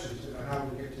lot of questions about how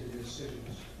we get to the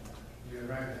decisions we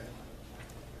arrive at.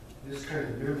 This kind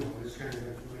of memo, this kind of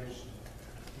information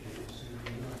is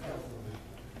not helpful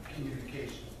in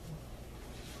communication.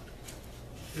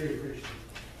 Very appreciated.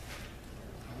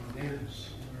 Unanimous.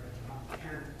 We're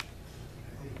parent,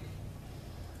 I think.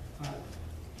 I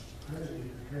was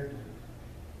prepared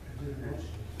to do the motion.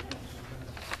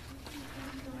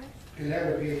 And that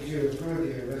would be to approve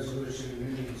the resolution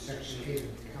amending section 8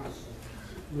 of the council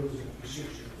rules of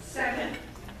procedure. Second.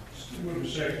 Move to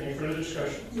second. Any further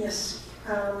discussion? Yes.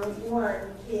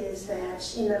 One is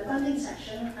that in the funding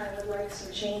section, I would like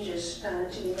some changes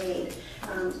to be made.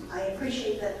 I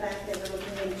appreciate the fact that we're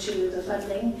looking into the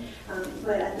funding,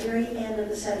 but at the very end of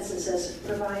the sentence it says,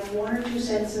 provide 1 or 2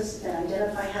 sentences that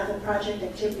identify how the project,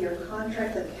 activity, or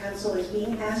contract that the council is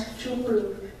being asked to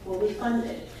approve will be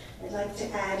funded. I'd like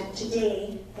to add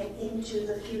today and into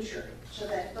the future, so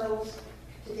that both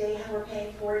today how we're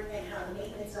paying for it and how the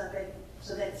maintenance of it,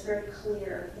 so that it's very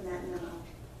clear in that memo.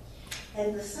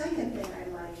 And the second thing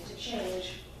I'd like to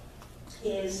change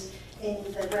is in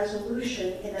the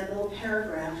resolution, in that little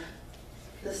paragraph,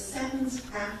 the sentence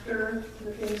after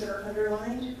the things that are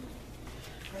underlined.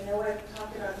 I know I've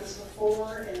talked about this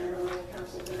before, and I don't know if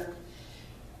council's gonna,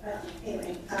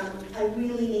 anyway, I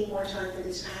really need more time for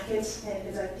these packets, and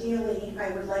because ideally,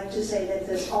 I would like to say that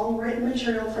this all written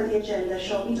material for the agenda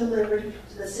shall be delivered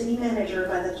to the city manager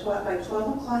by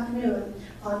 12 o'clock noon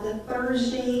on the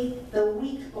Thursday, the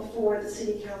week before the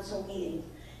city council meeting,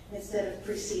 instead of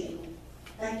preceding.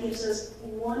 That gives us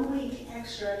 1 week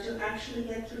extra to actually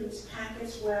get through these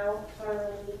packets well,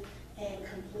 thoroughly, and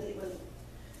completely.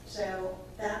 So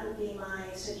that would be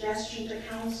my suggestion to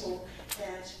council,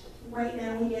 that right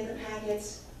now we get the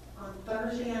packets on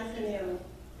Thursday afternoon.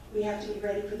 We have to be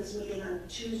ready for this meeting on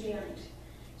Tuesday night.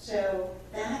 So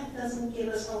that doesn't give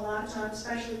us a lot of time,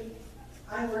 especially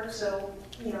I work, so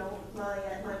my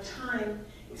time,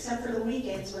 except for the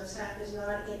weekends when staff is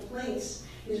not in place,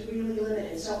 is really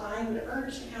limited. So I would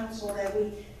urge the council that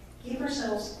we give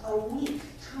ourselves a week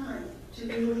time to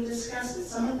really discuss it.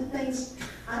 Some of the things,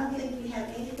 I don't think we have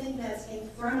anything that's in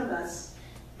front of us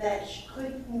that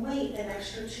could wait an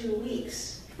extra 2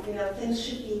 weeks. Things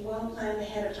should be well planned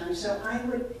ahead of time. So I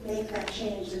would make that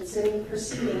change. Instead of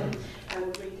proceeding, I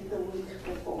would read it the week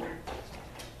before.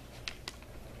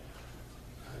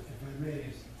 If I may,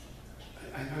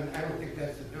 I don't think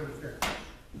that's an unfair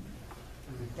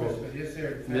question, but is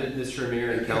there? Mr.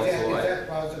 Mayor and Is Council, that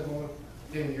possible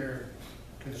in your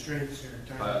constraints or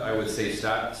time? I would say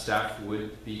staff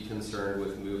would be concerned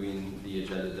with moving the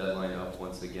agenda deadline up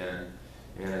once again.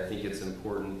 And I think it's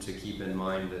important to keep in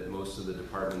mind that most of the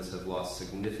departments have lost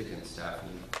significant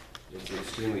staffing it's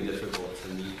extremely difficult to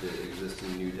meet the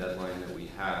existing new deadline that we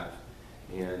have.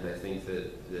 And I think that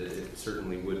it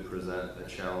certainly would present a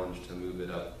challenge to move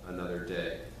it up another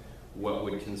day. What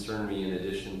would concern me in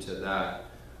addition to that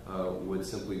would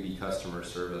simply be customer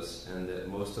service, and that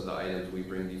most of the items we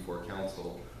bring before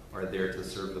council are there to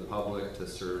serve the public, to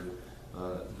serve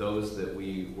those that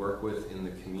we work with in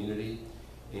the community,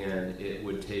 and it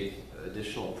would take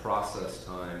additional process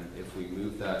time. If we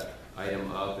move that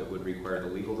item up, it would require the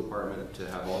legal department to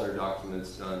have all their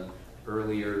documents done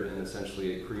earlier, and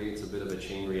essentially it creates a bit of a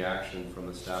chain reaction from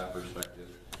a staff perspective.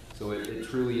 So it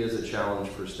truly is a challenge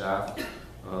for staff,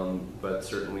 but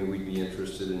certainly we'd be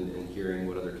interested in hearing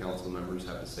what other council members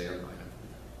have to say on the item.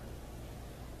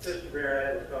 Mr. Mayor, I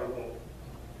have a comment.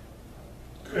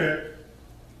 Go ahead.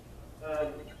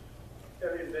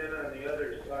 Having been on the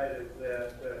other side of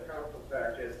that council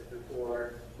package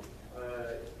before,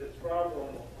 the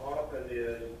problem often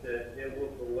is that it will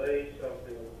delay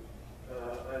something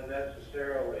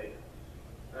unnecessarily.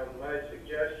 My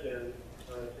suggestion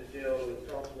to deal with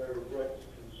Councilmember Brooks'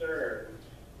 concern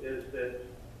is that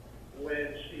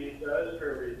when she does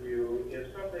her review,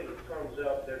 if something comes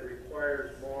up that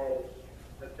requires more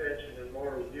attention and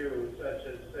more review, such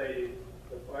as, say,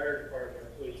 the fire department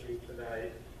issue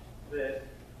tonight, that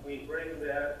we bring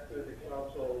that to the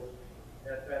council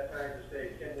at that time to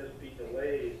say, can this be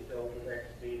delayed until the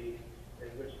next meeting,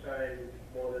 at which time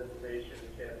more information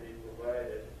can be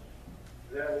provided.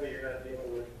 That way you're not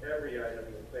dealing with every item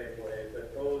the same way,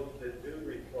 but those that do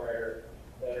require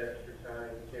that extra time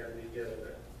can be given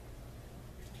it.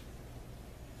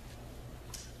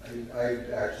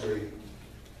 I actually,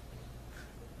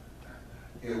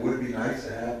 it would be nice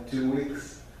to have 2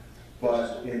 weeks,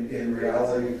 but in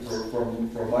reality,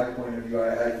 from my point of view,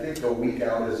 I think a week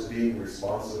out is being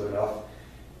responsive enough.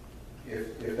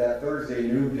 If that Thursday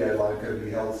noon deadline could be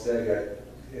held steady,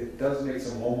 it does make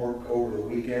some homework over the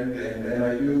weekend, and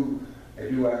I do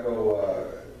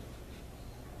echo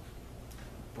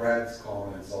Brad's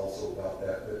comments also about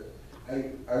that.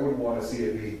 I wouldn't want to see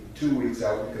it be 2 weeks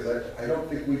out, because I don't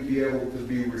think we'd be able to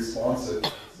be responsive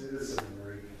to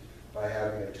citizenry by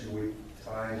having a 2-week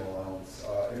time allowance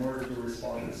in order to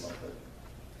respond to something.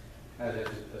 I'd have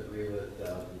to agree with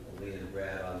Lee and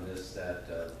Brad on this, that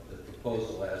the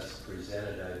proposal as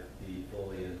presented, I'd be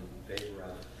fully in favor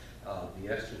of. The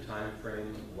extra time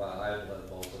frame, while I would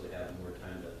love also to have more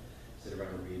time to sit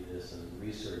around and read this and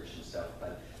research and stuff,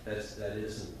 but that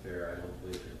isn't fair, I don't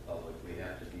believe, to the public. We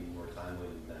have to be more timely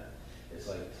than that. It's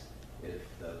like if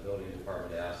the building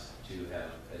department asks to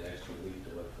have an extra week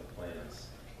to look at the plans,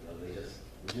 we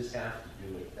just have to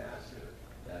do it faster.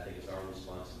 I think it's our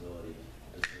responsibility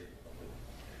as the public.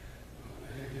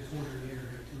 I just wondered here,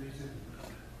 the reason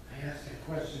I asked that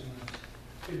question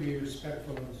was to be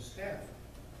respectful of the staff.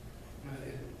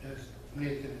 As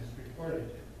Nathan has reported,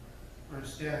 our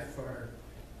staff are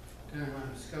kind of on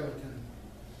a skeleton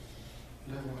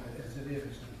level as it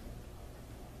is.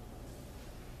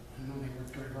 I know they work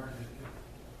very hard at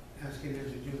it. Asking them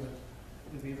to do it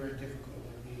would be very difficult.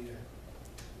 We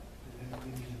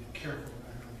need to be careful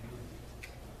about how we do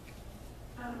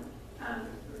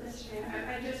it. Mr. Mayor,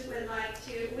 I just would like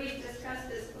to, we've discussed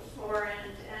this before,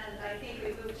 and I think we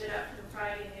moved it up from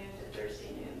Friday noon to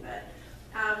Thursday noon, but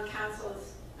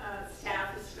council's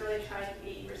staff has really tried to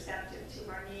be receptive to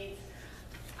our needs.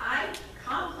 I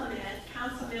compliment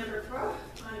Councilmember Brooke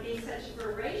on being such a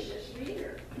voracious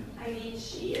reader. I mean,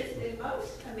 she is the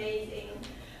most amazing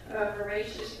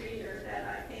voracious reader that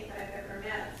I think I've ever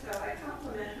met, so I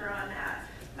compliment her on that.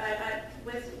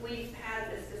 But we've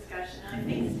had this discussion, and I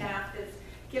think staff is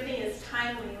giving us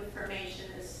timely information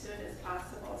as soon as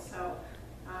possible, so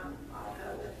I'll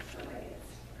go with the way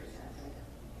it's presented.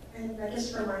 And I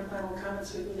guess for my final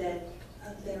comments would be that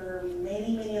there are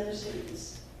many, many other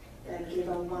cities that give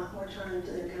a lot more time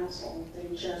to their council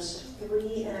than just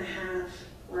 3.5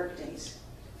 work days.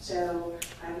 So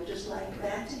I would just like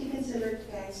that to be considered,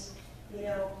 guys. You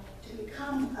know, to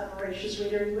become a voracious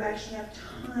reader, you actually have to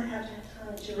have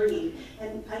time to read.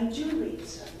 And I do read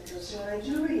stuff that goes through, and I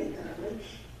do read it thoroughly.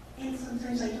 And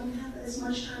sometimes I don't have as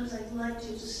much time as I'd like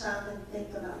to stop and think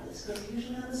about this, because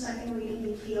usually on the second reading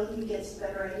you feel you get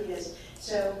better ideas.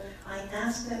 So I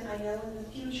ask that I know in the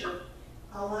future,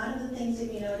 a lot of the things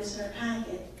that you notice in our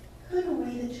packet could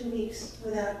wait the 2 weeks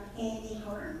without any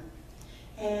harm.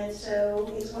 And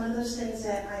so it's one of those things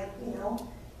that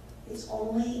it's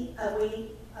only a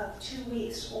wait of 2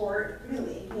 weeks, or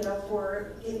really,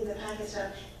 for getting the packet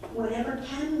stuff, whatever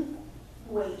can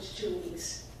wait 2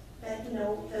 weeks, that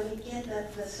we get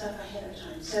the stuff ahead of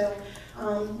time. So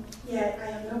yeah, I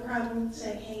have no problem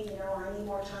saying, hey, I need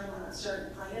more time on a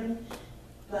certain item,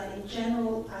 But in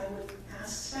general, I would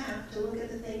ask staff to look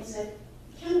at the things that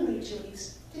can wait 2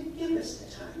 weeks to give us the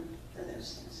time for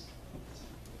those things.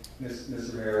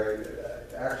 Mr. Mayor,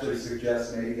 I actually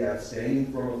suggest maybe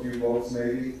abstaining from a few votes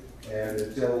maybe, and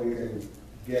until we can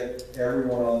get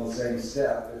everyone on the same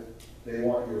step, if they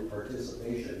want your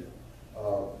participation.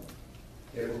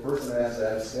 If a person has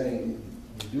to abstain,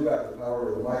 you do have the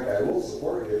power of the mic. I will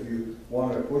support you. If you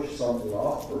want to push something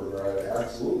off further, I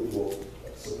absolutely will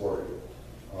support you.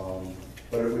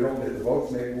 But if we don't get the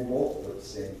votes, maybe we'll both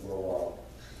abstain for a while.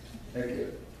 Thank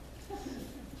you.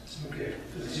 Okay,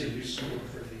 this is useful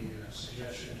for the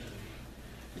suggestion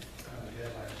to the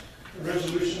deadline. A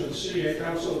resolution of the City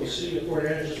Council of the City of Port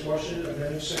Angeles, Washington,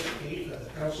 amending Section 8 of the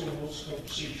Council Rules of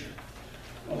Procedure.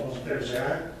 All those in favor say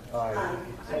aye. Aye.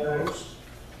 All opposed?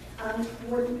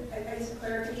 As a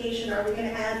clarification, are we going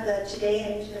to add the today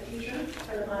and into the future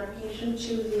for the modification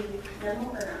to the memo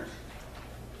or not?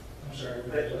 I'm sorry.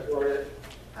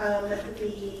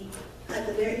 At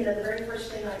the very, the very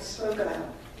first thing I spoke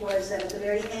about was that at the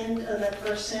very end of that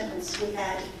first sentence, we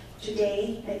add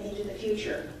today and into the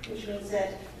future, which means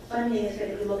that funding is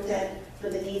going to be looked at for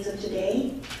the needs of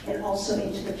today and also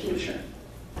into the future.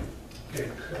 Okay,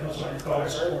 Councilor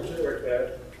Collins supports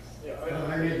it.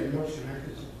 I made the motion, I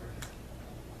could support it.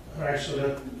 All right, so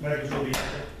that language will be,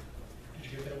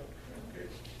 did you get that? Okay.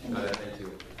 Got it, thank you.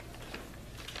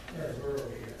 All right, where are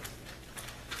we here?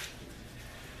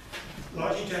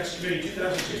 Lodging Tax Committee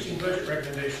 2016 budget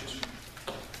recommendations.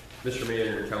 Mr.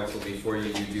 Mayor and Council, before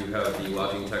you, you do have the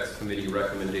Lodging Tax Committee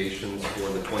recommendations for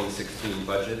the 2016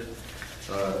 budget.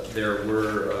 There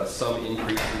were some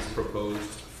increases proposed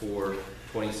for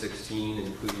 2016,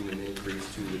 including an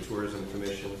increase to the Tourism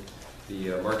Commission,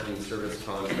 the Marketing Service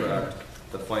Contract,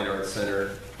 the Fine Arts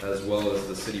Center, as well as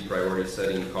the City Priority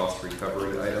Setting Cost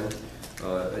Recovery item.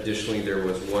 Additionally, there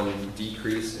was one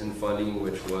decrease in funding,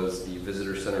 which was the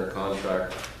Visitor Center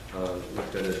contract,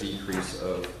 looked at a decrease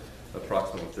of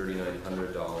approximately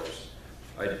 $3,900.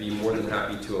 I'd be more than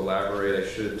happy to elaborate. I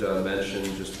should mention,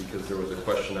 just because there was a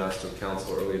question asked of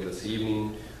Council earlier this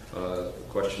evening, a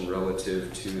question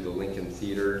relative to the Lincoln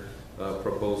Theater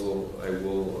proposal. I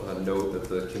will note that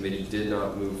the committee did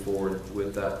not move forward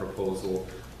with that proposal.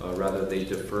 Rather, they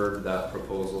deferred that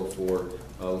proposal for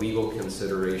legal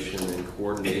consideration in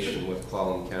coordination with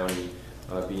Clallam County,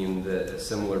 being that a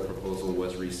similar proposal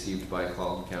was received by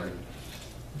Clallam County.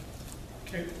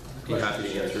 Okay. Be happy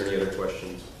to answer any other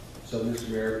questions. So, Mr.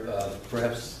 Mayor,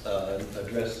 perhaps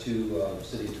address to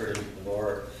City Attorney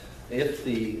Laura, if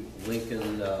the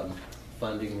Lincoln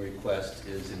funding request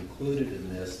is included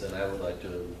in this, then I would like to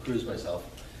recuse myself.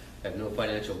 I have no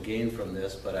financial gain from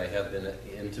this, but I have been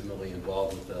intimately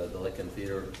involved with the Lincoln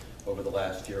Theater over the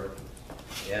last year,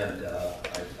 and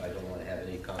I don't want to have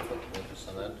any conflict of interest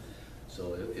on that.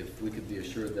 So if we could be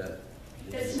assured that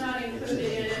it's not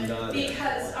included in it,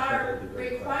 because our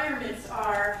requirements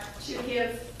are to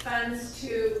give funds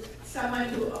to someone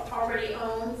who already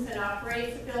owns and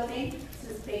operates the building.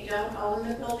 Since they don't own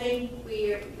the building,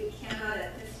 we cannot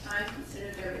at this time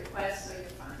consider their request, so you're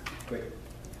fine. Great.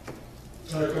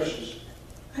 Other questions?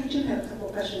 I do have a couple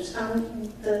of questions. I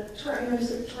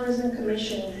noticed the Tourism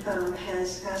Commission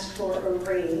has asked for a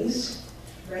raise,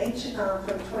 right,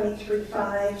 from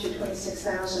 $23,500 to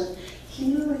 $26,000. Can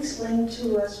you explain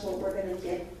to us what we're going to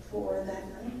get for that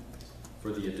money?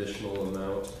 For the additional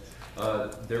amount,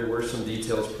 there were some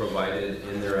details provided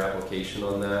in their application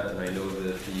on that, and I know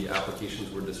that the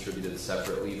applications were distributed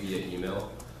separately via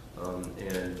email.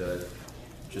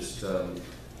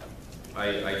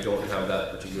 I don't have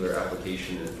that particular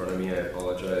application in front of me, I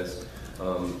apologize.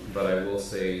 But I will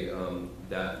say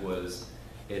that was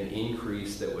an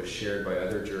increase that was shared by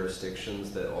other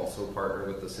jurisdictions that also partner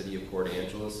with the City of Port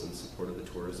Angeles in support of the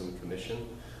Tourism Commission.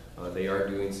 They are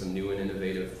doing some new and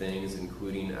innovative things,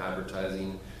 including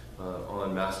advertising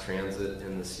on mass transit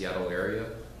in the Seattle area.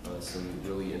 Some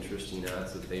really interesting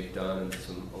ads that they've done,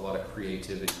 and a lot of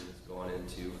creativity has gone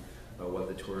into what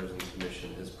the Tourism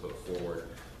Commission has put forward.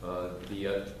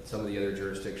 Some of the other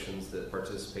jurisdictions that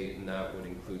participate in that would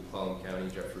include Clallam County,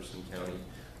 Jefferson County,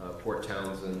 Port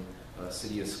Townsend,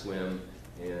 City of Sequim,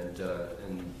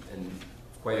 and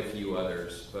quite a few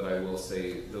others. But I will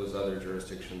say those other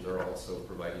jurisdictions are also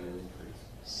providing an increase.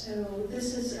 So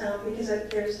this is because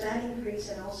there's that increase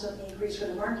and also the increase for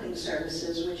the marketing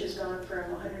services, which has gone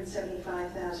from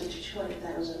 $175,000 to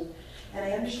 $200,000. And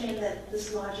I understand that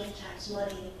this lodging tax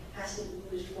money has to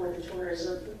be used for the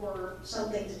tourism or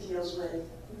something that deals with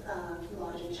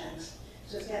lodging tax.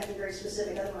 So it's got to be very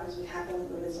specific, otherwise we happily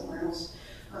move it somewhere else,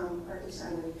 or at least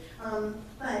I would.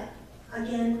 But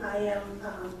again, I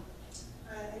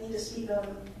I need to speak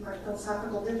on my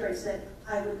philosophical difference, that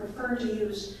I would prefer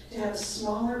to have a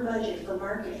smaller budget for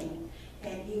marketing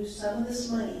and use some of this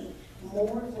money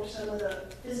more for some of the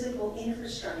physical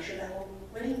infrastructure that will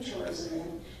bring tourism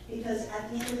in, because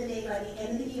at the end of the day, by the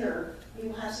end of the year, we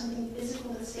will have something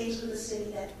physical that stays with the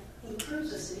city, that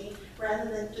improves the city, rather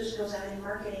than just goes out in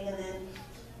marketing and then,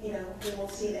 we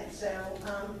won't see that. So,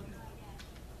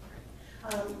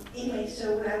 anyway,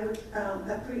 so I would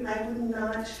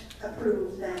not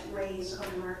approve that raise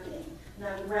on marketing. And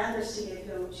I would rather see it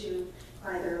go to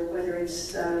either, whether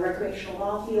it's recreational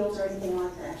ball fields or anything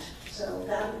like that. So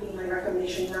that would be my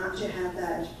recommendation, not to have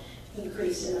that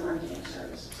increase in the marketing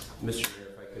services. Mr. Mayor,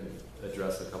 if I could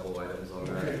address a couple items on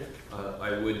that.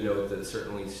 I would note that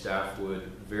certainly staff would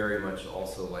very much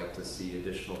also like to see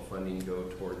additional funding go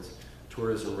towards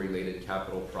tourism-related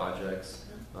capital projects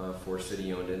for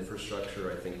city-owned infrastructure.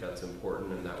 I think that's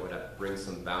important, and that would bring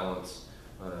some balance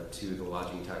to the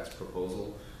lodging tax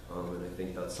proposal. And I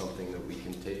think that's something that we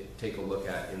can take a look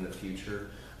at in the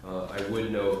future. I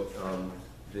would note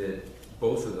that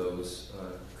both of those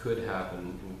could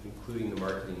happen, including the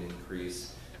marketing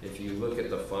increase. If you look at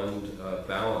the fund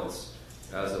balance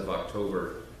as of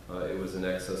October, it was in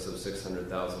excess of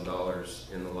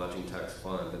 $600,000 in the lodging tax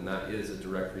fund, and that is a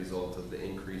direct result of the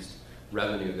increased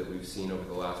revenue that we've seen over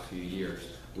the last few years.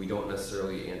 We don't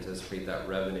necessarily anticipate that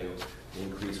revenue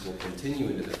increase will continue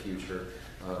into the future,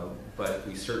 but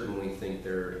we certainly think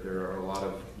there are a lot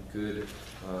of good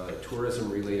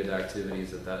tourism-related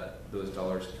activities that those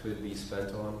dollars could be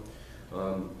spent on.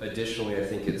 Additionally, I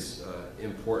think it's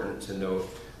important to note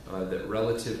that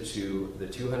relative to the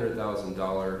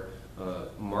 $200,000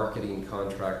 marketing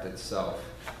contract itself,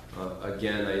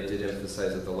 again, I did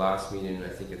emphasize at the last meeting, and I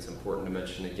think it's important to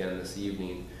mention again this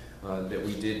evening, that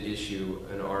we did issue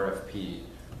an RFP,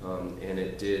 and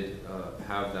it did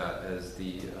have that as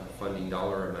the funding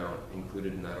dollar amount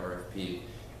included in that RFP.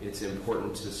 It's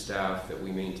important to staff that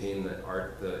we maintain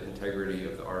the integrity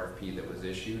of the RFP that was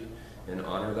issued and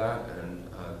honor that, and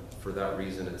for that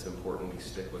reason it's important we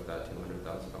stick with that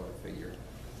 $200,000 figure.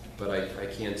 But I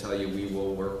can tell you we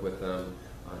will work with them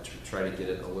to try to get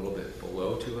it a little bit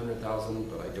below $200,000,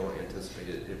 but I don't anticipate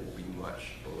it will be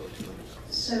much below $200,000.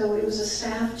 So it was a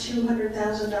staff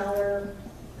 $200,000,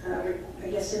 I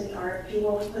guess in the RFP,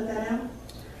 when we put that out?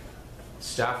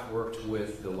 Staff worked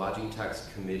with the Lodging Tax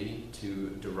Committee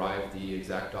to derive the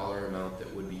exact dollar amount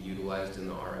that would be utilized in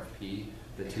the RFP.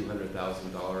 The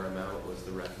 $200,000 amount was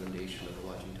the recommendation of the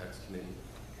Lodging Tax Committee.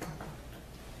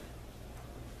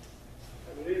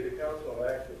 I believe the council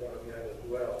acted on that as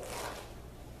well.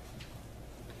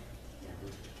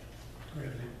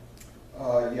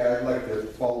 Yeah, I'd like to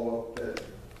follow up that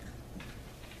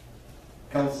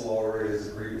council already has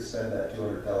agreed to spend that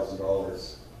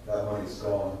 $200,000. That money's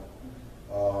gone.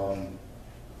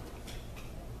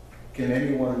 Can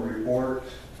anyone report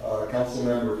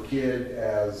Councilmember Kidd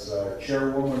as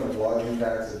chairwoman of Lodging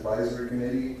Tax Advisory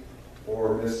Committee,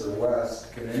 or Mr.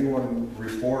 West? Can anyone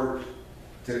report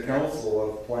to council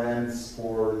of plans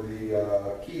for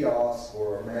the kiosk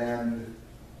or a manned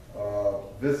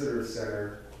visitor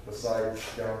center besides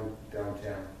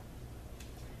downtown?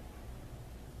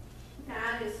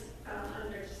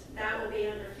 That will be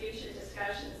under future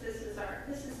discussions. This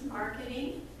is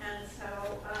marketing, and so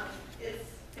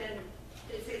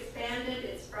it's expanded.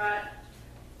 It's brought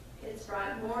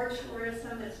more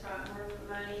tourism. It's brought more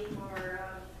money,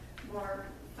 more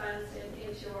funds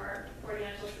into our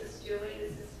financial system. Julie,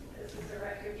 this is a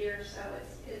record year, so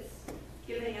it's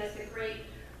giving us a great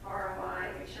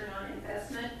ROI, return on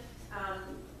investment.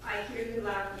 I hear you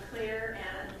loud and clear,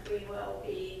 and we will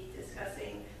be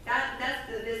discussing that. That's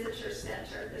the visitor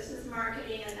center. This is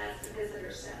marketing, and that's the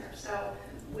visitor center. So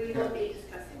we will be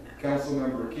discussing that.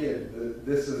 Councilmember Kidd,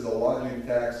 this is a Lodging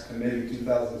Tax Committee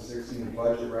 2016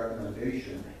 budget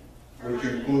recommendation, which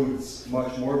includes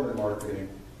much more than marketing.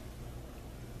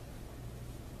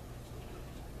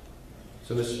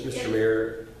 So, Mr.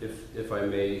 Mayor, if I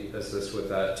may assist with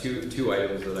that, two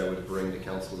items that I would bring to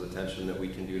council's attention that we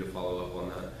can do to follow up on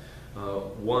that.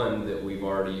 One that we've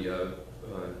already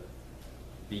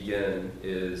begun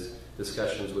is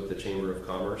discussions with the Chamber of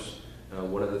Commerce.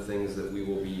 One of the things that we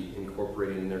will be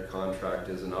incorporating in their contract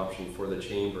is an option for the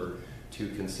Chamber to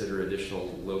consider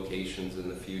additional locations in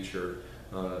the future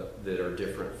that are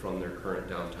different from their current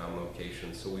downtown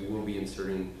locations. So we will be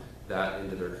inserting that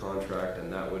into their contract,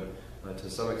 and that would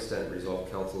to some extent resolve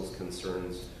council's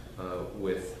concerns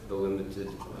with the limited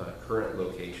current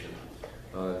location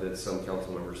that some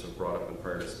council members have brought up in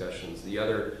prior discussions. The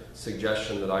other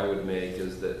suggestion that I would make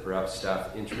is that perhaps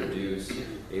staff introduce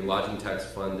a lodging tax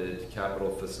funded capital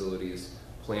facilities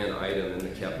plan item in the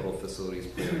capital facilities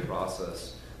plan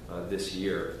process this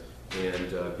year,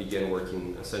 and begin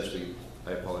working essentially,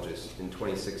 I apologize, in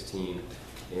 2016,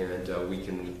 and we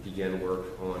can begin work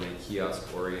on a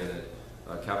kiosk-oriented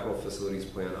capital facilities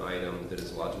plan item that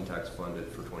is lodging tax funded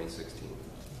for 2016.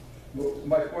 Well,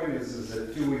 my point is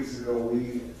that 2 weeks ago,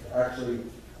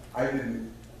 I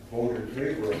didn't vote in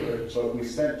favor of it, but we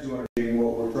spent $200 million.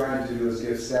 What we're trying to do is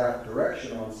give staff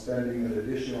direction on spending an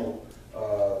additional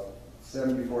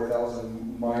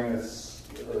 $74,000 minus,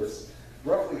 or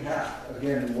roughly half,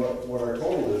 again, what our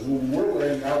total is. We're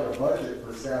laying out a budget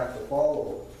for staff to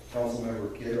follow,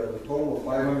 Councilmember Kidd, of a total of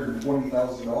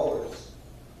 $520,000.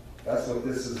 That's what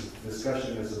this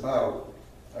discussion is about.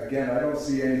 Again, I don't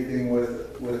see anything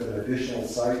with an additional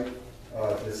site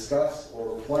discussed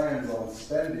or plans on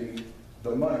spending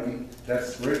the money.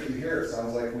 That's great to hear. It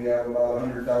sounds like we have about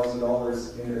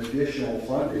 $100,000 in additional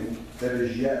funding that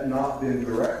has yet not been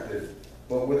directed.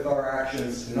 But with our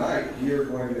actions tonight, we are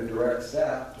going to direct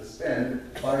staff to spend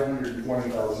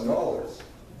 $520,000.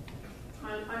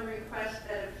 On requests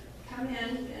that have come in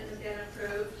and been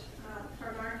approved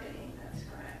for marketing, that's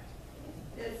correct.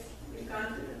 We've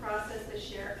gone through the process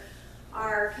this year.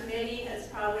 Our committee has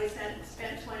probably spent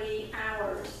 20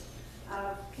 hours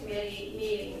of committee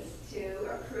meetings to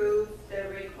approve the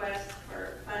request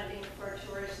for funding for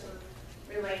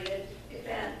tourism-related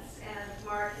events and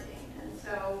marketing. And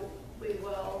so we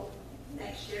will,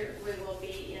 next year, we will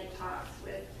be in talks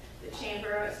with the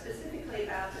Chamber specifically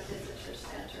about the visitor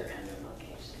center and the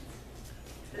locations.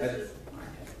 This is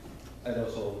market. I'd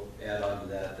also add on to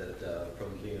that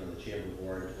from being on the Chamber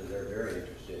board, they're very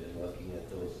interested in looking at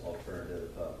those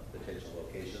alternative potential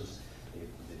locations.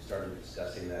 They've started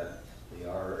discussing that. They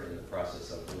are in the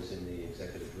process of losing the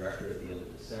executive director at the end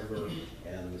of December,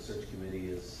 and the search committee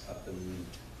is up and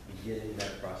beginning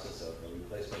that process of a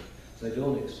replacement. So I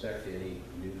don't expect any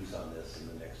news on this in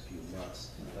the next few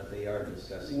months, but they are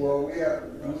discussing. Well, we have a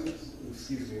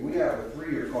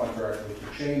 3-year contract with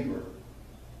the Chamber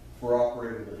for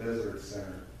operating the visitor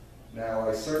center. Now,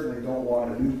 I certainly don't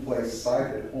want a new place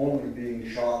cited only being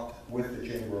shopped with the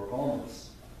Chamber of Commerce.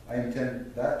 I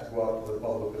intend that to go out to the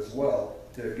public as well,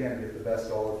 to again get the best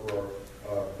dollar for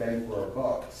our bang for our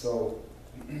buck. So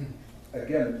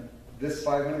again, this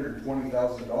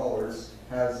 $520,000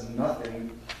 has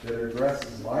nothing that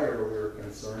addresses my earlier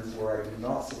concerns where I do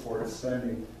not support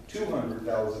spending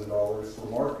 $200,000 for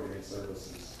marketing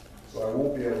services. So I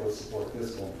won't be able to support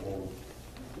this going forward.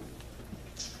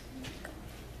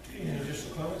 Any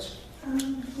additional comments?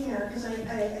 Yeah, because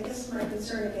I guess my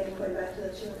concern, again, going back to the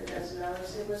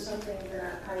 $200,000, it was something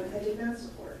that I did not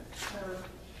support.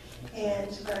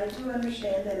 But I do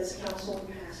understand that as council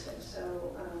we passed it,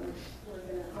 so we're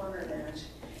going to honor that.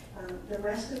 The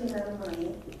rest of the amount of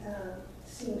money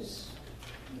seems,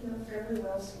 fairly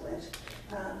well split.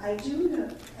 I do know,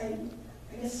 I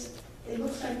guess it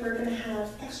looks like we're going to have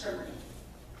extra money.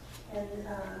 And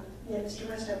Mr.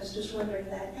 West, I was just wondering,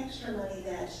 that extra money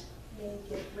that may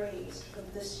get raised from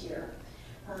this year,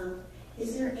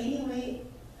 is there any way,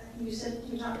 you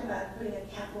talked about putting a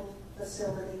capital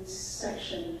facilities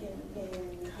section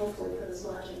in hopefully for this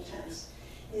lodging tax.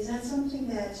 Is that something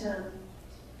that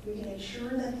we can ensure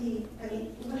that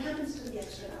what happens to the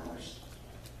extra dollars?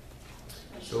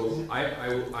 So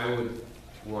I would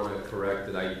want to correct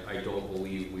that I don't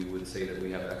believe we would say that we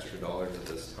have extra dollars at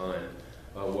this time.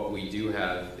 What we do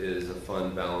have is a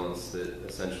fund balance that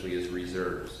essentially is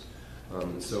reserves.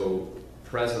 So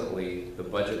presently, the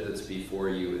budget that's before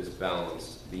you is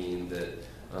balanced, being that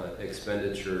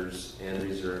expenditures and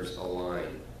reserves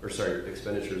align,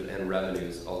 expenditures and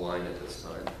revenues align at this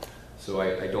time. So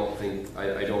I don't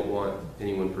want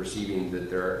anyone perceiving that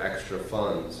there are extra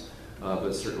funds,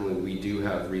 but certainly we do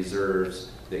have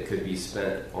reserves that could be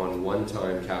spent on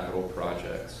one-time capital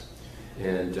projects.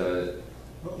 And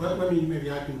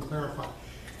maybe I can clarify.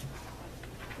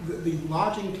 The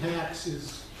lodging tax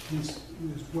is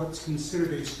what's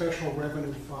considered a special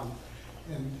revenue fund.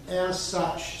 And as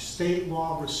such, state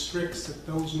law restricts that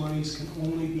those monies can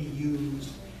only be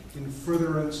used in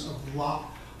furtherance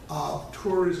of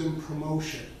tourism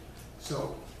promotion.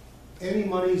 So any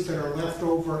monies that are left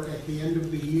over at the end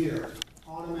of the year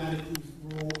automatically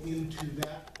roll into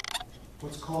that,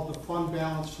 what's called the fund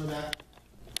balance for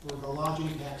the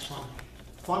lodging tax fund.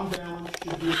 Fund balance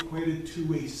should be equated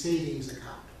to a savings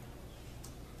account.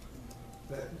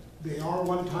 But they are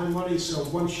one-time money, so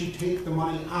once you take the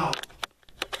money out,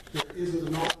 there isn't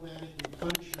an automatic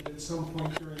replenishment at some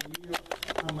point during the year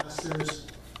unless there's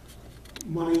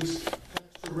monies,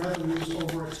 extra revenues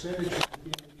over expenditure at the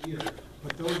end of the year.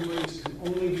 But those monies can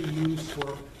only be used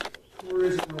for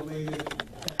tourism-related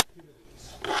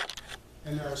activities.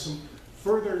 And some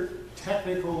further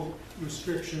technical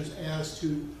restrictions as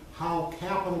to how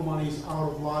capital monies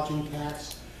out of lodging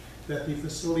tax, that the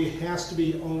facility has to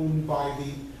be owned by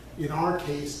the, in our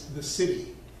case, the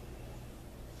city.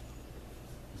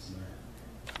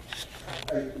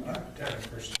 I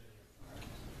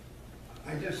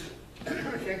just,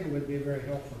 I think it would be very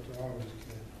helpful to all of us to,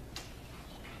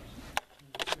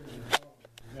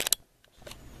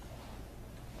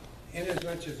 in as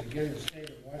much as, again, the state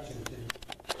of Washington,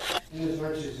 in as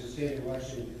much as the state of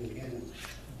Washington, again,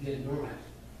 did not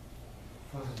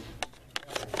fund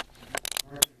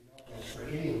marketing dollars for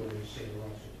anyone in the state of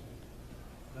Washington,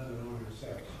 let alone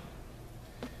ourselves,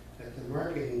 that the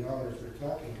marketing dollars we're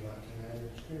talking about tonight are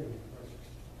extremely important,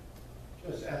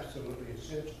 just absolutely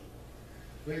essential.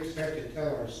 We expect to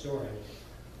tell our story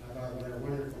about what a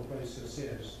wonderful place this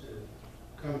is to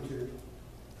come to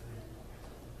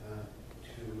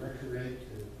recreate,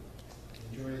 to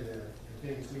enjoy the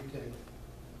things we take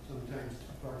sometimes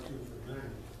far too for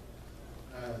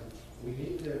granted. We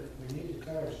need to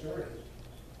tell our stories.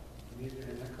 We need to,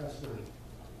 and that costs money.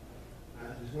 I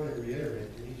just want to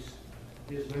reiterate that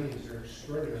these monies are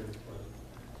extraordinarily important.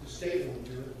 The state won't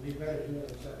do it. We better do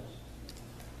it ourselves.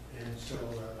 And so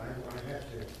I have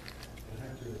to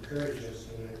encourage us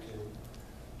tonight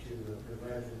to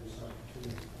provide for this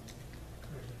opportunity.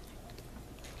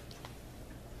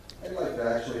 I'd like to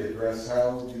actually address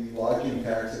how the Lodging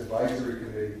Tax Advisory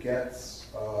Committee gets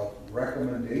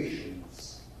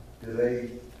recommendations. Do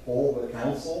they poll the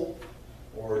council,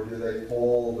 or do they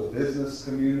poll the business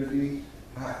community?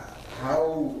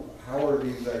 How are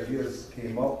these ideas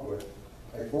came up with?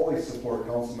 I fully support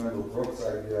Councilmember Brooks'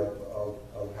 idea of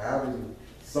having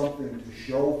something to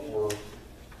show for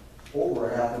over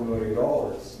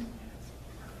 $500,000.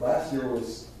 Last year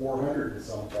was 400 and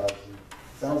some thousand.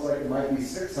 Sounds like it might be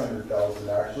 600,000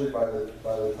 actually by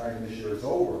the time this year is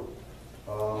over.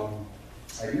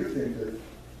 I do think that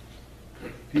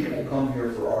people come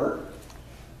here for art.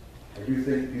 I do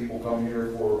think people come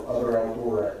here for other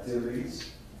outdoor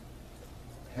activities.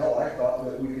 Hell, I thought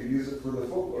that we could use it for the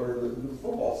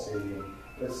football stadium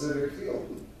at Civic Field,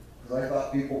 because I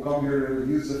thought people come here to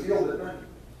use the field at night.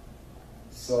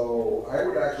 So I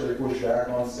would actually push back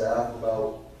on staff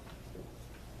about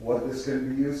what this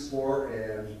can be used for,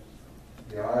 and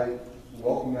I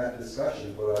welcome that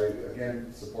discussion, but I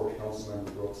again support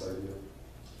Councilmember Brooks' idea.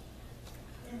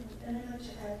 And I'd like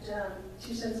to add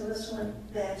 2 cents on this one,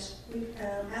 that we,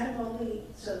 out of all the,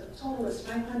 so the total is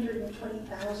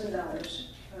 $520,000.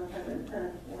 I haven't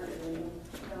awarded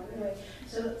anyway.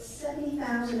 So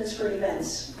 70,000 is for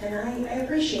events, and I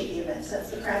appreciate the events. That's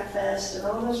the Crab Fest and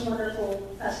all those wonderful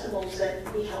festivals that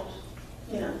we help,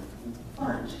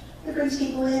 fund. It brings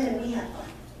people in and we have fun,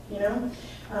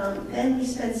 Then we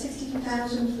spend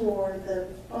 $62,000 for the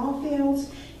ball fields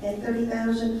and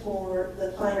 $30,000 for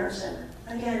the Fine Arts Center.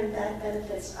 Again, that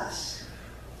benefits us,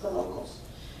 the locals.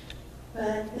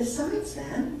 But besides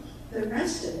that, the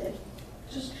rest of it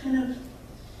just kind of,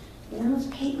 it's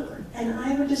paper. And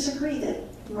I would disagree that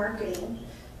marketing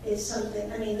is something,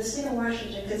 the state of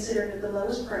Washington considered it the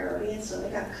lowest priority, and so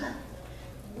it got cut.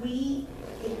 If we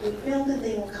build it,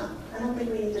 they will come. I don't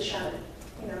think we need to shout it,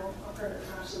 for the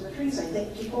tops of the trees. I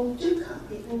think people do come.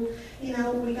 People,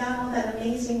 we got all that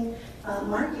amazing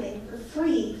marketing for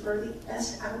free for the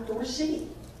best outdoor city.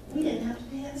 We didn't have to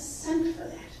pay a cent for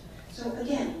that. So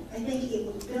again, I think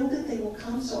if we build it, they will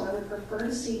come. So I would prefer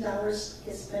to see dollars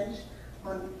get spent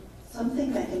on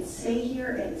something that can stay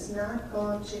here and is not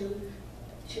gone to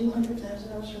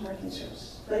 $200,000 for marketing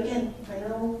services. But again, I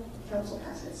know council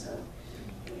passed it, so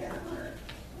we got to honor it.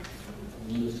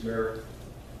 Mr. Mayor,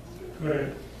 Go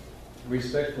ahead.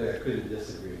 respectfully, I couldn't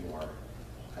disagree more.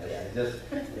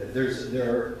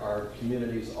 There are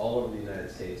communities all over the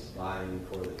United States vying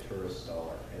for the tourist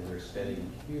dollar, and they're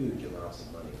spending huge amounts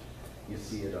of money. You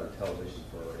see it on television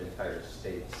for entire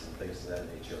states and things of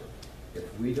that nature. If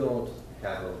we don't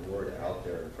have a word out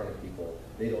there in front of people,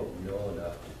 they don't know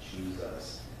enough to choose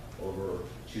us over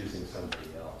choosing somebody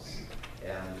else.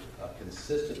 And a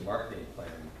consistent marketing plan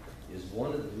is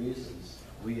one of the reasons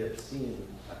we have seen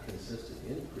a consistent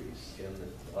increase in the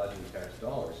lodging tax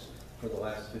dollars for the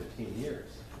last 15 years.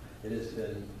 It has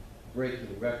been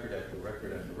breaking record after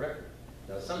record after record.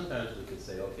 Now, sometimes we could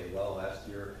say, okay, well, last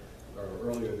year or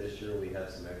earlier this year we had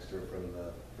some extra from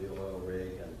the oil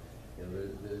rig, and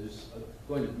there's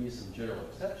going to be some general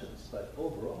exceptions, but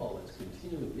overall it's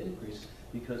continuing to increase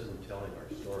because we're telling our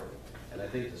story. And I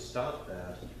think to stop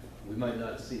that, we might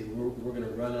not see, we're going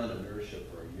to run on inertia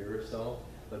for a year or so,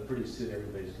 but pretty soon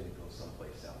everybody's going to go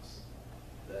someplace else.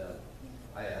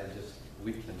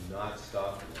 we cannot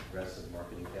stop an aggressive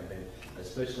marketing campaign,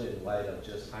 especially in light of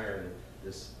just hiring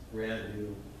this brand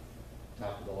new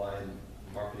top-of-the-line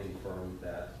marketing firm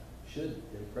that should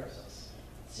impress us.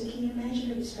 So can you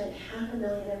imagine if we spent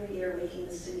 $500,000 every year making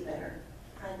the city better?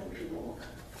 I think people will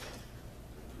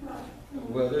come.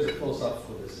 Well, there's a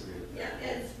philosophical disagreement. Yeah,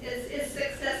 it's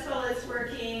successful, it's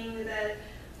working,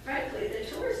 frankly, the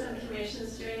Tourism Commission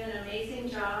is doing an amazing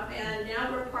job, and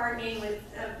now we're partnering with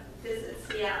Visit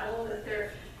Seattle, that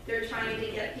they're trying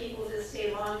to get people to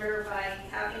stay longer by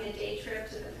having a day trip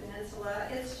to the peninsula.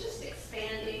 It's just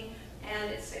expanding, and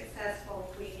it's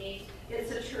successful.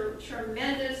 It's a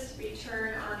tremendous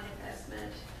return on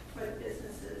investment for the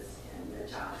businesses and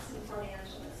the jobs in Port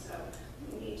Angeles, so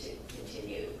we need to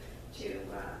continue to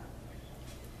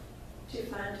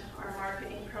fund our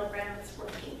marketing program. It's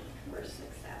working. We're a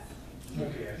success.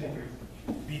 Okay, I think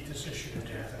we beat this issue to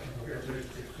death. I think we're going to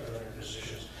take other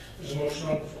positions. There's a motion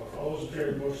on the floor. All those in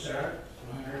favor, vote say aye.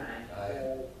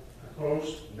 Aye.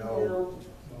 Opposed? No.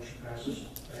 Motion passes.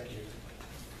 Thank you.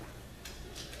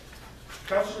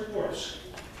 Council reports.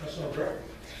 Councilor Brett.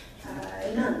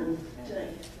 None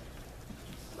tonight.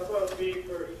 How about me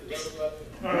first?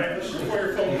 All right, this is for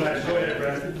your phone guys. Go ahead,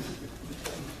 Brett.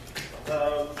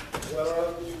 Well,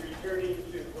 I'll be returning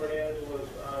to Port Angeles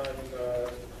on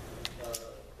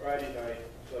Friday night,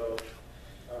 so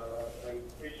I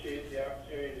appreciate the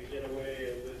opportunity to get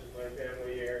away and visit my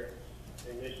family here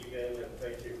in Michigan, and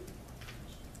thank you.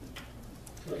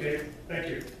 Okay, thank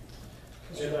you.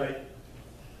 Good night.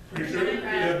 Pretty sure you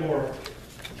have more.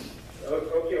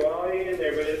 Okay, well, I'll hang in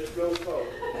there, but it's real close.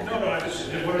 No, I just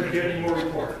wanted to get any more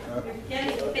report. You're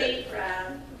getting bait,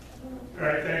 Brad. All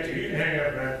right, thank you. You can hang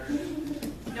up, Brad.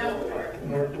 No more.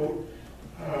 More report.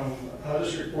 I'll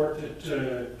just report that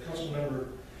Councilmember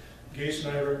Gase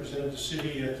and I represented the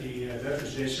city at the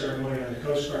Veterans Day ceremony on the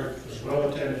Coast Guard. It was well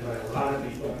attended by a lot of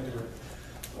people. I think there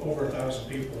were over 1,000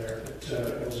 people there. But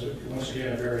it was, once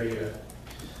again, a very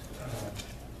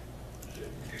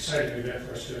exciting event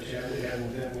for us to attend.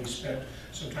 And then we spent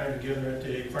some time together at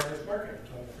the farmers market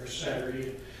on the first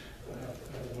Saturday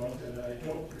of the month. And I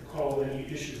don't recall any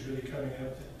issues really coming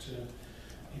up that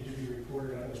need to be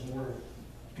reported on. It was more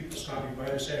people stopping by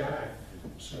to say hi.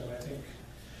 So I think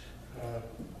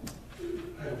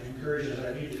I would encourage, as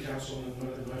I leave the council in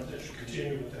another month, that you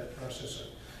continue with that process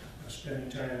of spending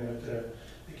time with the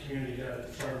community down at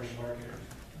the farmers market.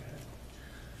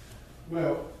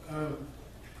 Well,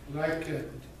 like Dan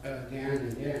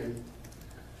and Dan,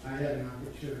 I had an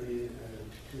opportunity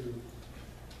to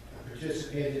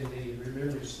participate in the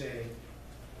Remembrance Day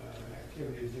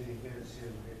activities and events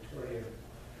in Victoria.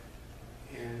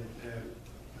 And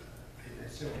I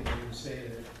simply want to say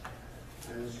that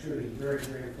I was truly very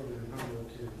grateful and humbled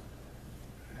to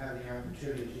have the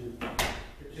opportunity to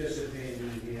participate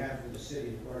on behalf of the city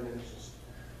of Port Angeles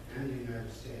and the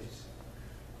United States,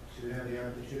 to have the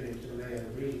opportunity to lay a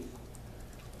wreath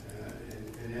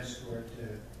and escort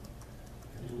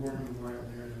the war memorial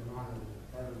there in the bottom of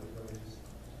the Parliament buildings.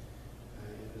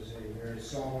 It was a very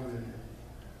solemn and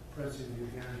impressive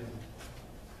event, and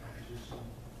I just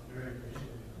very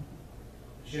appreciative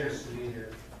of the chance to be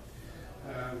there.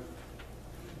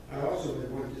 I also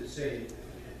would want to say,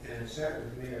 and sat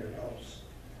with Mayor Helps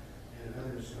and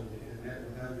others and met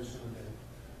with others on the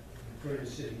Victoria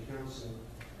City Council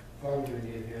following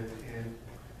the event, and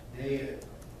they,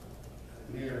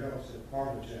 Mayor Helps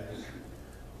apologized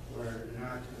for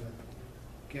not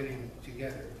getting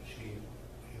together.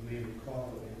 You may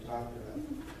recall that we talked about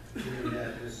doing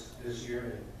that this year,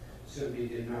 and simply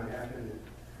did not happen.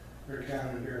 Her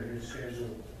calendar and her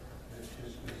schedule just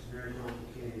was very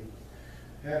complicated.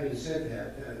 Having said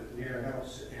that, Mayor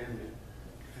Helps and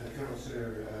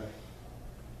Councilor,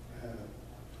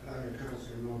 other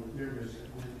councilor members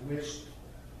wished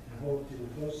and hoped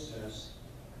to host us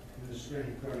in the spring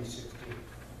of 2016.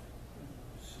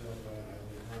 So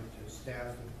we want to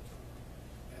staff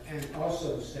and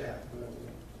also the staff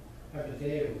have a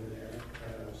day over there,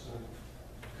 some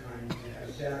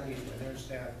kind, staff meet with their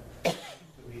staff, to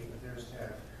meet with their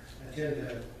staff. Attend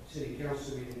the city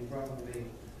council meeting, probably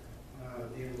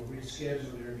they will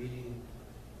reschedule their meeting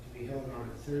to be held on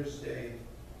a Thursday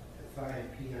at 5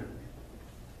 p.m.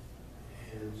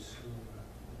 And so,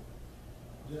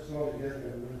 just all together,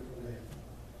 a wonderful day.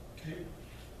 Okay.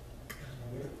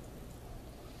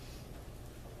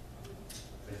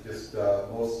 Just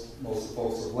most of the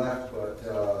folks have left, but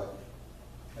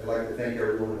I'd like to thank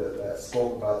everyone that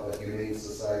spoke about the Humane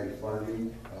Society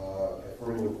funding. I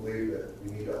firmly believe that we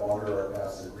need to honor our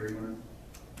past agreement,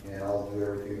 and I'll do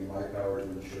everything in my power to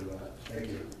ensure that. Thank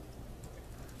you.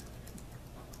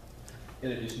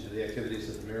 In addition to the activities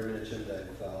that the mayor mentioned,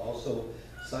 I've also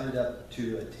signed up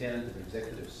to attend an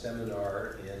executive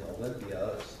seminar in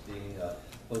Olympia. It's being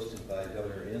hosted by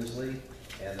Governor Inslee,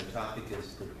 and the topic is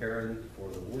preparing for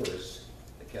the worst,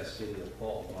 the Cascadia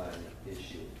fault line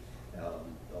issue.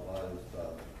 A lot of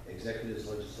executives,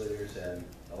 legislators, and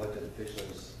elected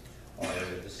officials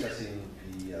are discussing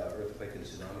the earthquake and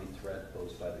tsunami threat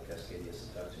posed by the Cascadia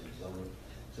subduction zone.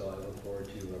 So I look forward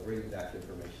to bringing back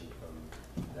information from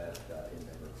that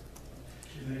endeavor.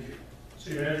 Thank you.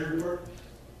 City Manager report.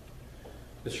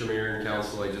 Mr. Mayor and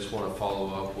Council, I just want to follow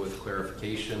up with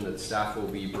clarification that staff will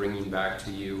be bringing back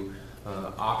to you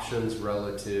options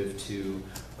relative to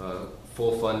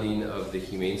full funding of the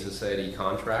Humane Society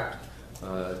contract,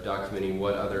 documenting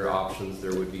what other options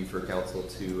there would be for council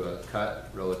to cut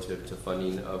relative to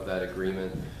funding of that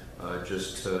agreement.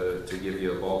 Just to give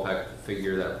you a ballpark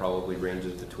figure, that probably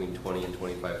ranges between $20,000 and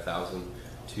 $25,000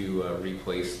 to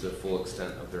replace the full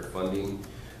extent of their funding.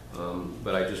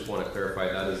 But I just want to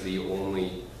clarify that is the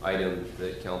only item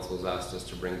that council has asked us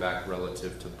to bring back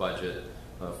relative to budget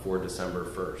for December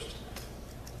 1st.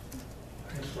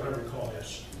 That's what I recall,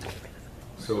 yes.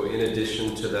 So in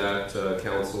addition to that,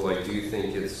 council, I do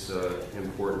think it's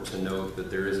important to note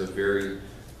that there is a very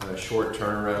short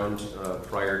turnaround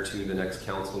prior to the next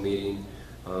council meeting.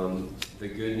 The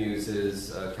good news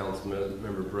is,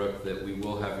 Councilmember Brooke, that we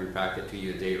will have your packet to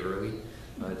you a day early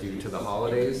due to the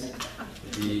holidays.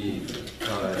 The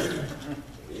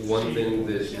one thing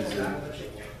that's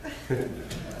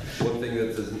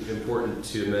important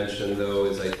to mention, though,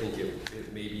 is I think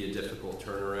it may be a difficult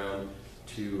turnaround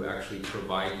to actually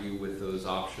provide you with those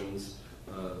options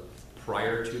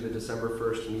prior to the December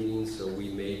 1st meeting. So we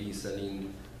may be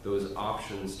sending those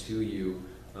options to you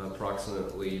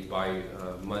approximately by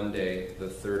Monday, the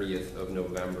 30th of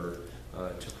November,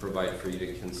 to provide for you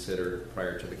to consider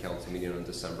prior to the council meeting on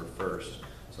December 1st.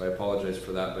 So I apologize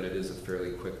for that, but it is a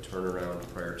fairly quick turnaround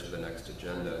prior to the next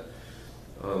agenda.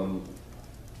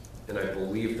 And I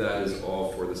believe that is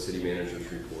all for the city manager's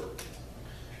report.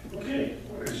 Okay,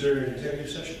 is there an executive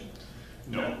session?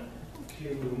 No.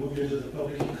 Okay, we'll move into the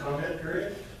public comment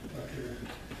period. Dr.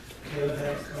 Clallam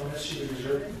has comments she was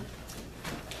reserving.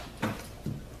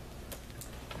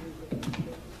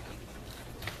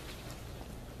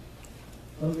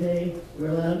 Okay,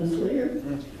 we're loud and clear.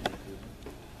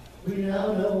 We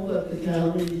now know what the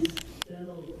county's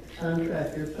dental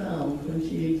contractor found when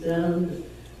she examined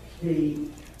the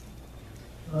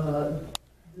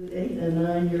 8 and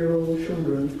 9-year-old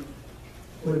children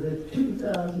for the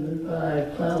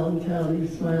 2005 Clallam County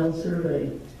Smile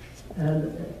Survey.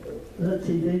 And let's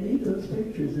see, they need those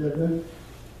pictures, Edna.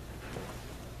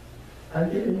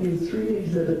 I've given you 3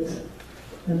 exhibits,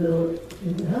 and it'll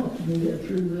help you get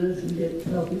through this and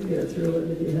help you get through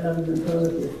it if you have them in front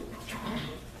of you.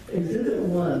 Exhibit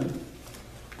 1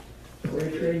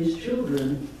 portrays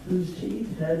children whose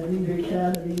teeth had neither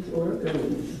cavities or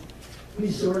fillings. We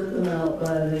sorted them out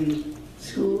by the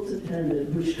schools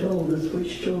attended, which told us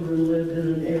which children lived in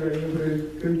an area where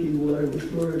drinking water was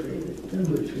fluoridated and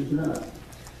which was not.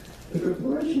 The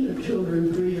proportion of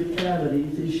children free of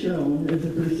cavities is shown as a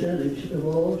percentage of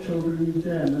all children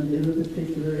examined in a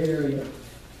particular area.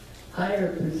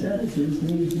 Higher percentages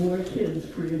means more kids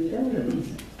free of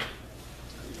cavities.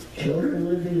 Children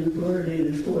living in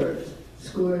fluoridated forts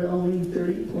scored only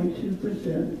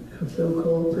 30.2% of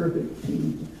so-called perfect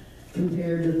teeth,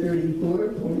 compared to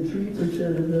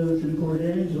 34.3% of those in Port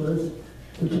Angeles,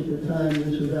 which at the time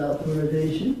was without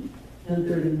fluoridation, and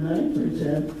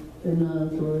 39% in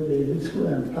non-fluoridated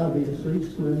Squim, obviously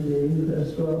Squim being the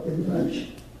best offering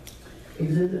bunch.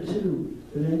 Exhibit 2,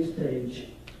 the next page.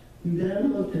 We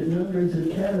then looked at numbers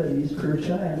of cavities per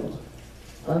child.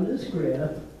 On this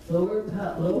graph,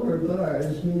 lower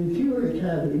bars mean fewer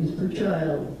cavities per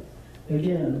child.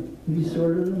 Again, we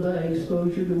sorted them by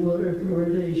exposure to water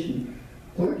fluoridation.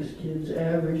 Port's kids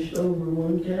averaged over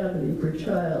 1 cavity per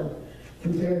child,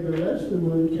 compared to less than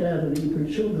 1 cavity per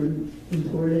children in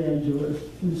Port Angeles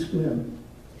and Squim.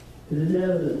 It is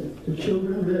evident that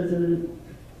children resident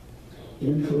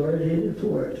in fluoridated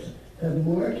forts have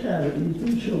more cavities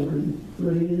than children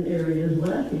living in areas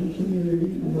lacking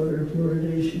community water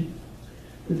fluoridation.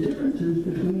 The differences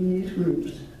between these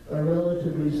groups are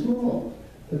relatively small,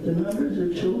 but the numbers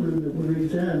of children that were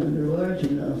examined are large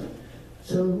enough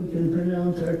so we can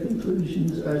pronounce our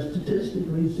conclusions are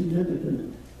statistically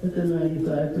significant at the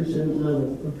 95%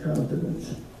 level of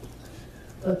confidence.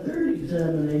 A third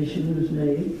examination was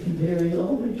made comparing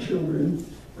only children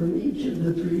from each of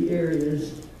the 3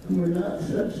 areas who were not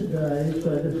subsidized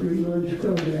by the free lunch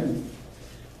program.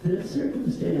 This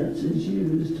circumstance is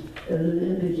used as an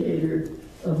indicator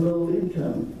of low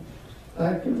income.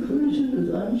 Our conclusion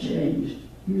is unchanged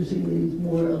using these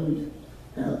morally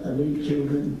elite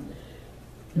children.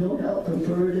 No help from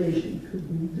fluoridation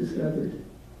could be discovered.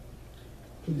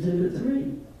 Exhibit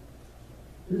 3.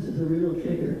 This is a real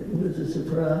kicker. It was a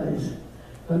surprise.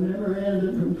 A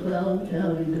memorandum from Clallam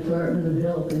County Department of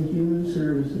Health and Human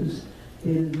Services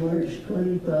dated March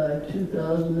 25,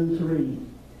 2003,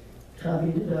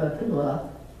 copied to Dr. Locke,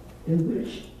 in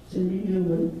which Cindy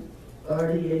Newman,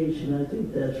 RDH, and I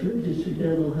think that's registered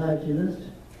dental hygienist,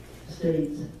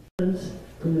 states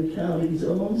from the county's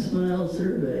own SMILE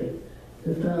survey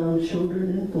that found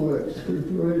children in forks where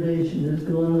fluoridation has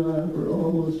gone on for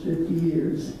almost 50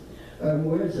 years are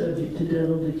more subject to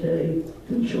dental decay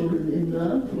than children in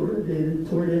non-fluoridated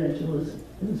Port Angeles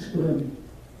and Swim.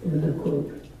 End of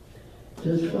quote.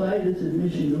 Justified its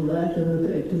admission the lack of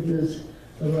effectiveness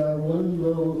of our one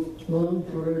low, long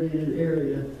fluoridated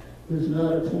area was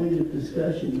not a point of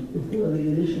discussion before the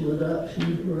initial adoption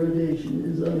of fluoridation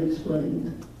is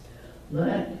unexplained.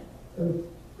 Lack of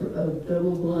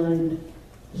double-blind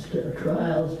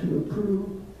trials to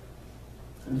approve,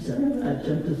 I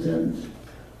jumped a sentence.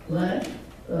 Lack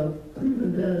of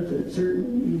proven benefit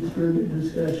certainly needs further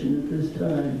discussion at this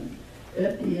time.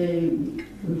 FDA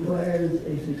requires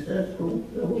a successful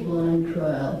double-blind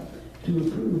trial to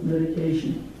approve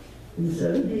medication. In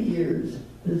 70 years,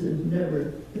 this has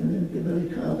never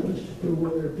been accomplished for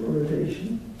water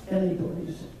fluoridation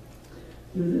anyplace.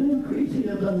 With an increasing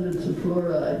abundance of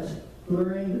fluorides,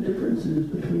 blurring the differences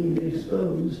between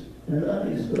exposed and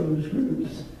unexposed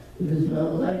groups, it is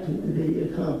not likely to be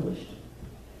accomplished.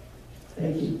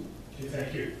 Thank you. Okay,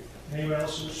 thank you. Anyone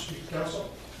else wish to speak to council?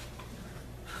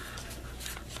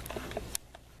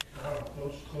 I'll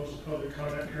close the public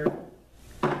comment period.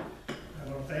 I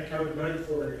want to thank everybody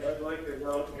for... I'd like to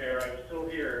note, Mayor, I'm still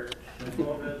here. The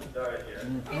phone hasn't died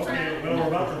yet. Okay, well, we're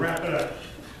about to wrap it up.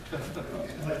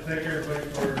 I'd like to thank everybody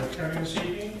for coming this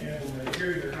evening and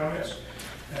hearing their comments,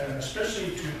 and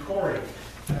especially to Corey.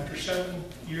 After 7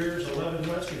 years, 11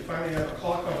 months, we finally have a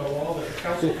clock on the wall that the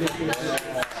council can see.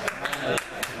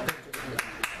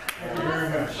 Thank you very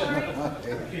much.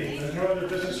 Okay, there's no other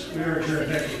business. We are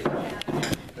adjourned.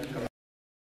 Thank you.